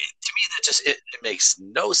me, that just it makes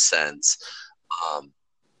no sense.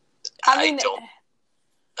 I don't.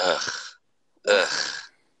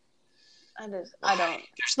 There's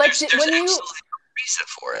absolutely no reason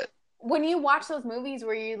for it. When you watch those movies,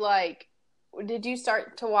 where you like, did you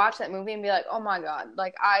start to watch that movie and be like, oh my god,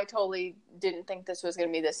 like I totally didn't think this was going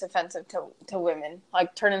to be this offensive to women,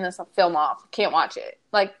 like turning this film off, can't watch it.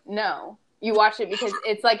 Like, no, you watch it because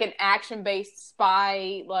it's like an action based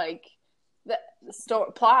spy like. The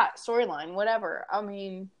storyline, whatever. I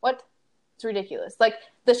mean, what? It's ridiculous. Like,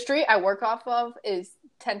 the street I work off of is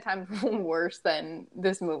 10 times worse than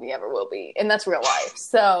this movie ever will be. And that's real life.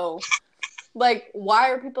 So, like, why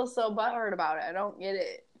are people so butthurt about it? I don't get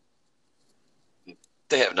it.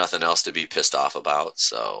 They have nothing else to be pissed off about,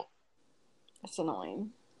 so. It's annoying.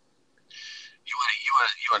 You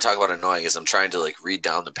want to talk about annoying is I'm trying to, like, read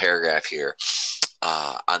down the paragraph here.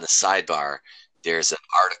 On the sidebar, there's an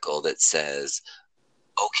article that says,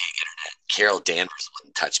 okay, Internet, Carol Danvers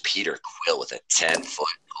wouldn't touch Peter Quill with a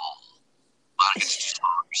 10-foot pole. Monica's too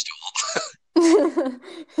small.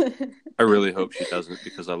 I really hope she doesn't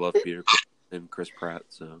because I love Peter Quill and Chris Pratt.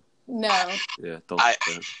 So no. Yeah, don't.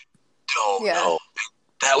 No.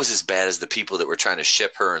 That was as bad as the people that were trying to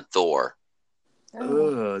ship her and Thor.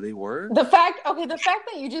 They were? The fact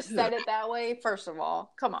that you just said it that way, first of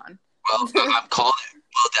all, come on. Well, I'm calling it.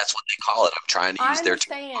 Well, that's what they call it. I'm trying to use their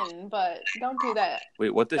term. But don't do that.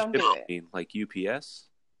 Wait, what does ship mean? Like UPS?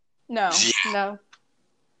 No, no.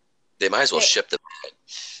 They might as well ship them.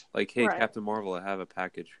 Like, hey, right. Captain Marvel, I have a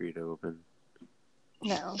package for you to open.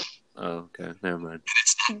 No. Oh, okay. Never mind.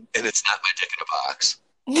 And it's not my dick in a box.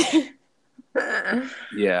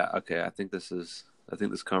 Yeah, okay. I think this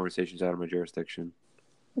conversation's out of my jurisdiction.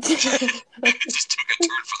 It just took a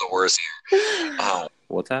turn for the worse here.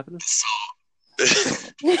 What's happening?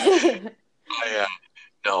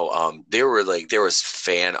 There was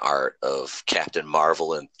fan art of Captain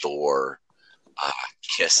Marvel and Thor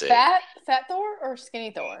kissing. Fat Thor or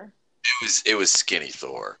skinny Thor? It was skinny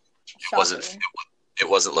Thor. It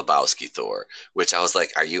wasn't Lebowski Thor, which I was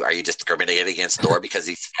like, are you discriminating against Thor because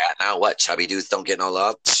he's fat now? What, chubby dudes don't get no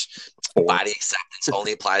love? Body acceptance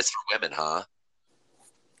only applies for women, huh?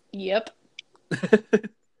 Yep.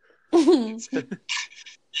 You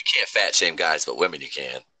can't fat shame guys, but women you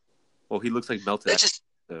can. Well, he looks like melted ice,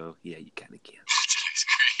 so yeah, you kind of can.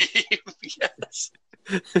 Yes.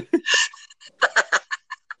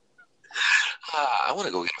 I want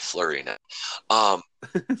to go get a flurry now.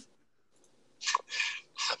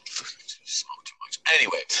 Smoke too much.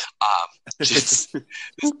 Anyway,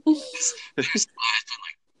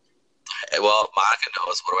 well, Monica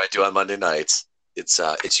knows. What do I do on Monday nights?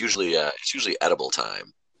 It's usually edible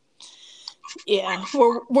time. Yeah,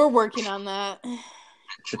 we're working on that.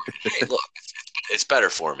 Hey, look, it's better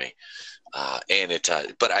for me.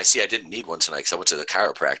 But I didn't need one tonight because I went to the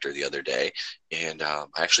chiropractor the other day, and I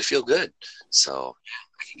actually feel good. So yeah,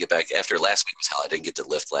 I can get back. After last week was hell, I didn't get to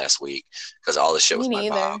lift last week because all the shit was my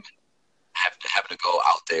mom. Having to go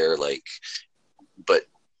out there, but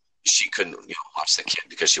she couldn't, watch the kid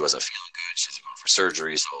because she wasn't feeling good. She had to go for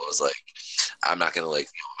surgery, so it was like, I'm not gonna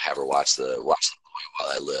have her watch the boy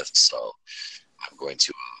while I lift. So I'm going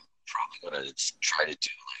to probably going to try to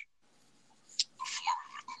do before we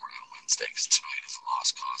record on Wednesday, because tonight is a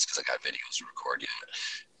lost cause because I got videos to record yet.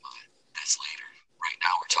 But that's later. Right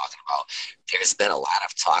now we're talking about, there's been a lot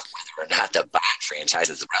of talk whether or not the Bond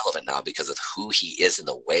franchise is relevant now because of who he is and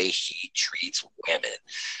the way he treats women.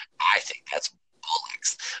 I think that's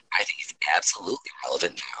bullocks. I think he's absolutely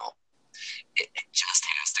relevant now. It just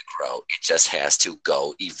has to grow. It just has to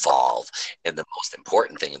go evolve. And the most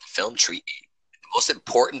important thing in the film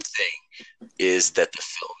is that the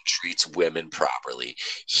film treats women properly.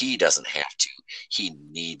 He doesn't have to. He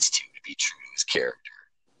needs to be true to his character.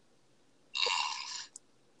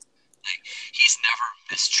 He's never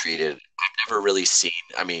mistreated. I've never really seen.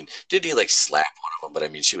 I mean, didn't he slap one of them? But I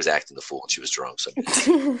mean, she was acting the fool and she was drunk. So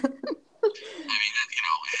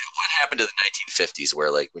what happened to the 1950s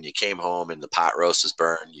where when you came home and the pot roast was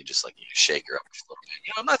burned, you just you shake her up a little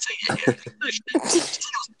bit. I'm not saying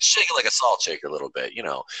shake it like a salt shaker a little bit.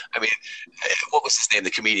 I mean, what was his name?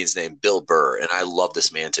 The comedian's name, Bill Burr, and I love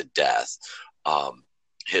this man to death.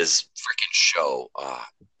 His freaking show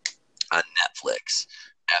on Netflix,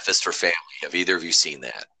 F is for Family. Have either of you seen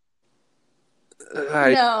that?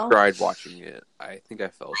 I tried watching it. I think I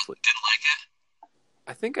fell asleep. Didn't like it?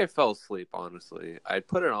 I think I fell asleep, honestly. I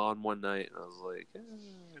put it on one night and I was like,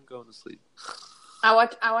 I'm going to sleep. I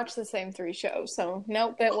watched the same 3 shows, so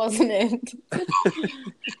nope, that wasn't it.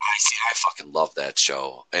 I fucking love that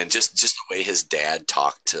show. And just the way his dad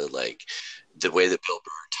talked to the way that Bill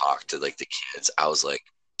Burr talked to the kids, I was like,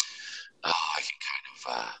 oh, I can kind of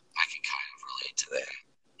relate to that.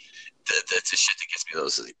 The shit that gets me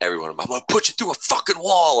those, everyone, I'm gonna put you through a fucking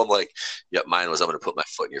wall. I'm like, yep, mine was, I'm gonna put my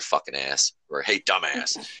foot in your fucking ass, or hey,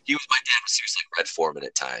 dumbass. My dad was seriously Red Foreman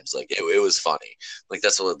at times. It was funny.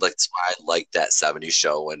 That's why I liked that 70s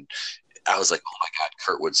show. And I was like, oh my God,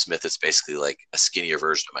 Kurtwood Smith is basically a skinnier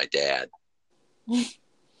version of my dad. My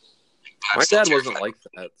dad wasn't like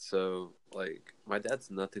that. So my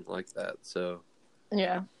dad's nothing like that. So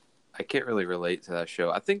yeah. I can't really relate to that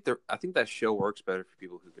show. I think that show works better for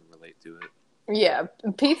people who can relate to it. Yeah,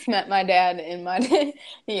 Pete's met my dad, and my dad,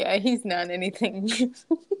 yeah, he's not anything. He's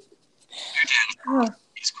cool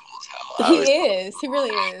as hell. He is. He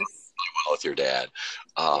really is. Really well with your dad.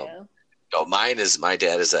 No, my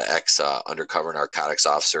dad is an ex undercover narcotics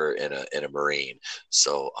officer in a Marine.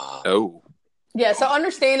 So. Yeah. So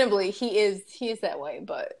understandably, he is that way.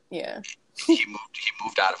 But yeah. He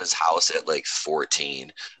moved out of his house at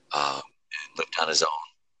 14. And lived on his own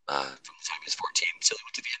from the time he was 14 until he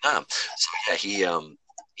went to Vietnam. So yeah,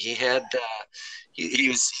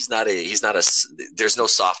 he's not a there's no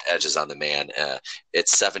soft edges on the man. At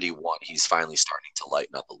 71, he's finally starting to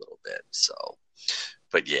lighten up a little bit. So,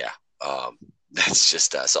 but yeah, That's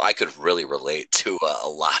just so I could really relate to a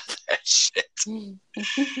lot of that shit. I was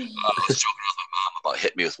joking with my mom about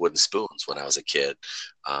hitting me with wooden spoons when I was a kid.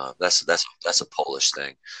 That's a Polish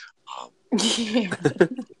thing. Yeah.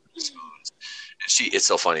 It's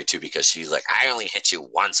so funny too because she's like, I only hit you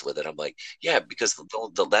once with it. I'm like, yeah, because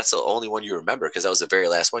that's the only one you remember because that was the very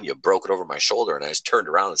last one. You broke it over my shoulder, and I just turned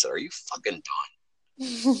around and said, "Are you fucking done?"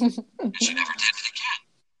 And she never did it again.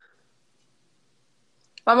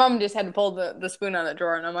 My mom just had to pull the spoon out of the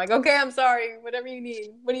drawer, and I'm like, okay, I'm sorry. Whatever you need.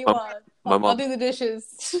 What do you want? I'll do the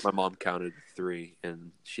dishes. My mom counted 3,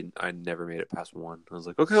 and I never made it past 1. I was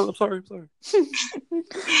like, okay, I'm sorry. Like,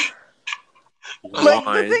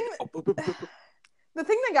 the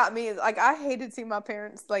thing that got me is, like, I hated seeing my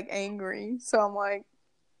parents, like, angry. So I'm like,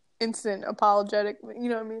 instant apologetic. You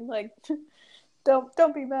know what I mean? Like,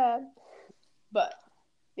 don't be mad. But,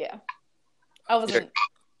 yeah. I wasn't...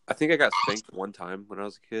 I think I got spanked one time when I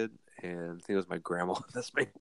was a kid, and I think it was my grandma that spanked